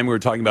at the time. We were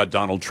talking about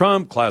Donald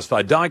Trump,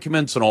 classified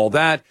documents and all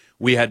that.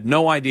 We had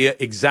no idea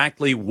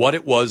exactly what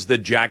it was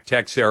that Jack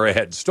Teixeira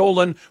had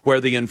stolen, where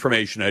the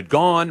information had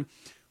gone.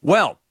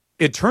 Well,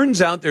 it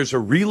turns out there's a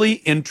really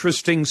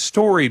interesting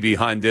story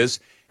behind this,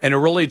 and it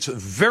relates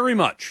very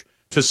much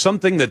to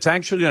something that's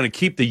actually going to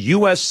keep the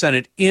U.S.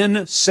 Senate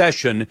in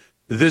session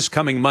this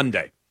coming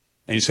Monday.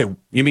 And you say,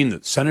 you mean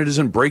the Senate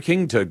isn't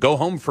breaking to go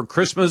home for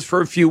Christmas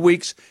for a few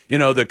weeks? You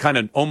know, the kind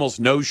of almost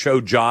no-show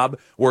job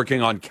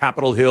working on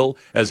Capitol Hill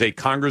as a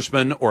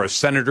congressman or a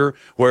senator,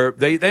 where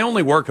they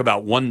only work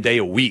about 1 day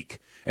a week.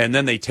 And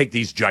then they take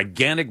these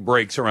gigantic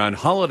breaks around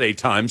holiday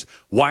times.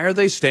 Why are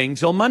they staying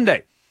till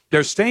Monday?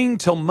 They're staying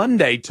till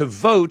Monday to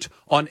vote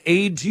on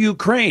aid to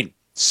Ukraine,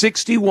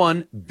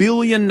 $61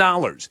 billion.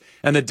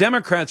 And the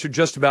Democrats are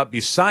just about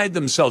beside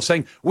themselves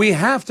saying, we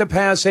have to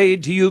pass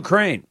aid to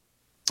Ukraine.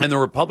 And the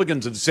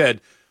Republicans have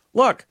said,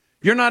 look,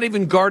 you're not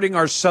even guarding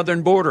our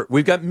southern border.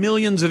 We've got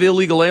millions of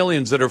illegal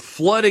aliens that are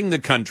flooding the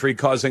country,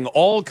 causing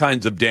all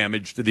kinds of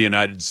damage to the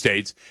United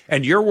States.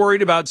 And you're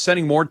worried about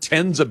sending more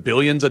tens of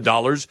billions of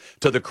dollars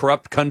to the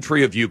corrupt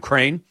country of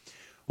Ukraine?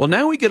 Well,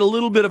 now we get a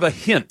little bit of a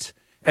hint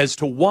as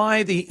to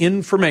why the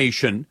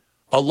information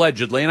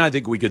allegedly, and I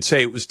think we could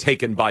say it was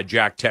taken by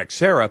Jack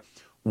Teixeira,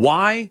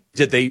 why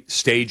did they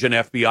stage an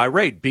FBI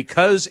raid?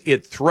 Because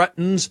it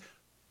threatens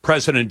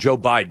President Joe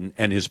Biden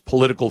and his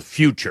political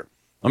future.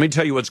 Let me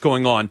tell you what's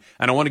going on,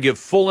 and I want to give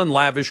full and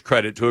lavish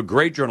credit to a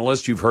great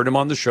journalist. You've heard him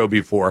on the show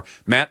before,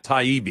 Matt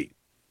Taibbi.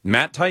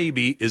 Matt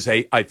Taibbi is,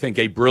 I think,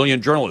 a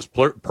brilliant journalist.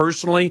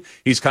 Personally,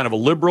 he's kind of a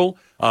liberal,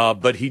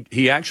 but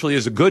he actually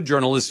is a good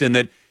journalist in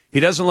that he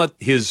doesn't let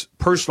his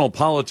personal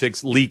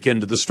politics leak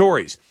into the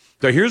stories.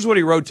 So here's what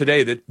he wrote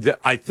today that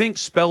I think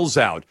spells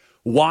out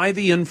why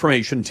the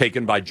information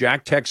taken by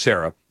Jack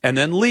Teixeira and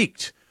then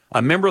leaked.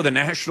 A member of the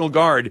National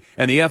Guard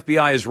and the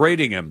FBI is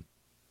raiding him.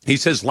 He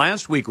says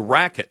last week,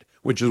 Racket,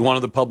 which is one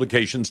of the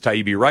publications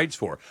Taibbi writes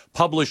for,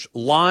 published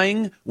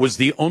lying was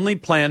the only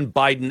plan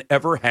Biden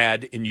ever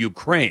had in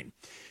Ukraine.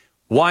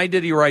 Why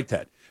did he write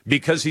that?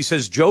 because he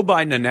says Joe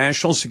Biden and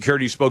National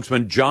Security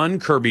spokesman John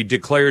Kirby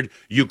declared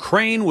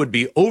Ukraine would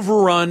be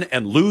overrun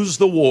and lose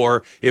the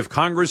war if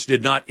Congress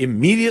did not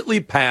immediately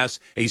pass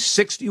a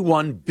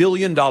 $61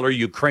 billion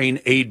Ukraine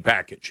aid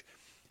package.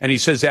 And he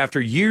says,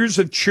 after years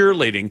of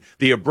cheerleading,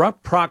 the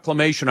abrupt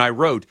proclamation I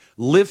wrote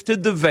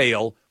lifted the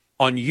veil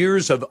on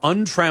years of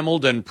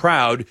untrammeled and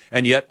proud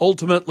and yet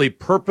ultimately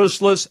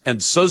purposeless and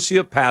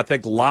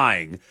sociopathic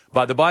lying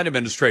by the Biden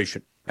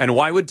administration. And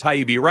why would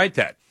Taibbi write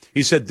that?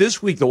 He said,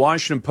 this week, the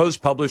Washington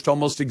Post published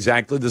almost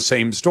exactly the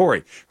same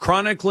story,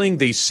 chronicling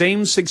the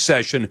same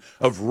succession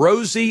of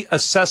rosy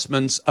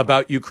assessments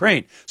about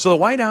Ukraine. So the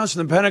White House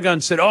and the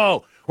Pentagon said,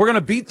 oh, we're going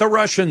to beat the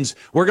Russians.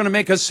 We're going to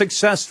make a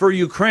success for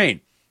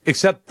Ukraine.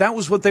 Except that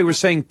was what they were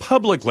saying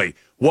publicly.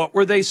 What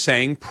were they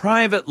saying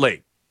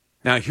privately?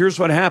 Now, here's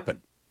what happened.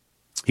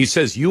 He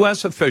says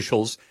U.S.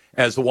 officials,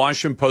 as the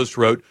Washington Post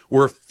wrote,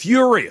 were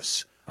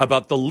furious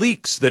about the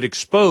leaks that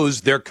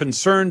exposed their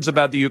concerns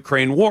about the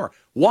Ukraine war.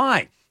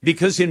 Why?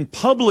 Because in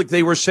public,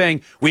 they were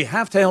saying, we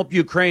have to help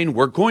Ukraine.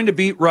 We're going to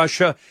beat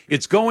Russia.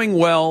 It's going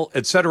well,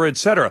 et cetera, et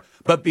cetera.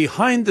 But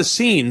behind the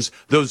scenes,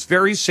 those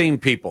very same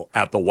people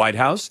at the White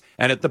House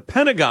and at the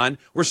Pentagon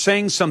were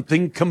saying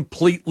something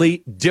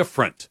completely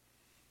different.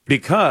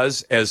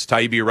 Because, as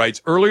Taibbi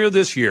writes, earlier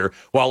this year,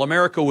 while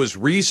America was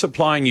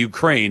resupplying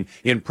Ukraine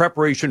in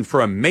preparation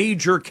for a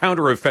major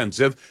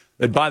counteroffensive,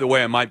 and by the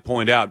way, I might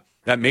point out,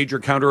 that major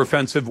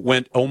counteroffensive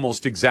went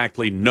almost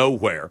exactly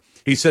nowhere.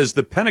 He says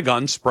the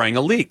Pentagon sprang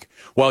a leak.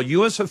 While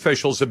U.S.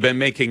 officials have been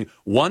making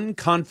one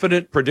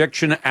confident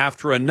prediction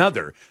after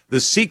another, the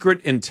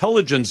secret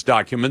intelligence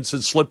documents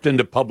that slipped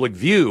into public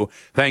view,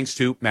 thanks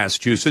to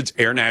Massachusetts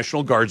Air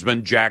National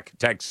Guardsman Jack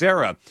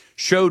Teixeira,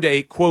 showed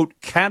a, quote,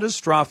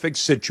 catastrophic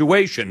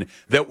situation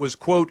that was,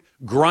 quote,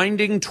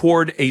 grinding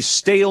toward a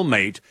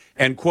stalemate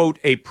and, quote,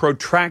 a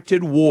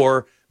protracted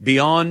war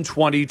beyond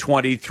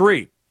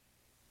 2023.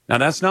 Now,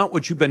 that's not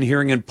what you've been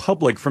hearing in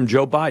public from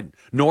Joe Biden,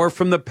 nor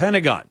from the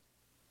Pentagon.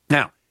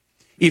 Now,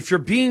 if you're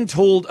being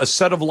told a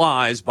set of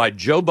lies by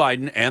Joe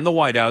Biden and the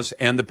White House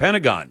and the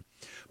Pentagon,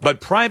 but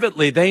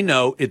privately they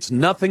know it's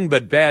nothing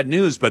but bad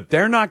news, but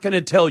they're not going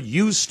to tell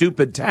you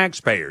stupid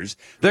taxpayers.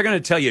 They're going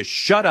to tell you,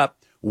 shut up,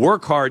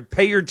 work hard,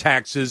 pay your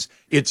taxes.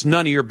 It's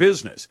none of your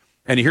business.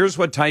 And here's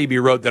what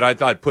Taibbi wrote that I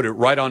thought put it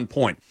right on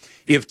point.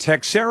 If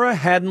Teixeira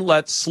hadn't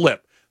let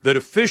slip that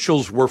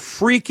officials were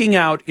freaking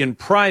out in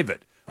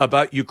private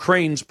about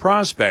Ukraine's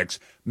prospects,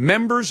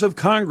 members of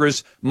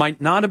Congress might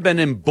not have been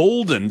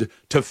emboldened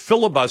to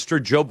filibuster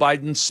Joe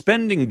Biden's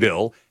spending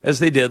bill as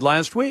they did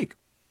last week.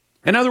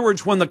 In other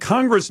words, when the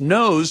Congress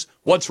knows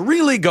what's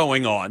really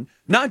going on,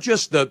 not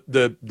just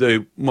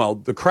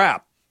the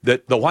crap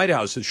that the White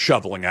House is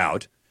shoveling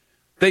out,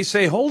 they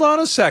say, hold on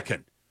a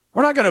second.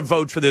 We're not going to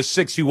vote for this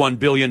 $61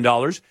 billion.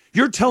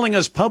 You're telling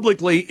us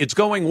publicly it's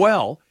going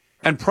well,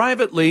 and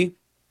privately,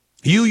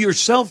 you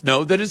yourself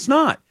know that it's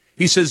not.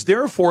 He says,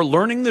 therefore,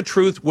 learning the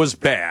truth was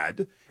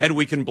bad, and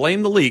we can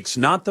blame the leaks,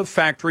 not the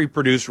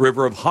factory-produced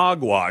river of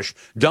hogwash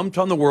dumped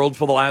on the world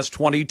for the last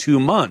 22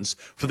 months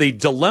for the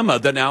dilemma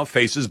that now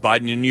faces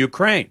Biden in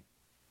Ukraine.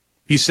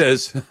 He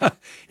says,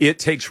 it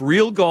takes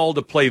real gall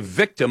to play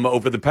victim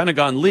over the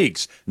Pentagon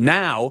leaks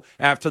now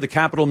after the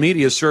Capitol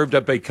media served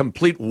up a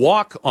complete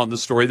walk on the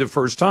story the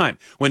first time,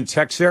 when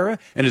Teixeira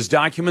and his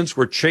documents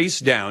were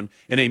chased down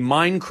in a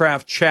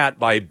Minecraft chat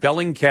by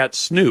Bellingcat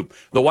Snoop.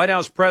 The White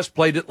House press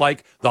played it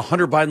like the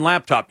Hunter Biden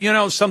laptop. You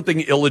know, something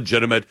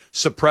illegitimate,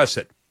 suppress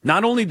it.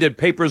 Not only did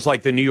papers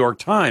like the New York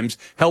Times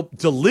help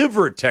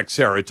deliver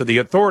Teixeira to the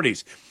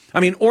authorities.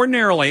 I mean,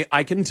 ordinarily,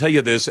 I can tell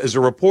you this as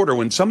a reporter,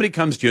 when somebody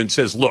comes to you and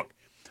says, look,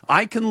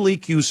 I can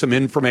leak you some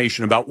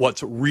information about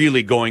what's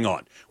really going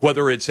on,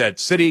 whether it's at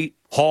City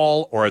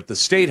Hall or at the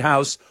State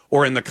House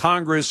or in the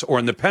Congress or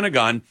in the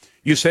Pentagon.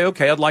 You say,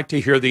 okay, I'd like to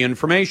hear the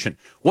information.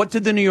 What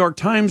did the New York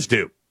Times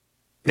do?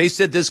 They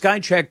said this guy,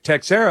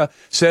 Teixeira,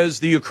 says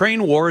the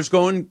Ukraine war is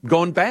going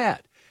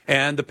bad,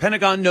 and the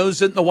Pentagon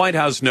knows it and the White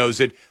House knows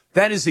it.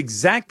 That is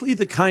exactly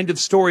the kind of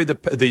story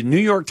the New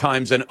York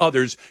Times and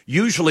others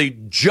usually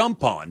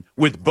jump on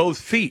with both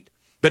feet.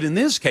 But in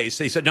this case,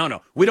 they said,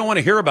 no, we don't want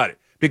to hear about it,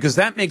 because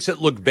that makes it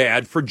look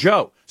bad for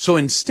Joe. So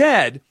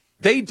instead,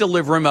 they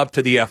deliver him up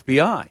to the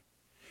FBI.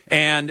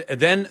 And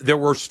then there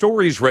were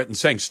stories written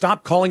saying,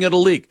 stop calling it a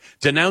leak,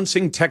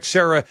 denouncing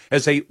Teixeira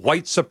as a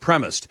white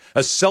supremacist,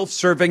 a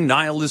self-serving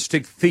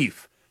nihilistic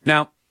thief.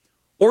 Now,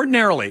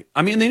 ordinarily,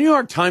 I mean, the New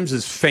York Times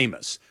is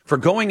famous for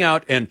going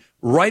out and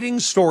writing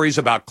stories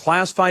about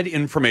classified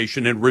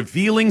information and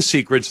revealing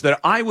secrets that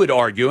I would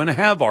argue, and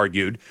have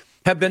argued,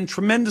 have been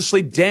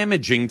tremendously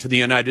damaging to the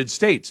United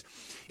States.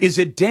 Is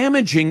it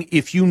damaging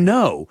if you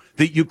know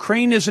that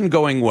Ukraine isn't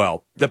going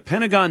well? The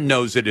Pentagon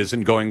knows it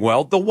isn't going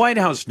well. The White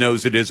House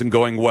knows it isn't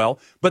going well,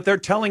 but they're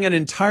telling an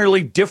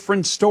entirely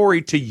different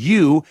story to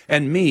you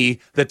and me,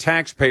 the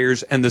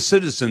taxpayers and the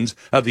citizens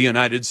of the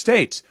United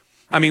States.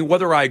 I mean,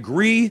 whether I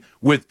agree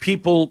with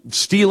people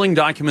stealing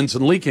documents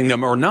and leaking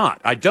them or not,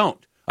 I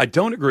don't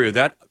agree with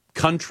that.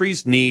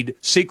 Countries need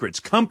secrets.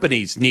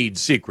 Companies need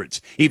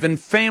secrets. Even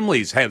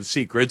families have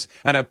secrets,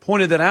 and I've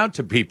pointed that out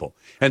to people.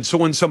 And so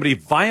when somebody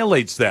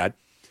violates that,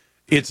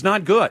 it's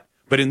not good.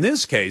 But in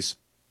this case,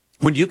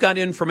 when you got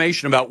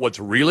information about what's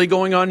really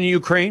going on in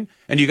Ukraine,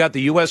 and you got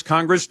the U.S.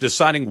 Congress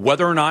deciding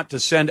whether or not to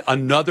send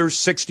another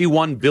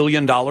 $61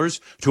 billion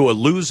to a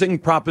losing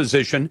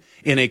proposition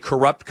in a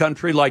corrupt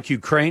country like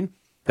Ukraine,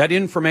 that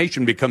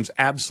information becomes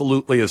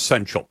absolutely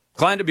essential.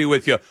 Glad to be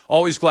with you.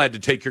 Always glad to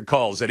take your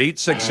calls at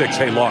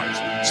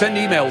 866-HEY-LARS. Send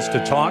emails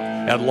to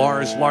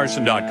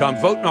talk@LarsLarson.com.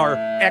 Vote in our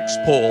X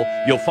poll.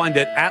 You'll find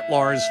it at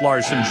Lars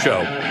Larson Show.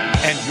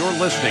 And you're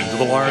listening to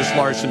the Lars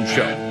Larson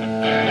Show.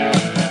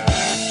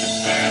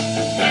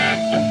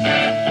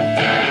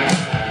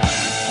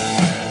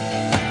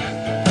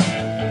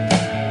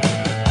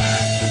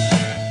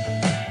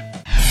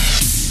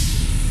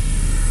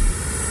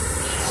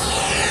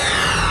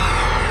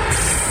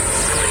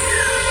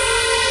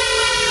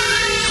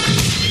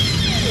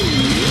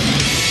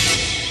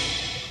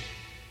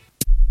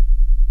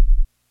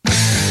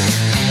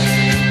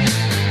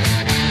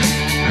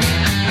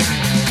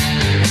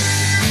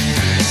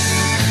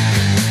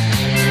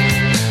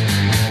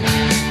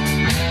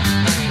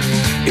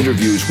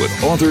 Interviews with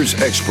authors,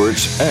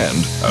 experts, and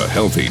a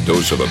healthy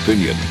dose of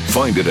opinion.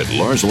 Find it at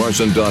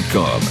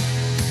LarsLarson.com.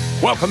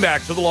 Welcome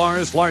back to the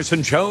Lars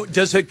Larson Show.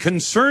 Does it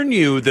concern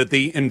you that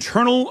the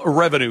Internal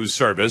Revenue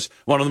Service,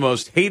 one of the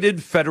most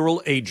hated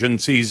federal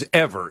agencies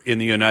ever in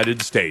the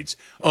United States,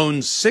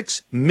 owns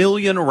 6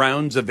 million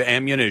rounds of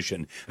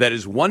ammunition? That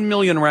is 1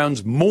 million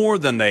rounds more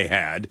than they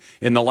had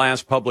in the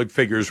last public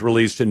figures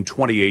released in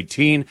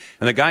 2018.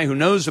 And the guy who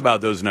knows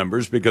about those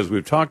numbers, because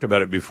we've talked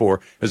about it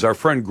before, is our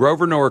friend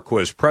Grover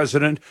Norquist,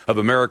 president of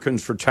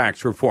Americans for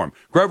Tax Reform.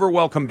 Grover,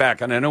 welcome back.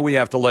 And I know we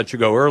have to let you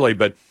go early,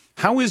 but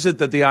how is it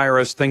that the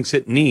IRS thinks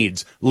it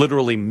needs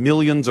literally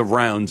millions of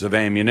rounds of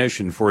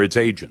ammunition for its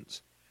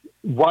agents?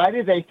 Why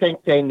do they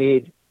think they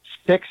need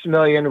 6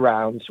 million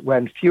rounds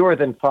when fewer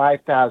than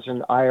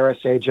 5,000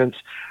 IRS agents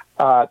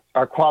are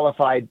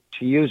qualified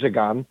to use a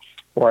gun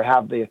or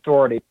have the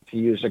authority to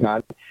use a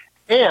gun?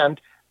 And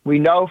we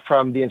know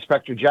from the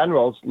Inspector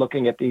General's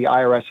looking at the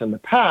IRS in the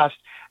past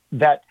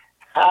that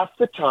half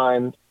the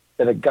time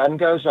that a gun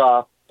goes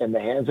off in the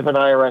hands of an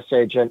IRS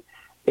agent,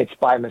 it's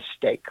by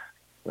mistake.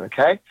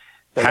 Okay?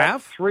 So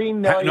half? 3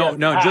 million.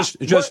 No, half. just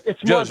put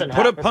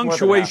a It's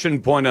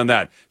punctuation point on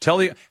that.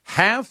 Tell you,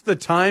 half the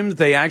time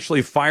they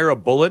actually fire a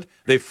bullet,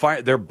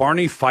 they're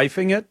Barney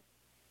Fifing it?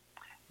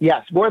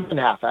 Yes, more than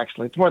half,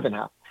 actually. It's more than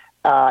half.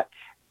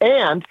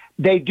 And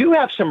they do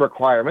have some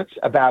requirements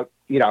about,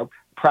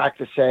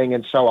 practicing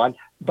and so on,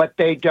 but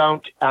they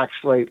don't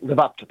actually live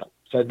up to them.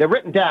 So they're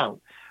written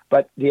down,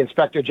 but the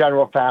Inspector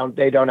General found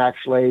they don't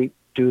actually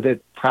do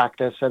the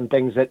practice and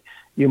things that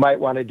you might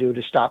want to do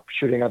to stop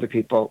shooting other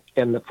people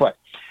in the foot.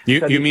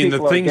 You mean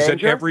the things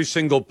that every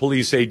single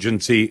police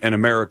agency in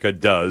America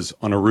does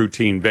on a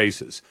routine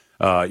basis?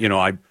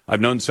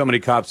 I've known so many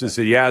cops that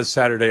say, it's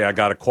Saturday, I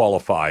got to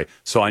qualify,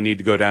 so I need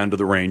to go down to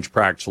the range,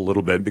 practice a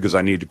little bit because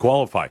I need to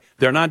qualify.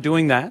 They're not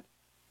doing that?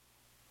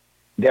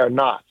 They're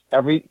not.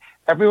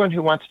 Everyone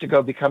who wants to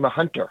go become a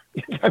hunter.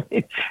 I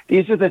mean,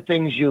 these are the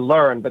things you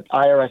learn, but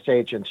IRS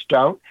agents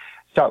don't.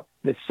 So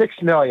the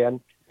 6 million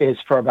is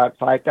for about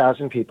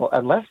 5,000 people,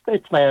 unless they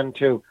plan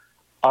to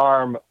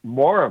arm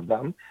more of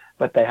them,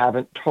 but they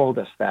haven't told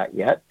us that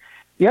yet.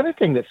 The other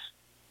thing that's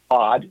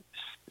odd,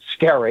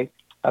 scary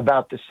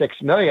about the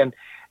 6 million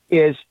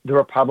is the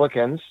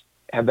Republicans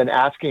have been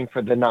asking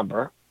for the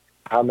number.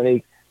 How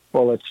many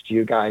bullets do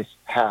you guys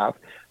have?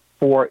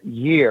 For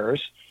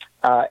years.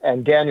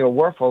 And Daniel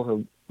Werfel,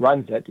 who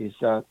runs it, he's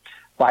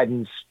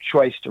Biden's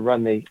choice to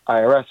run the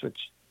IRS,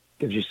 which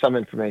gives you some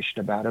information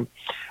about him.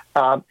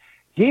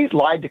 He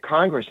lied to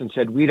Congress and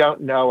said, we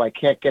don't know, I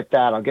can't get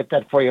that, I'll get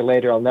that for you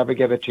later, I'll never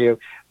give it to you.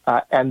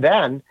 And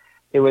then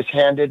it was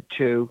handed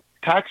to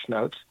tax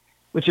notes,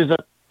 which is a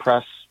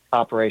press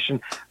operation,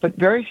 but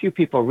very few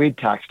people read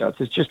tax notes.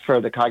 It's just for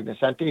the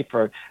cognoscenti,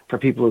 for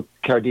people who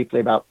care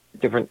deeply about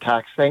different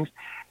tax things.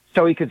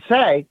 So he could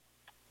say,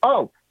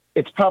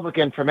 it's public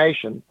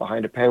information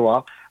behind a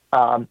paywall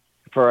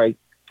for a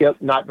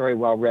not very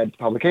well-read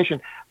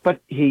publication,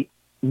 but he,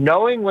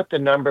 knowing what the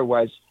number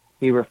was,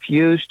 he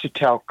refused to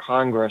tell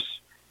Congress,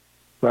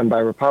 run by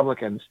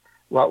Republicans,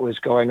 what was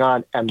going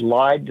on and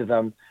lied to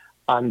them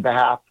on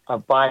behalf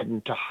of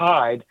Biden to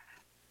hide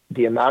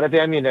the amount of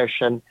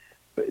ammunition.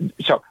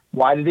 So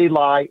why did he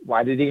lie?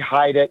 Why did he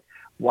hide it?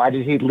 Why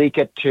did he leak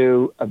it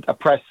to a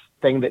press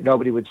thing that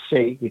nobody would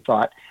see? He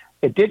thought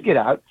it did get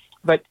out,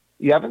 but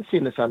you haven't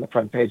seen this on the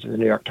front page of the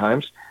New York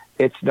Times.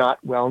 It's not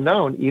well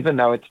known, even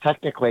though it's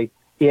technically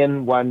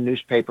in one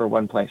newspaper,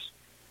 one place.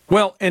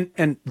 Well,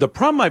 and the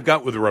problem I've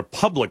got with the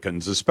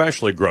Republicans,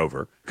 especially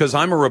Grover, because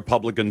I'm a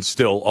Republican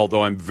still,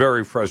 although I'm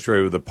very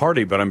frustrated with the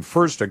party, but I'm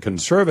first a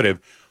conservative.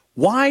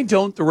 Why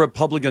don't the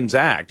Republicans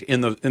act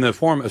in the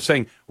form of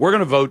saying, we're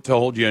going to vote to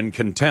hold you in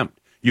contempt?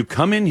 You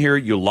come in here,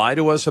 you lie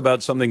to us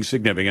about something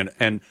significant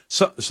and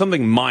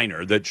something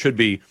minor that should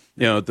be,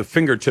 at the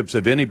fingertips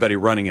of anybody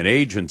running an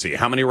agency.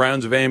 How many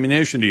rounds of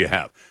ammunition do you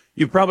have?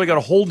 you've probably got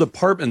a whole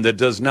department that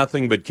does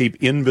nothing but keep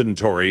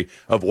inventory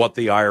of what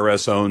the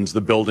IRS owns,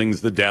 the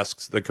buildings, the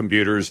desks, the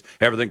computers,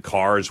 everything,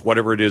 cars,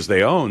 whatever it is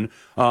they own.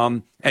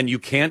 And you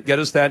can't get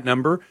us that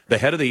number. The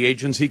head of the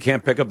agency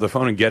can't pick up the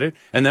phone and get it.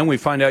 And then we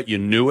find out you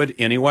knew it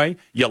anyway.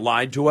 You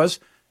lied to us.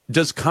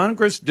 Does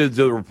Congress, do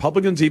the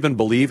Republicans even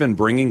believe in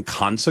bringing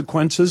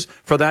consequences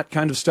for that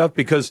kind of stuff?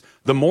 Because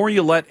the more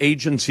you let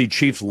agency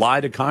chiefs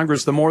lie to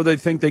Congress, the more they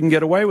think they can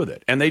get away with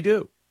it. And they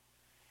do.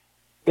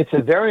 It's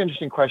a very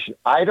interesting question.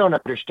 I don't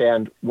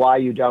understand why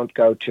you don't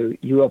go to,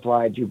 you have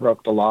lied, you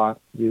broke the law,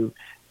 you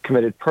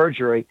committed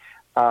perjury.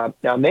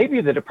 Now,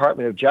 maybe the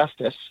Department of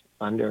Justice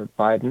under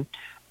Biden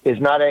is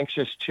not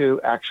anxious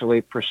to actually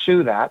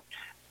pursue that.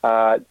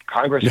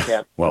 Congress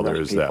can't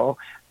arrest people.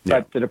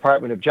 But the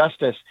Department of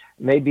Justice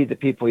may be the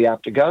people you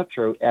have to go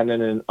through. And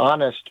in an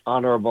honest,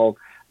 honorable,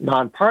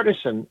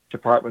 nonpartisan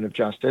Department of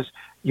Justice,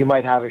 you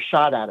might have a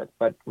shot at it.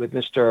 But with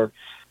Mr.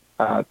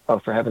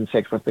 For heaven's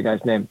sakes, what's the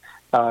guy's name?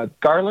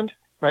 Garland,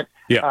 right?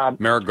 Yeah,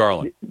 Merrick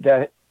Garland.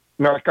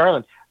 Merrick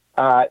Garland.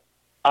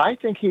 I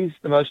think he's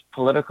the most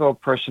political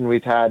person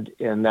we've had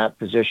in that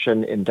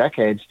position in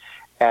decades.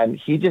 And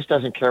he just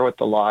doesn't care what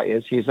the law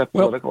is. He's a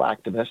political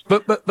activist.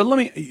 But let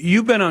me.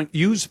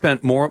 You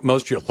spent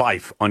most of your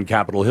life on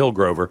Capitol Hill,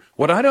 Grover.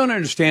 What I don't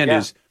understand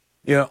is,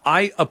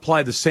 I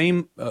apply the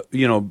same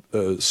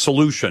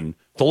solution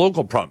to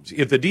local problems.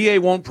 If the DA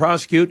won't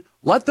prosecute,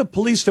 let the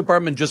police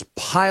department just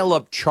pile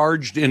up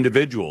charged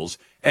individuals.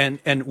 And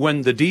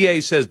when the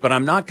DA says, but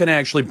I'm not going to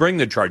actually bring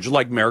the charges,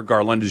 like Merrick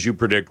Garland, as you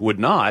predict, would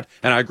not,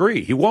 and I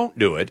agree, he won't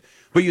do it.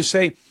 But you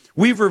say,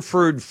 we've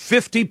referred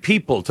 50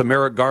 people to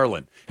Merrick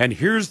Garland. And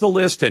here's the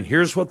list, and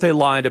here's what they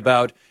lied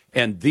about,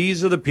 and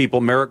these are the people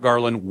Merrick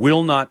Garland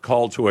will not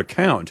call to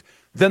account,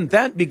 then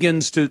that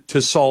begins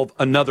to solve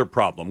another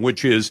problem,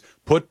 which is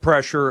put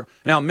pressure.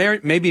 Now,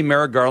 maybe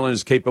Merrick Garland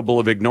is capable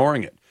of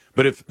ignoring it,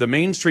 but if the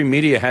mainstream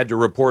media had to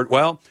report,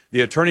 well,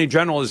 the Attorney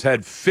General has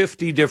had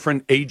 50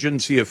 different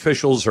agency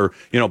officials or,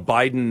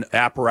 Biden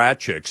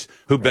apparatchiks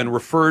who've been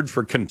referred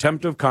for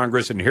contempt of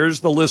Congress, and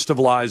here's the list of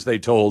lies they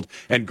told,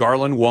 and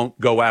Garland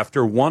won't go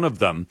after one of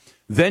them,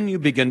 then you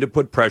begin to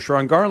put pressure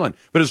on Garland.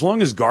 But as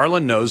long as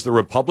Garland knows the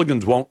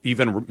Republicans won't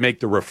even make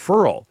the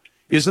referral,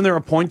 isn't there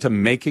a point to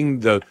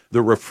making the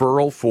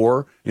referral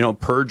for,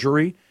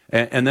 perjury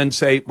and then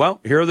say, well,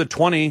 here are the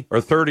 20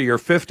 or 30 or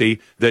 50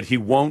 that he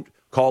won't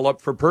call up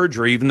for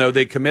perjury, even though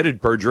they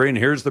committed perjury, and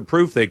here's the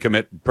proof they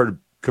committed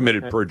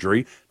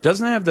perjury.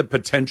 Doesn't that have the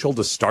potential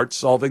to start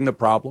solving the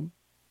problem?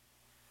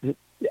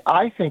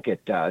 I think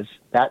it does.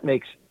 That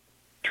makes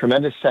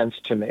tremendous sense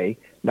to me.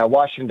 Now,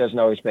 Washington doesn't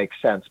always make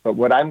sense, but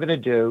what I'm going to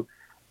do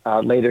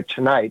later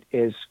tonight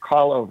is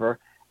call over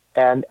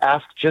and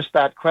ask just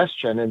that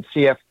question and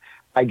see if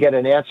I get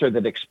an answer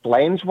that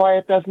explains why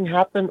it doesn't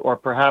happen, or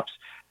perhaps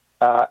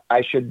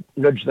I should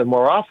nudge them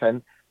more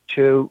often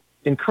to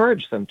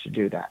encourage them to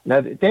do that.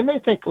 Now, they may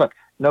think, look,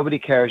 nobody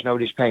cares,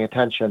 nobody's paying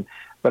attention,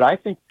 but I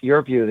think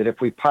your view that if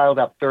we piled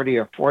up 30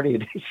 or 40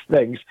 of these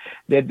things,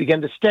 they'd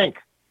begin to stink.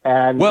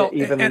 And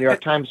even the New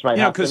York Times might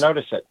have to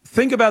notice it.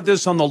 Think about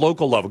this on the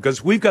local level,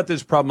 because we've got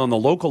this problem on the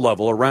local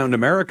level around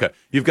America.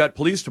 You've got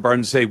police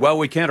departments say, well,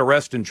 we can't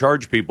arrest and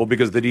charge people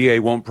because the DA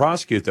won't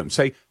prosecute them.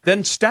 Say,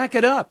 then stack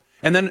it up.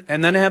 And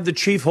then have the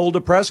chief hold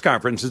a press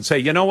conference and say,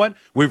 you know what?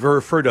 We've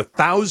referred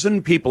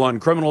 1,000 people on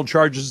criminal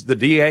charges to the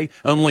DA.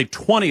 Only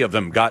 20 of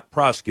them got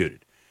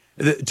prosecuted.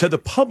 To the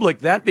public,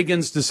 that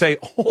begins to say,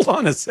 hold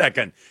on a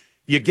second.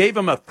 You gave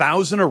him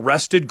 1,000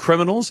 arrested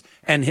criminals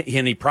and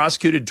he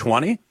prosecuted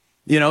 20?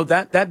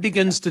 That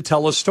begins to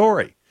tell a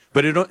story.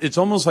 But it's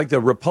almost like the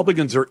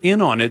Republicans are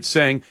in on it,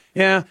 saying,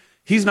 yeah,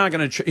 he's not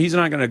going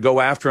to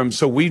go after him,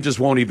 so we just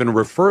won't even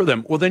refer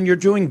them. Well, then you're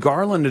doing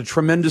Garland a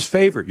tremendous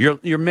favor.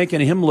 You're making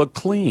him look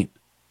clean.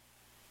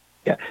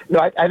 Yeah,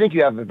 no, I think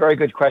you have a very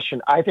good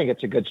question. I think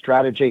it's a good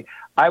strategy.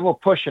 I will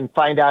push and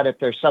find out if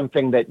there's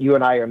something that you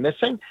and I are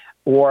missing,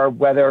 or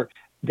whether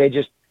they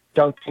just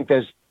don't think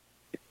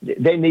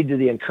they need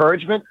the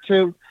encouragement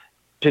to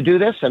do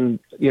this. And,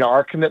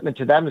 our commitment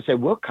to them is say,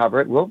 we'll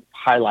cover it, we'll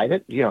highlight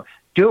it,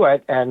 do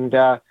it, and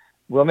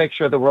we'll make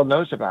sure the world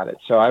knows about it.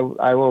 So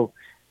I will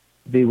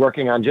be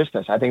working on just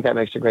this. I think that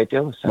makes a great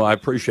deal of sense. Well, I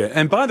appreciate it.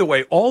 And by the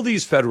way, all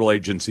these federal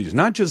agencies,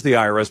 not just the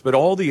IRS, but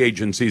all the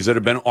agencies that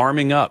have been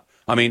arming up,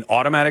 I mean,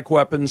 automatic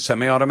weapons,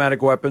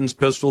 semi-automatic weapons,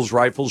 pistols,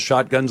 rifles,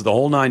 shotguns, the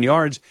whole nine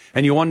yards.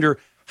 And you wonder,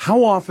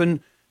 how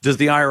often does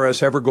the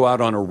IRS ever go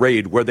out on a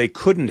raid where they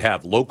couldn't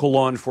have local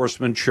law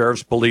enforcement,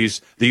 sheriff's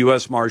police, the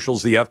U.S.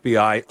 Marshals, the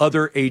FBI,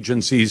 other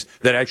agencies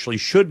that actually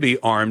should be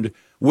armed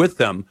with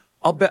them?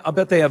 I'll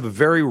bet they have a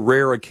very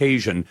rare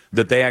occasion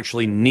that they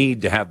actually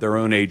need to have their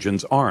own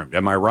agents armed.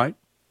 Am I right?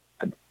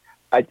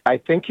 I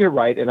think you're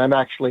right, and I'm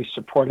actually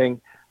supporting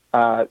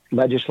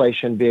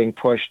legislation being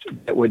pushed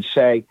that would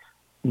say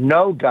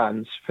no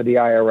guns for the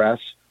IRS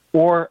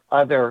or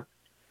other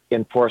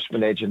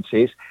enforcement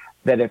agencies,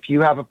 that if you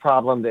have a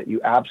problem that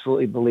you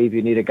absolutely believe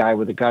you need a guy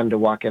with a gun to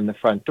walk in the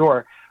front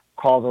door,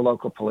 call the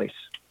local police,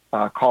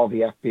 call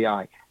the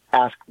FBI.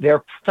 They're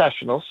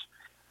professionals.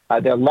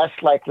 They're less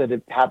likely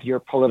to have your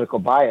political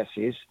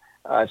biases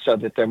so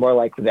that they're more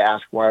likely to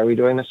ask, why are we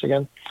doing this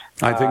again?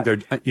 I think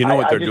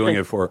what they're doing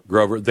it for,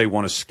 Grover? They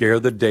want to scare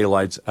the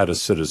daylights out of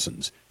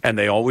citizens. And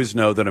they always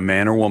know that a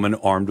man or woman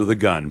armed with a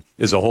gun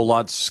is a whole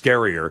lot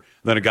scarier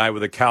than a guy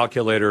with a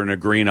calculator and a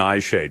green eye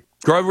shade.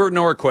 Grover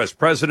Norquist,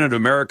 president of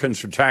Americans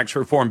for Tax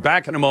Reform.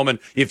 Back in a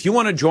moment. If you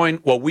want to join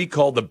what we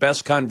call the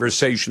best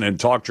conversation in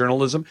talk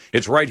journalism,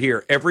 it's right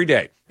here every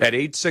day at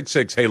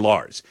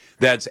 866-HEY-LARS.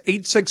 That's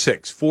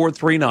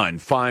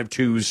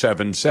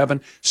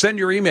 866-439-5277. Send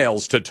your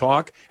emails to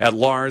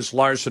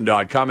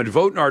talk@LarsLarson.com and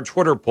vote in our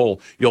Twitter poll.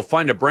 You'll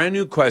find a brand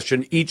new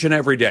question each and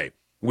every day.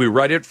 We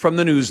write it from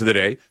the news of the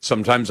day.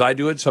 Sometimes I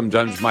do it.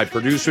 Sometimes my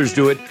producers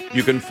do it.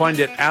 You can find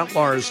it at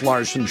Lars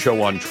Larson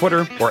Show on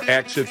Twitter, or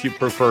X if you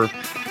prefer,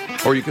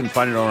 or you can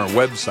find it on our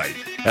website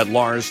at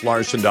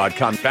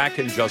LarsLarson.com. Back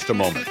in just a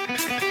moment.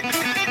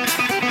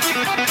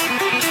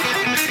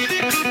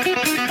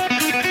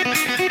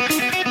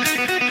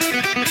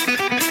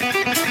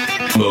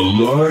 The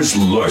Lars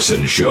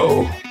Larson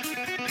Show.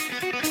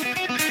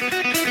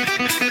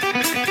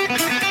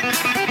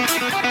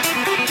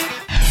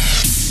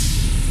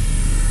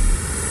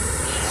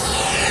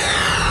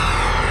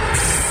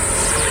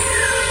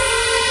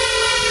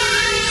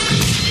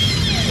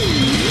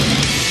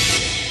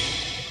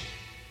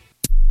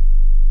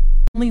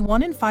 Only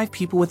 1 in 5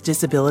 people with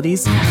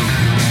disabilities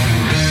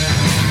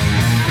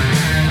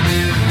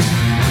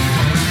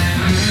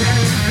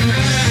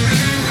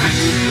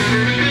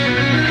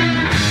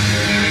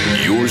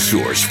Your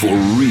source for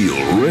real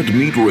red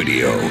meat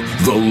radio,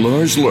 The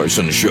Lars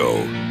Larson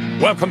Show.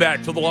 Welcome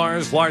back to the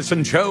Lars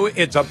Larson Show.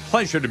 It's a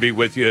pleasure to be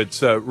with you.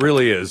 It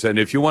really is. And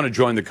if you want to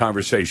join the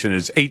conversation,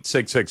 it's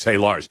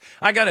 866-HEY-LARS.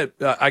 I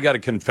gotta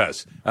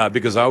confess,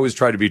 because I always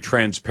try to be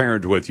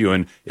transparent with you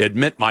and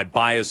admit my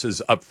biases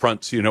up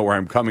front so you know where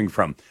I'm coming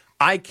from.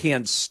 I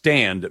can't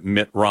stand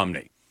Mitt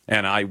Romney,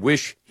 and I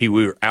wish he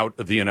were out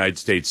of the United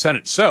States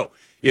Senate. So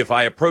if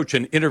I approach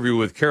an interview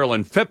with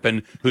Carolyn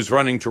Phippen, who's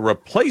running to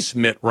replace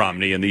Mitt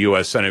Romney in the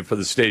U.S. Senate for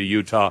the state of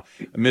Utah,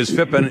 Ms.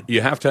 Phippen,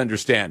 you have to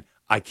understand,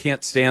 I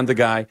can't stand the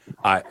guy.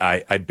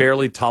 I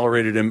barely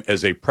tolerated him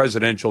as a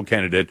presidential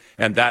candidate,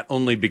 and that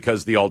only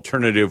because the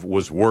alternative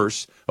was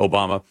worse,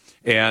 Obama.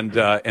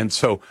 And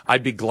so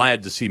I'd be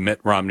glad to see Mitt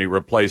Romney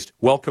replaced.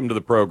 Welcome to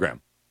the program.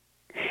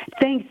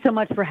 Thanks so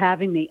much for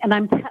having me. And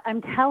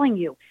I'm telling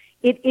you,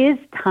 it is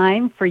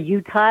time for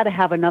Utah to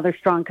have another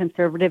strong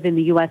conservative in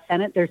the U.S.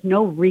 Senate. There's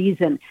no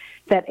reason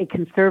that a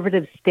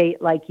conservative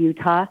state like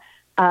Utah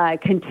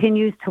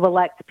continues to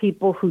elect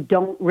people who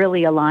don't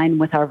really align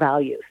with our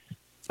values.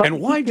 And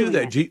why do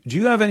that? Do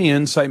you have any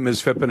insight,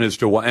 Ms. Phippen, as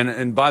to why?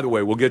 And by the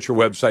way, we'll get your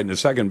website in a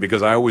second,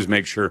 because I always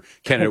make sure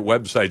candidate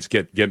websites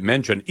get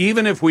mentioned,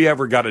 even if we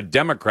ever got a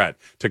Democrat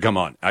to come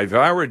on. If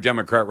I were a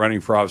Democrat running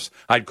for office,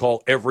 I'd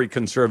call every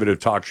conservative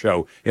talk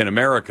show in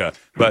America.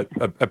 But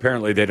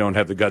apparently they don't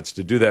have the guts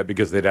to do that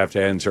because they'd have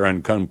to answer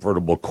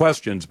uncomfortable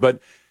questions. But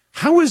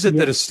how is it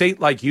that a state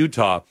like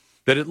Utah,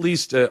 that at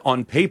least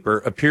on paper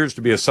appears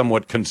to be a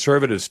somewhat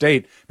conservative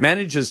state,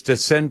 manages to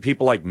send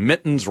people like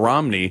Mittens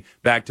Romney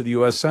back to the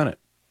U.S. Senate?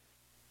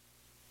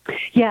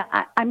 Yeah,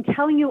 I'm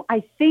telling you,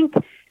 I think,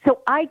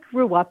 so I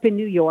grew up in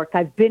New York.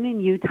 I've been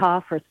in Utah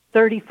for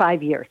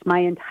 35 years, my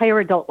entire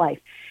adult life.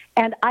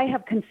 And I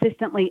have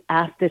consistently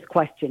asked this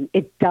question.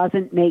 It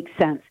doesn't make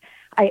sense.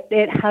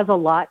 It has a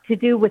lot to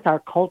do with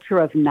our culture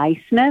of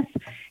niceness.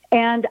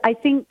 And I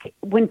think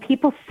when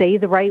people say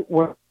the right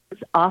words,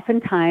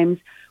 oftentimes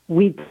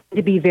we tend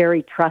to be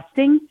very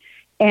trusting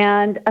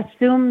and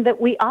assume that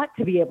we ought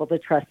to be able to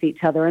trust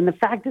each other. And the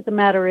fact of the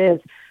matter is,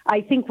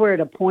 I think we're at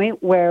a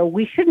point where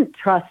we shouldn't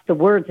trust the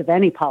words of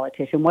any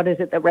politician. What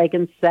is it that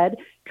Reagan said?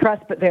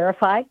 Trust but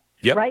verify.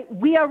 Yep. Right?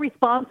 We are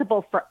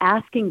responsible for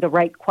asking the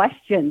right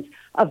questions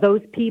of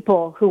those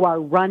people who are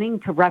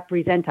running to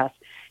represent us.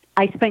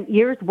 I spent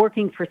years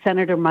working for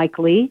Senator Mike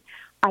Lee.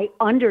 I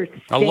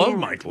understand. I love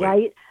Mike Lee.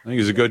 Right? I think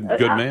he's a good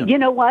man. You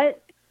know what?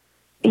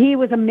 He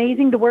was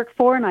amazing to work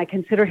for, and I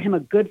consider him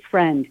a good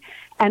friend.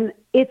 And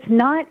it's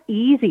not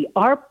easy.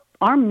 Our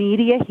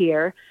media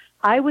here,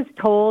 I was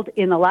told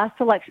in the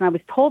last election, I was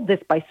told this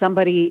by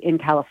somebody in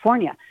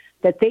California,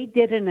 that they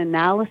did an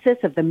analysis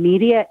of the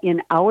media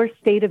in our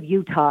state of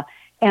Utah,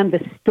 and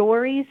the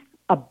stories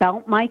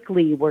about Mike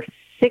Lee were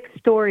 6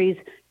 stories,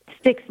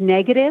 6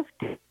 negative,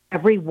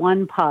 every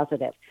 1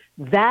 positive.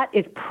 That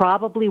is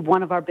probably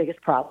one of our biggest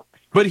problems.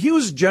 But he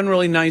was a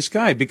generally nice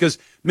guy, because,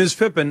 Ms.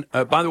 Phippen,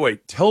 by the way,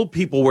 tell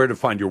people where to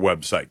find your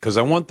website, because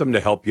I want them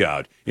to help you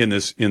out in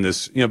this,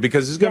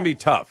 because it's going to be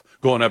tough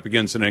going up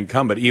against an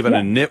incumbent, even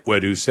a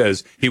nitwit who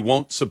says he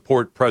won't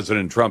support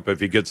President Trump if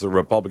he gets the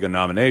Republican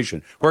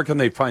nomination. Where can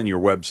they find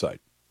your website?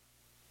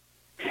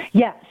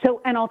 Yeah,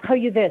 so, and I'll tell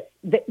you this,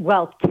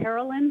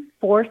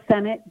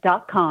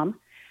 Carolyn4senate.com,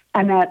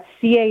 and that's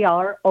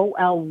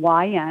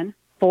CAROLYN,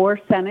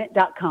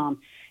 4senate.com.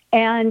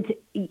 And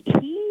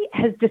he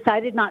has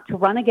decided not to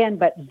run again,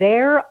 but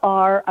there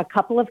are a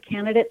couple of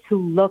candidates who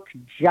look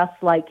just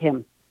like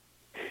him.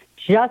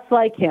 just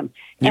like him.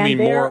 You and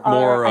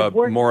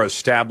mean more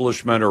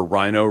establishment or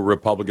rhino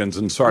Republicans?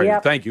 And sorry,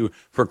 thank you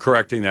for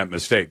correcting that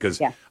mistake,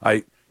 because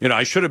I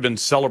should have been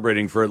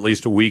celebrating for at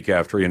least a week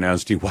after he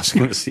announced he wasn't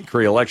going to seek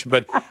re-election.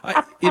 But,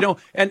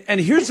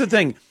 and here's the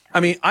thing. I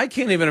mean, I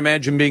can't even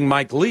imagine being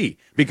Mike Lee,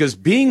 because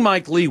being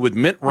Mike Lee with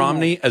Mitt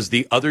Romney as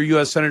the other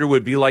U.S. senator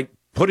would be like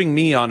putting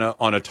me on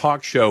a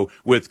talk show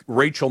with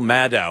Rachel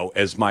Maddow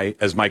as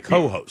my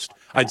co-host.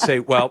 I'd say,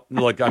 well,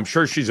 look, I'm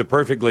sure she's a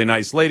perfectly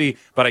nice lady,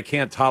 but I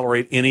can't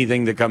tolerate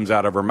anything that comes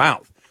out of her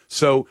mouth.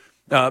 So,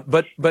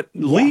 but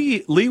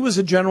Lee was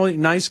a generally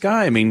nice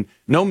guy. I mean,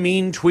 no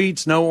mean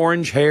tweets, no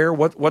orange hair.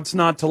 What's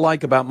not to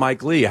like about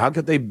Mike Lee? How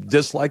could they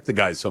dislike the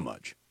guy so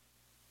much?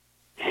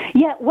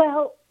 Yeah,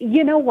 well,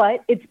 you know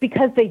what? It's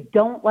because they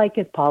don't like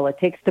his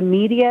politics. The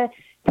media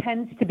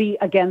tends to be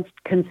against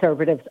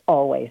conservatives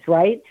always,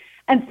 right?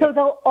 And so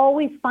they'll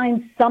always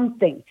find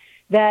something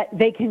that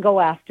they can go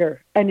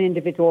after an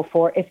individual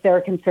for if they're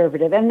a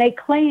conservative. And they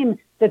claim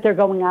that they're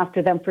going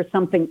after them for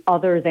something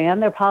other than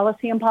their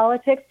policy and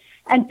politics.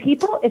 And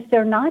people, if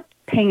they're not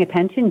paying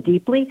attention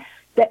deeply,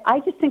 that I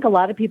just think a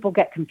lot of people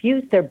get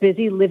confused. They're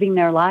busy living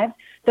their lives.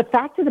 The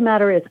fact of the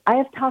matter is, I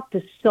have talked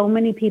to so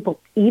many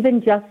people,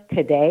 even just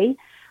today,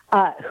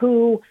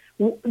 who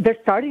they're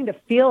starting to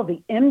feel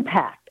the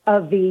impact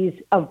of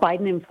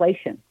Biden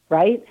inflation,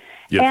 right?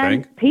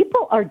 And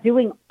people are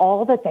doing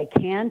all that they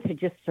can to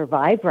just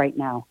survive right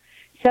now.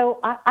 So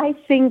I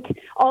think,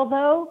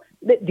 although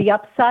the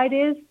upside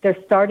is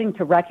they're starting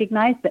to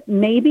recognize that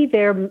maybe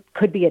there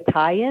could be a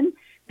tie-in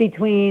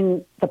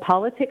between the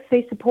politics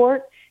they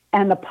support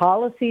and the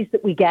policies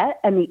that we get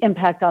and the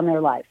impact on their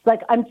lives.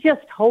 Like, I'm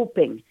just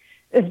hoping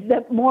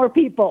that more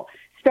people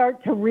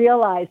start to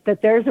realize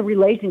that there's a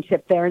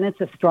relationship there, and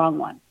it's a strong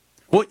one.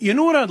 Well, you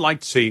know what I'd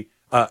like to see,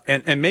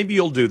 and maybe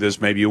you'll do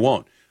this, maybe you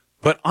won't,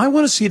 but I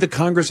want to see the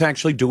Congress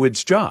actually do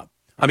its job.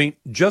 I mean,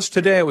 just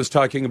today I was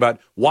talking about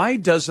why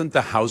doesn't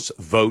the House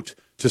vote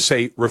to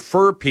say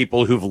refer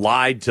people who've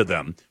lied to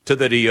them to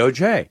the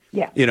DOJ?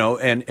 Yeah.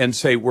 And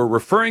say we're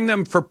referring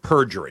them for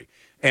perjury.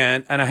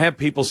 And I have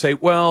people say,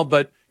 well,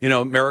 but,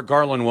 Merrick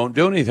Garland won't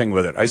do anything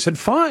with it. I said,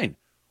 fine.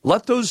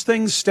 Let those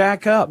things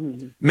stack up.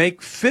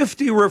 Make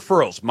 50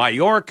 referrals.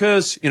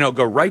 Mayorkas,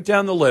 go right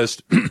down the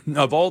list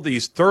of all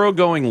these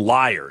thoroughgoing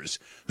liars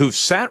who've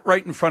sat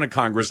right in front of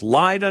Congress,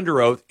 lied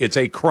under oath. It's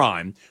a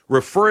crime.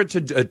 Refer it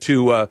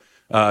to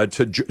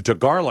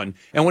Garland.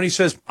 And when he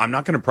says, I'm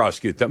not going to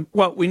prosecute them,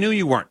 well, we knew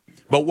you weren't.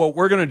 But what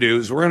we're going to do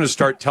is we're going to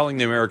start telling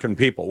the American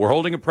people. We're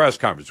holding a press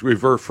conference.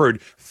 We've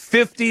referred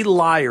 50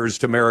 liars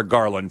to Merrick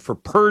Garland for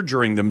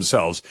perjuring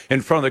themselves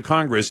in front of the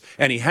Congress,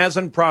 and he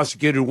hasn't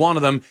prosecuted one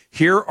of them.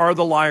 Here are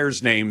the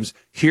liars' names.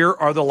 Here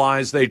are the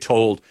lies they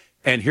told.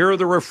 And here are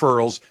the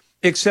referrals.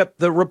 Except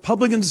the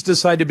Republicans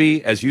decide to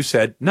be, as you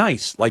said,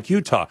 nice, like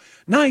Utah.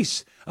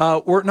 Nice.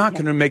 We're not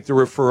going to make the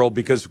referral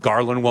because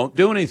Garland won't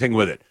do anything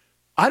with it.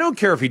 I don't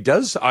care if he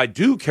does. I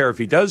do care if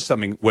he does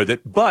something with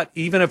it. But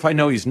even if I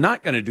know he's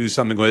not going to do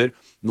something with it,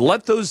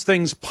 let those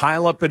things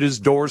pile up at his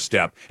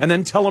doorstep and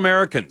then tell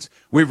Americans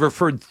we've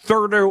referred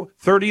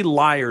 30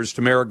 liars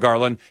to Merrick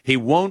Garland. He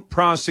won't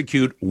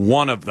prosecute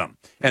one of them.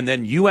 And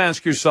then you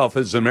ask yourself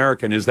as an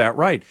American, is that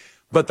right?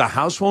 But the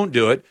House won't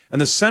do it, and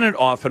the Senate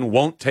often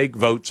won't take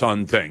votes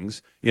on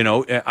things.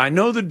 I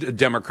know the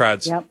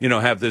Democrats,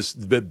 have this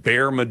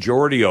bare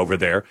majority over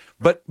there,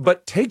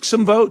 but take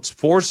some votes,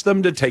 force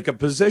them to take a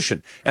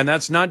position. And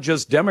that's not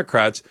just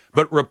Democrats,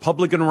 but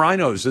Republican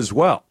rhinos as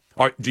well.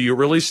 Do you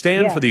really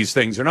stand for these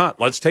things or not?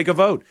 Let's take a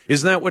vote.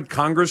 Isn't that what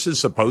Congress is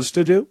supposed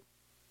to do?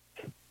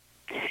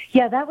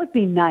 Yeah, that would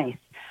be nice.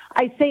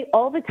 I say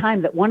all the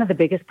time that one of the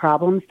biggest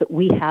problems that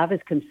we have as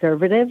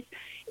conservatives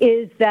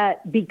is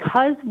that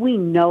because we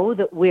know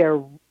that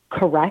we're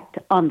correct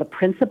on the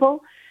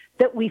principle,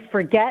 that we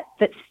forget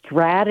that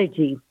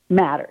strategy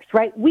matters,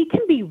 right? We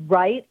can be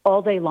right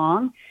all day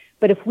long,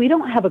 but if we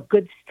don't have a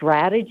good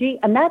strategy,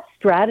 and that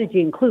strategy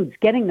includes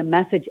getting the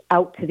message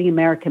out to the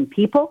American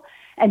people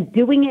and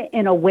doing it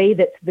in a way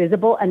that's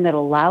visible and that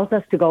allows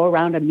us to go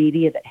around a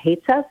media that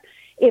hates us,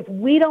 if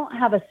we don't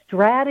have a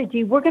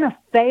strategy, we're going to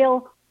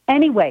fail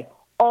anyway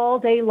all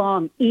day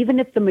long, even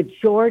if the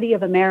majority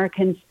of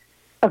Americans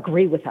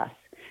agree with us.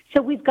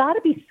 So we've got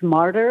to be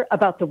smarter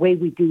about the way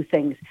we do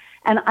things.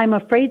 And I'm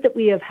afraid that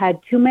we have had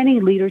too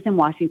many leaders in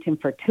Washington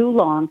for too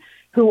long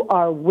who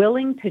are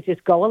willing to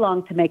just go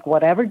along to make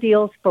whatever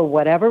deals for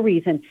whatever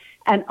reason.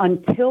 And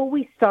until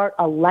we start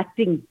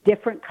electing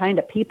different kind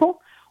of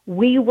people,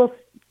 we will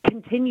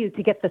continue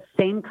to get the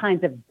same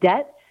kinds of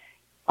debt,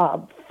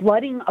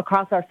 flooding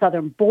across our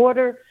southern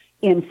border,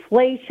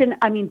 inflation.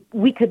 I mean,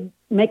 we could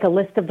make a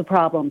list of the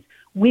problems.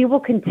 We will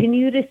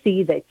continue to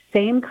see the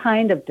same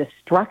kind of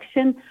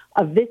destruction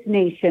of this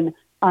nation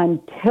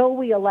until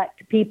we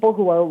elect people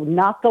who are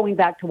not going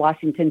back to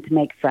Washington to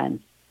make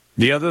friends.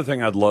 The other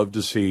thing I'd love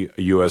to see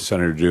a U.S.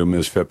 Senator do,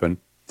 Ms. Phippen,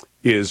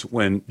 is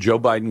when Joe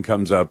Biden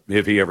comes up,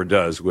 if he ever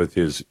does, with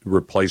his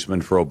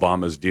replacement for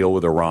Obama's deal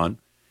with Iran,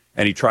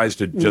 and he tries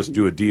to just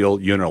do a deal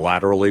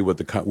unilaterally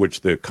with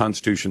which the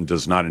Constitution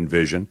does not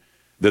envision,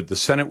 that the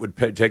Senate would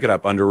take it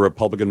up under a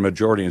Republican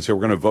majority and say,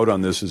 we're going to vote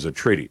on this as a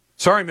treaty.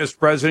 Sorry, Mr.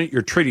 President,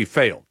 your treaty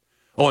failed.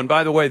 Oh, and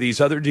by the way, these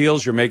other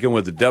deals you're making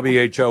with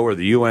the WHO or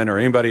the UN or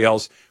anybody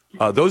else,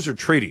 those are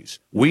treaties.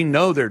 We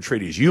know they're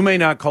treaties. You may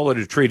not call it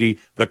a treaty.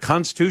 The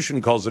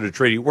Constitution calls it a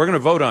treaty. We're going to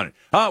vote on it.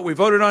 We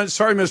voted on it.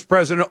 Sorry, Mr.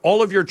 President,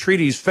 all of your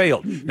treaties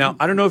failed. Now,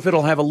 I don't know if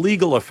it'll have a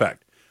legal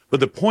effect,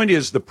 but the point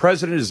is the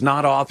president is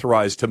not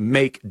authorized to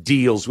make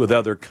deals with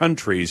other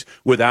countries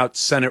without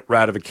Senate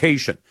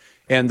ratification.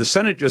 And the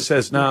Senate just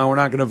says, no, we're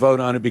not going to vote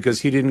on it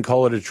because he didn't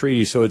call it a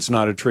treaty, so it's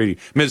not a treaty.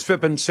 Ms.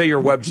 Phippen, say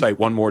your website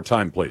one more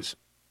time, please.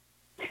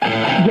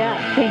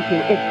 Yes, thank you.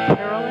 It's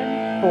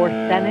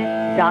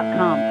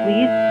CarolynForSenate.com,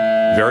 please.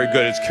 Very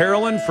good. It's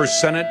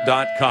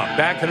CarolynForSenate.com.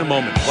 Back in a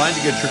moment. Glad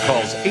to get your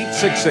calls.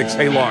 866,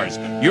 hey, Lars.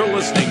 You're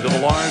listening to The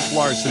Lars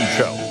Larson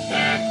Show.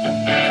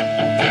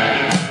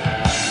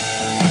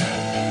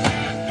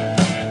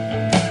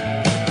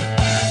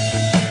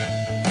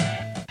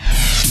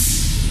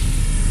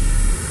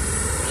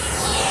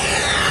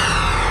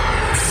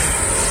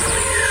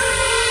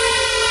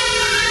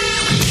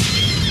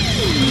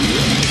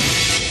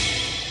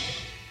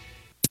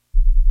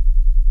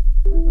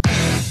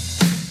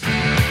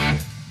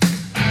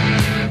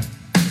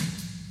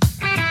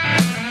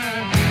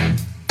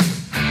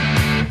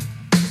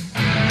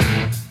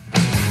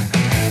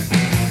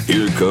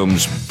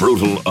 Comes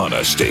brutal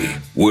honesty,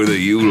 whether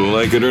you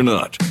like it or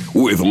not,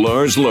 with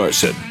Lars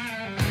Larson.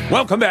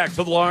 Welcome back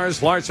to the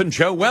Lars Larson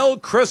Show. Well,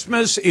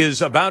 Christmas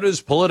is about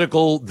as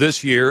political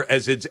this year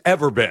as it's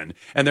ever been.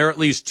 And there are at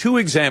least two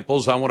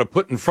examples I want to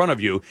put in front of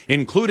you,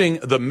 including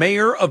the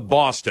mayor of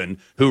Boston,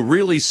 who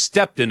really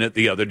stepped in it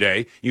the other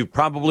day. You've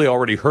probably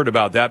already heard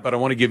about that, but I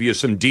want to give you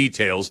some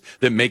details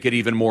that make it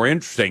even more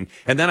interesting.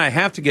 And then I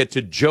have to get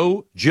to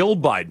Jill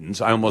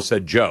Biden's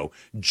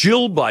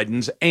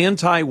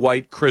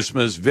anti-white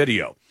Christmas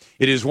video.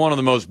 It is one of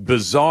the most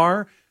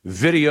bizarre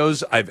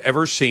videos I've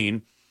ever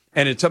seen.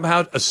 And it's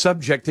about a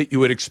subject that you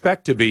would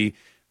expect to be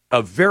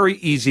a very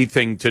easy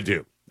thing to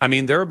do. I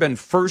mean, there have been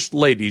first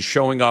ladies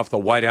showing off the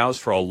White House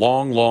for a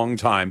long, long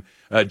time.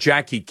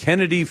 Jackie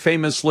Kennedy,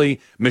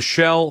 famously,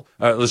 Michelle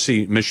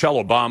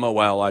Obama.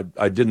 Well,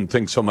 I didn't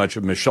think so much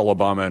of Michelle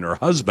Obama and her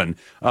husband.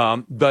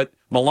 But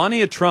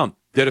Melania Trump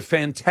did a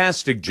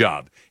fantastic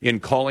job in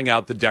calling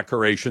out the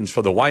decorations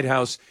for the White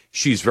House.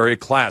 She's very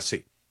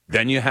classy.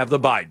 Then you have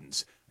the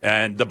Bidens.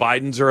 And the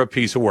Bidens are a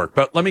piece of work.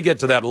 But let me get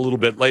to that a little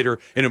bit later.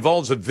 It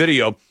involves a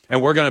video,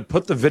 and we're going to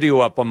put the video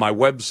up on my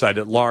website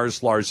at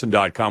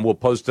larslarson.com. We'll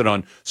post it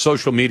on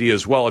social media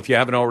as well if you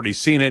haven't already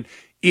seen it.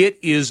 It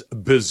is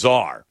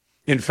bizarre.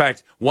 In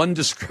fact, one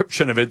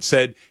description of it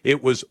said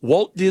it was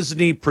Walt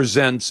Disney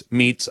Presents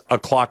meets A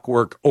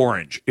Clockwork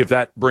Orange, if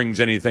that brings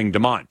anything to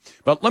mind.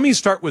 But let me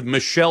start with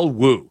Michelle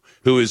Wu,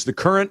 who is the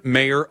current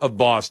mayor of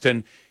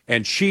Boston,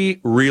 and she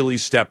really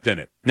stepped in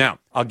it. Now,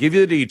 I'll give you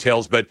the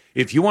details, but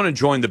if you want to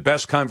join the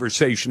best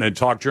conversation in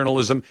talk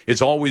journalism,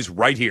 it's always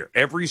right here,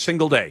 every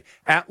single day,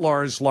 at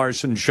Lars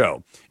Larson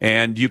Show.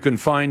 And you can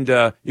join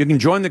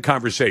the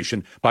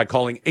conversation by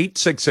calling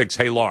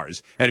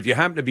 866-HEY-LARS. And if you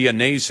happen to be a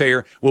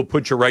naysayer, we'll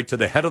put you right to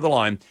the head of the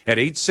line at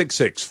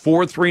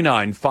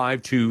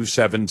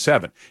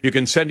 866-439-5277. You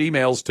can send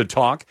emails to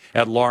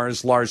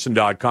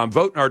talk@larslarson.com.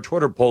 Vote in our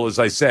Twitter poll, as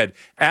I said,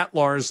 at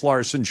Lars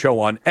Larson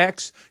Show on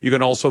X. You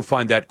can also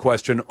find that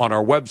question on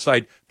our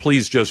website.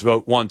 Please just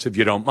vote once if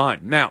you don't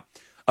mind. Now,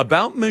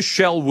 about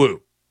Michelle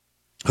Wu,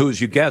 who,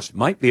 as you guessed,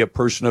 might be a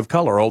person of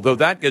color, although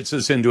that gets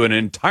us into an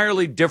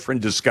entirely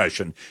different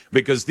discussion,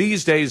 because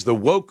these days the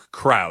woke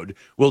crowd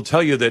will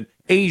tell you that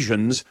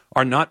Asians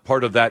are not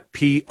part of that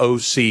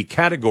POC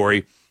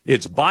category.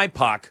 It's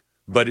BIPOC,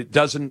 but it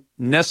doesn't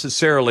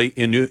necessarily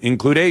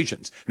include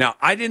Asians. Now,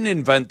 I didn't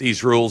invent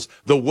these rules.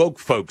 The woke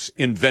folks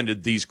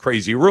invented these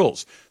crazy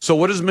rules. So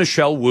what does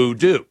Michelle Wu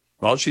do?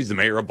 Well, she's the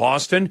mayor of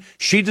Boston.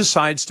 She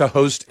decides to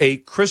host a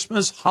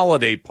Christmas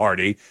holiday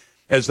party,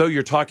 as though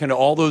you're talking to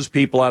all those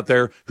people out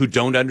there who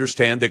don't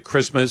understand that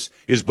Christmas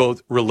is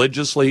both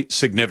religiously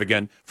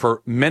significant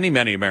for many,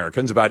 many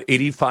Americans, about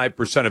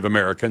 85% of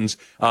Americans,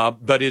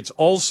 but it's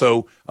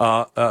also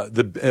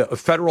a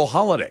federal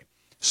holiday.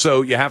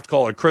 So you have to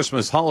call it a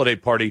Christmas holiday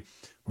party.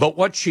 But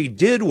what she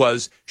did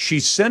was she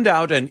sent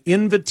out an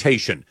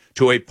invitation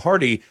to a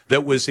party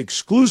that was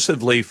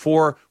exclusively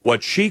for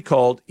what she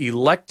called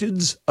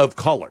electeds of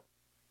color,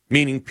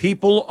 meaning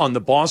people on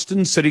the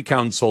Boston City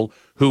Council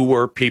who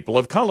were people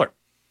of color.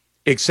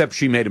 Except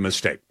she made a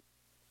mistake.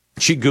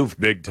 She goofed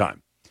big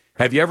time.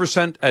 Have you ever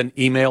sent an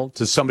email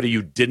to somebody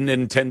you didn't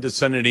intend to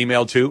send an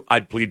email to?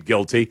 I'd plead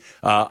guilty.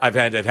 I've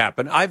had it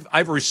happen.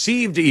 I've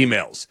received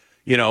emails,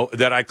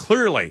 that I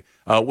clearly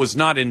was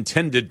not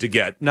intended to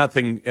get.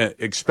 Nothing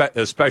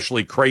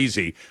especially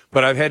crazy.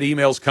 But I've had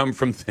emails come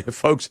from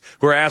folks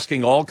who are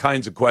asking all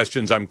kinds of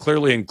questions. I'm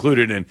clearly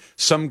included in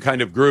some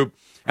kind of group.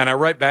 And I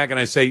write back and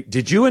I say,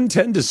 did you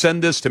intend to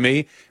send this to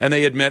me? And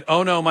they admit,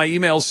 oh, no, my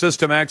email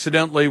system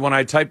accidentally, when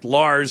I typed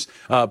Lars,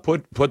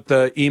 put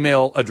the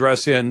email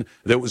address in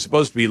that was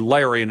supposed to be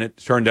Larry, and it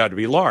turned out to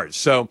be Lars.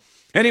 So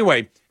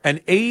anyway, An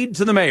aide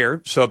to the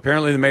mayor, so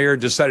apparently the mayor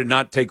decided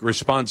not to take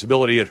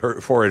responsibility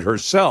for it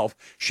herself.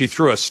 She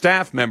threw a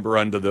staff member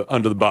under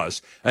the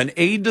bus. An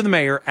aide to the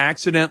mayor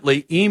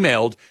accidentally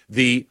emailed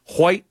the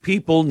White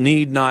People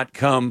Need Not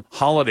Come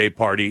holiday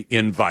party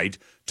invite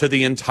to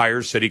the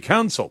entire city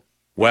council.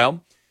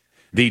 Well,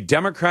 the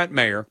Democrat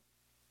mayor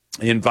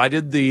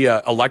invited the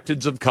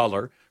electeds of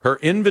color. Her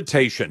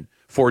invitation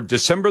for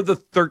December the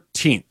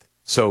 13th,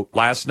 so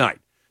last night,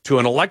 to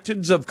an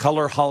electeds of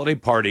color holiday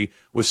party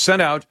was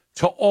sent out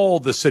to all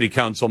the city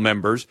council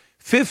members.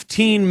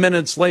 15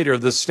 minutes later,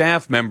 the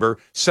staff member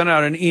sent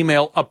out an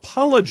email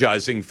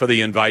apologizing for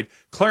the invite,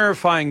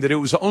 clarifying that it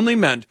was only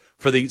meant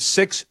for the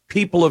 6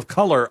 people of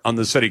color on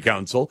the city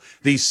council.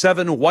 The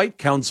 7 white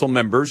council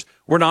members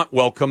were not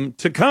welcome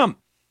to come,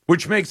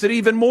 which makes it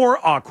even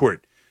more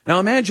awkward. Now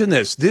imagine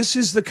this. This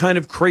is the kind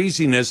of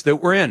craziness that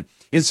we're in.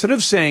 Instead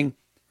of saying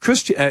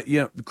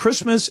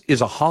Christmas is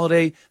a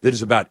holiday that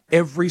is about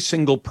every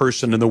single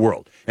person in the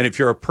world. And if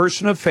you're a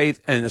person of faith,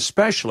 and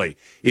especially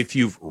if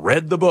you've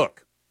read the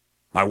book,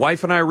 my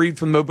wife and I read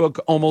from the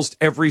book almost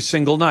every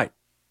single night.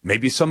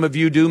 Maybe some of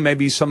you do,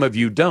 maybe some of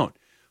you don't.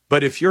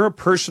 But if you're a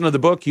person of the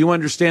book, you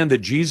understand that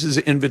Jesus'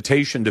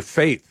 invitation to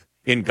faith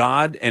in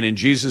God and in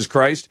Jesus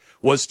Christ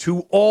was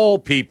to all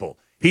people.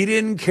 He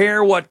didn't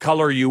care what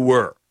color you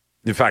were.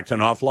 In fact, an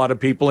awful lot of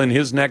people in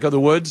his neck of the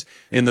woods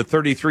in the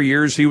 33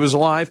 years he was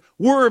alive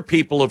were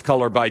people of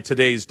color by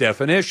today's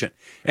definition.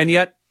 And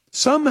yet,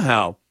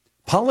 somehow,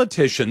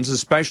 politicians,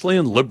 especially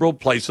in liberal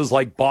places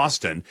like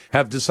Boston,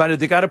 have decided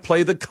they got to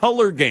play the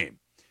color game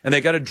and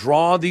they got to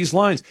draw these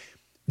lines.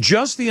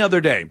 Just the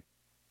other day,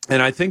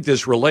 and I think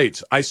this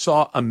relates, I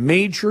saw a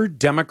major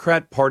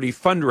Democrat Party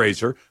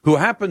fundraiser who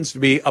happens to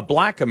be a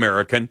black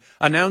American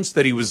announce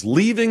that he was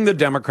leaving the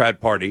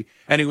Democrat Party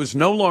and he was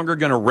no longer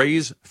going to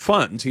raise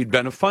funds. He'd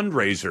been a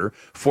fundraiser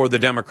for the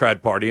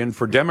Democrat Party and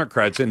for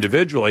Democrats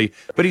individually,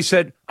 but he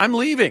said, I'm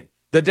leaving.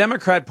 The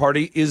Democrat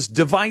Party is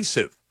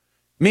divisive,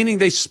 meaning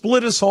they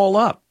split us all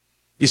up.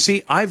 You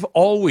see, I've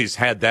always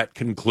had that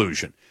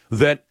conclusion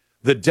that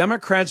the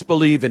Democrats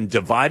believe in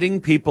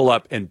dividing people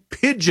up and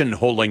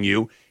pigeonholing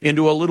you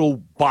into a little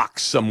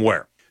box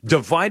somewhere.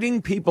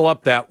 Dividing people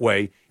up that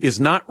way is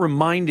not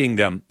reminding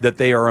them that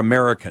they are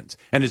Americans.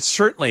 And it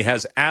certainly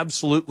has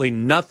absolutely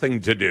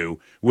nothing to do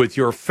with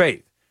your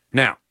faith.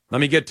 Now,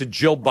 let me get to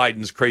Jill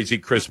Biden's crazy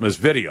Christmas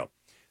video.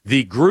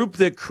 The group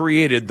that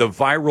created the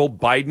viral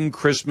Biden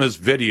Christmas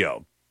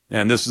video,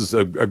 and this is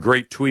a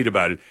great tweet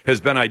about it, has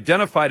been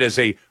identified as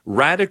a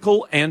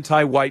radical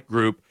anti-white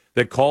group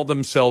that call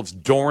themselves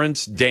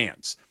Dorrance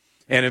Dance.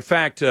 And in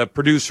fact,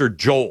 producer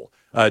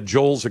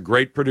Joel's a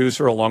great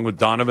producer along with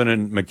Donovan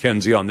and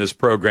Mackenzie on this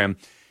program.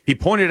 He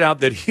pointed out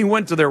that he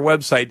went to their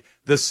website.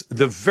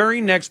 The very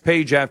next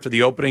page after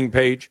the opening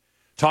page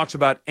talks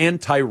about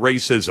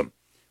anti-racism,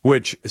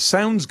 which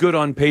sounds good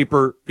on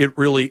paper. It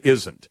really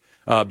isn't,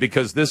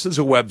 because this is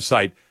a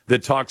website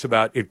that talks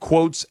about, it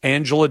quotes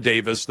Angela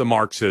Davis, the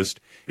Marxist.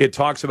 It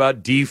talks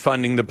about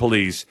defunding the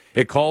police.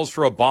 It calls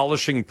for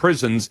abolishing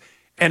prisons.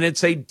 And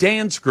it's a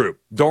dance group,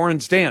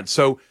 Dorrance Dance.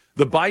 So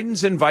the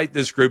Bidens invite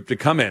this group to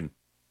come in,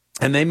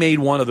 and they made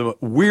one of the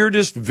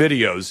weirdest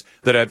videos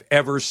that I've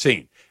ever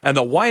seen. And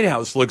the White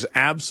House looks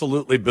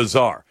absolutely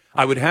bizarre.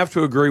 I would have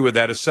to agree with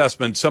that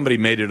assessment. Somebody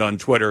made it on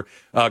Twitter,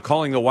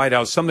 calling the White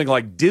House something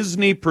like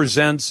Disney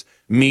Presents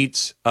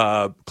meets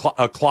A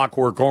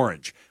Clockwork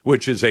Orange,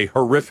 which is a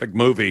horrific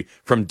movie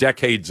from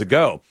decades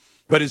ago.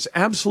 But it's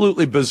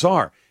absolutely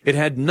bizarre. It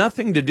had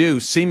nothing to do,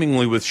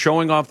 seemingly, with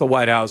showing off the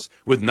White House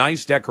with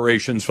nice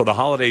decorations for the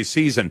holiday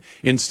season.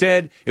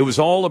 Instead, it was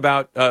all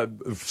about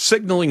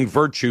signaling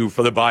virtue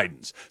for the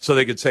Bidens. So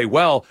they could say,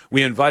 well,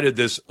 we invited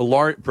this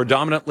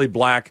predominantly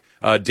black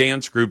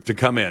dance group to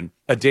come in,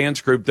 a dance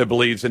group that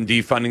believes in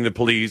defunding the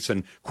police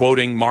and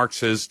quoting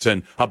Marxists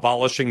and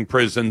abolishing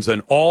prisons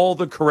and all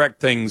the correct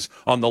things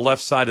on the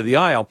left side of the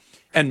aisle,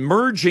 and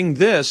merging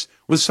this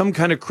with some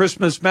kind of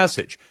Christmas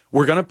message.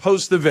 We're going to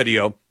post the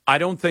video. I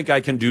don't think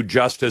I can do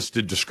justice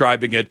to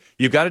describing it.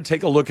 You've got to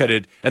take a look at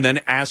it and then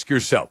ask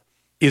yourself,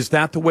 is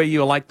that the way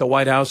you like the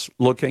White House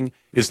looking?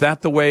 Is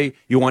that the way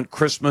you want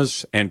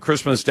Christmas and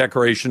Christmas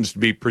decorations to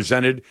be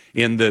presented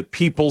in the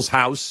People's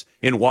House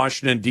in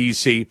Washington,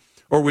 D.C.?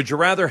 Or would you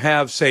rather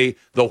have, say,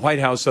 the White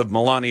House of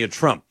Melania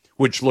Trump,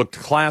 which looked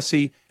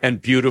classy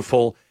and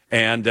beautiful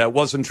and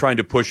wasn't trying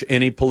to push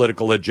any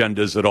political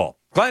agendas at all?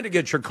 Glad to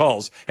get your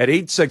calls at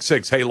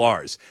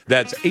 866-HEY-LARS.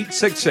 That's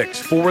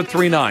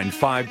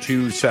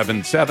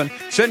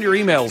 866-439-5277. Send your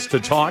emails to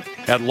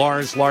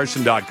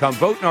talk@LarsLarson.com.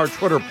 Vote in our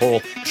Twitter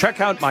poll. Check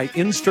out my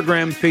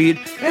Instagram feed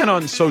and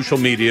on social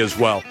media as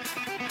well.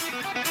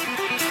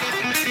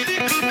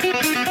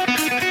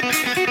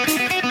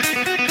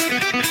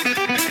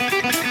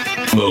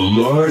 The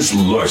Lars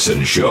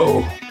Larson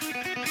Show.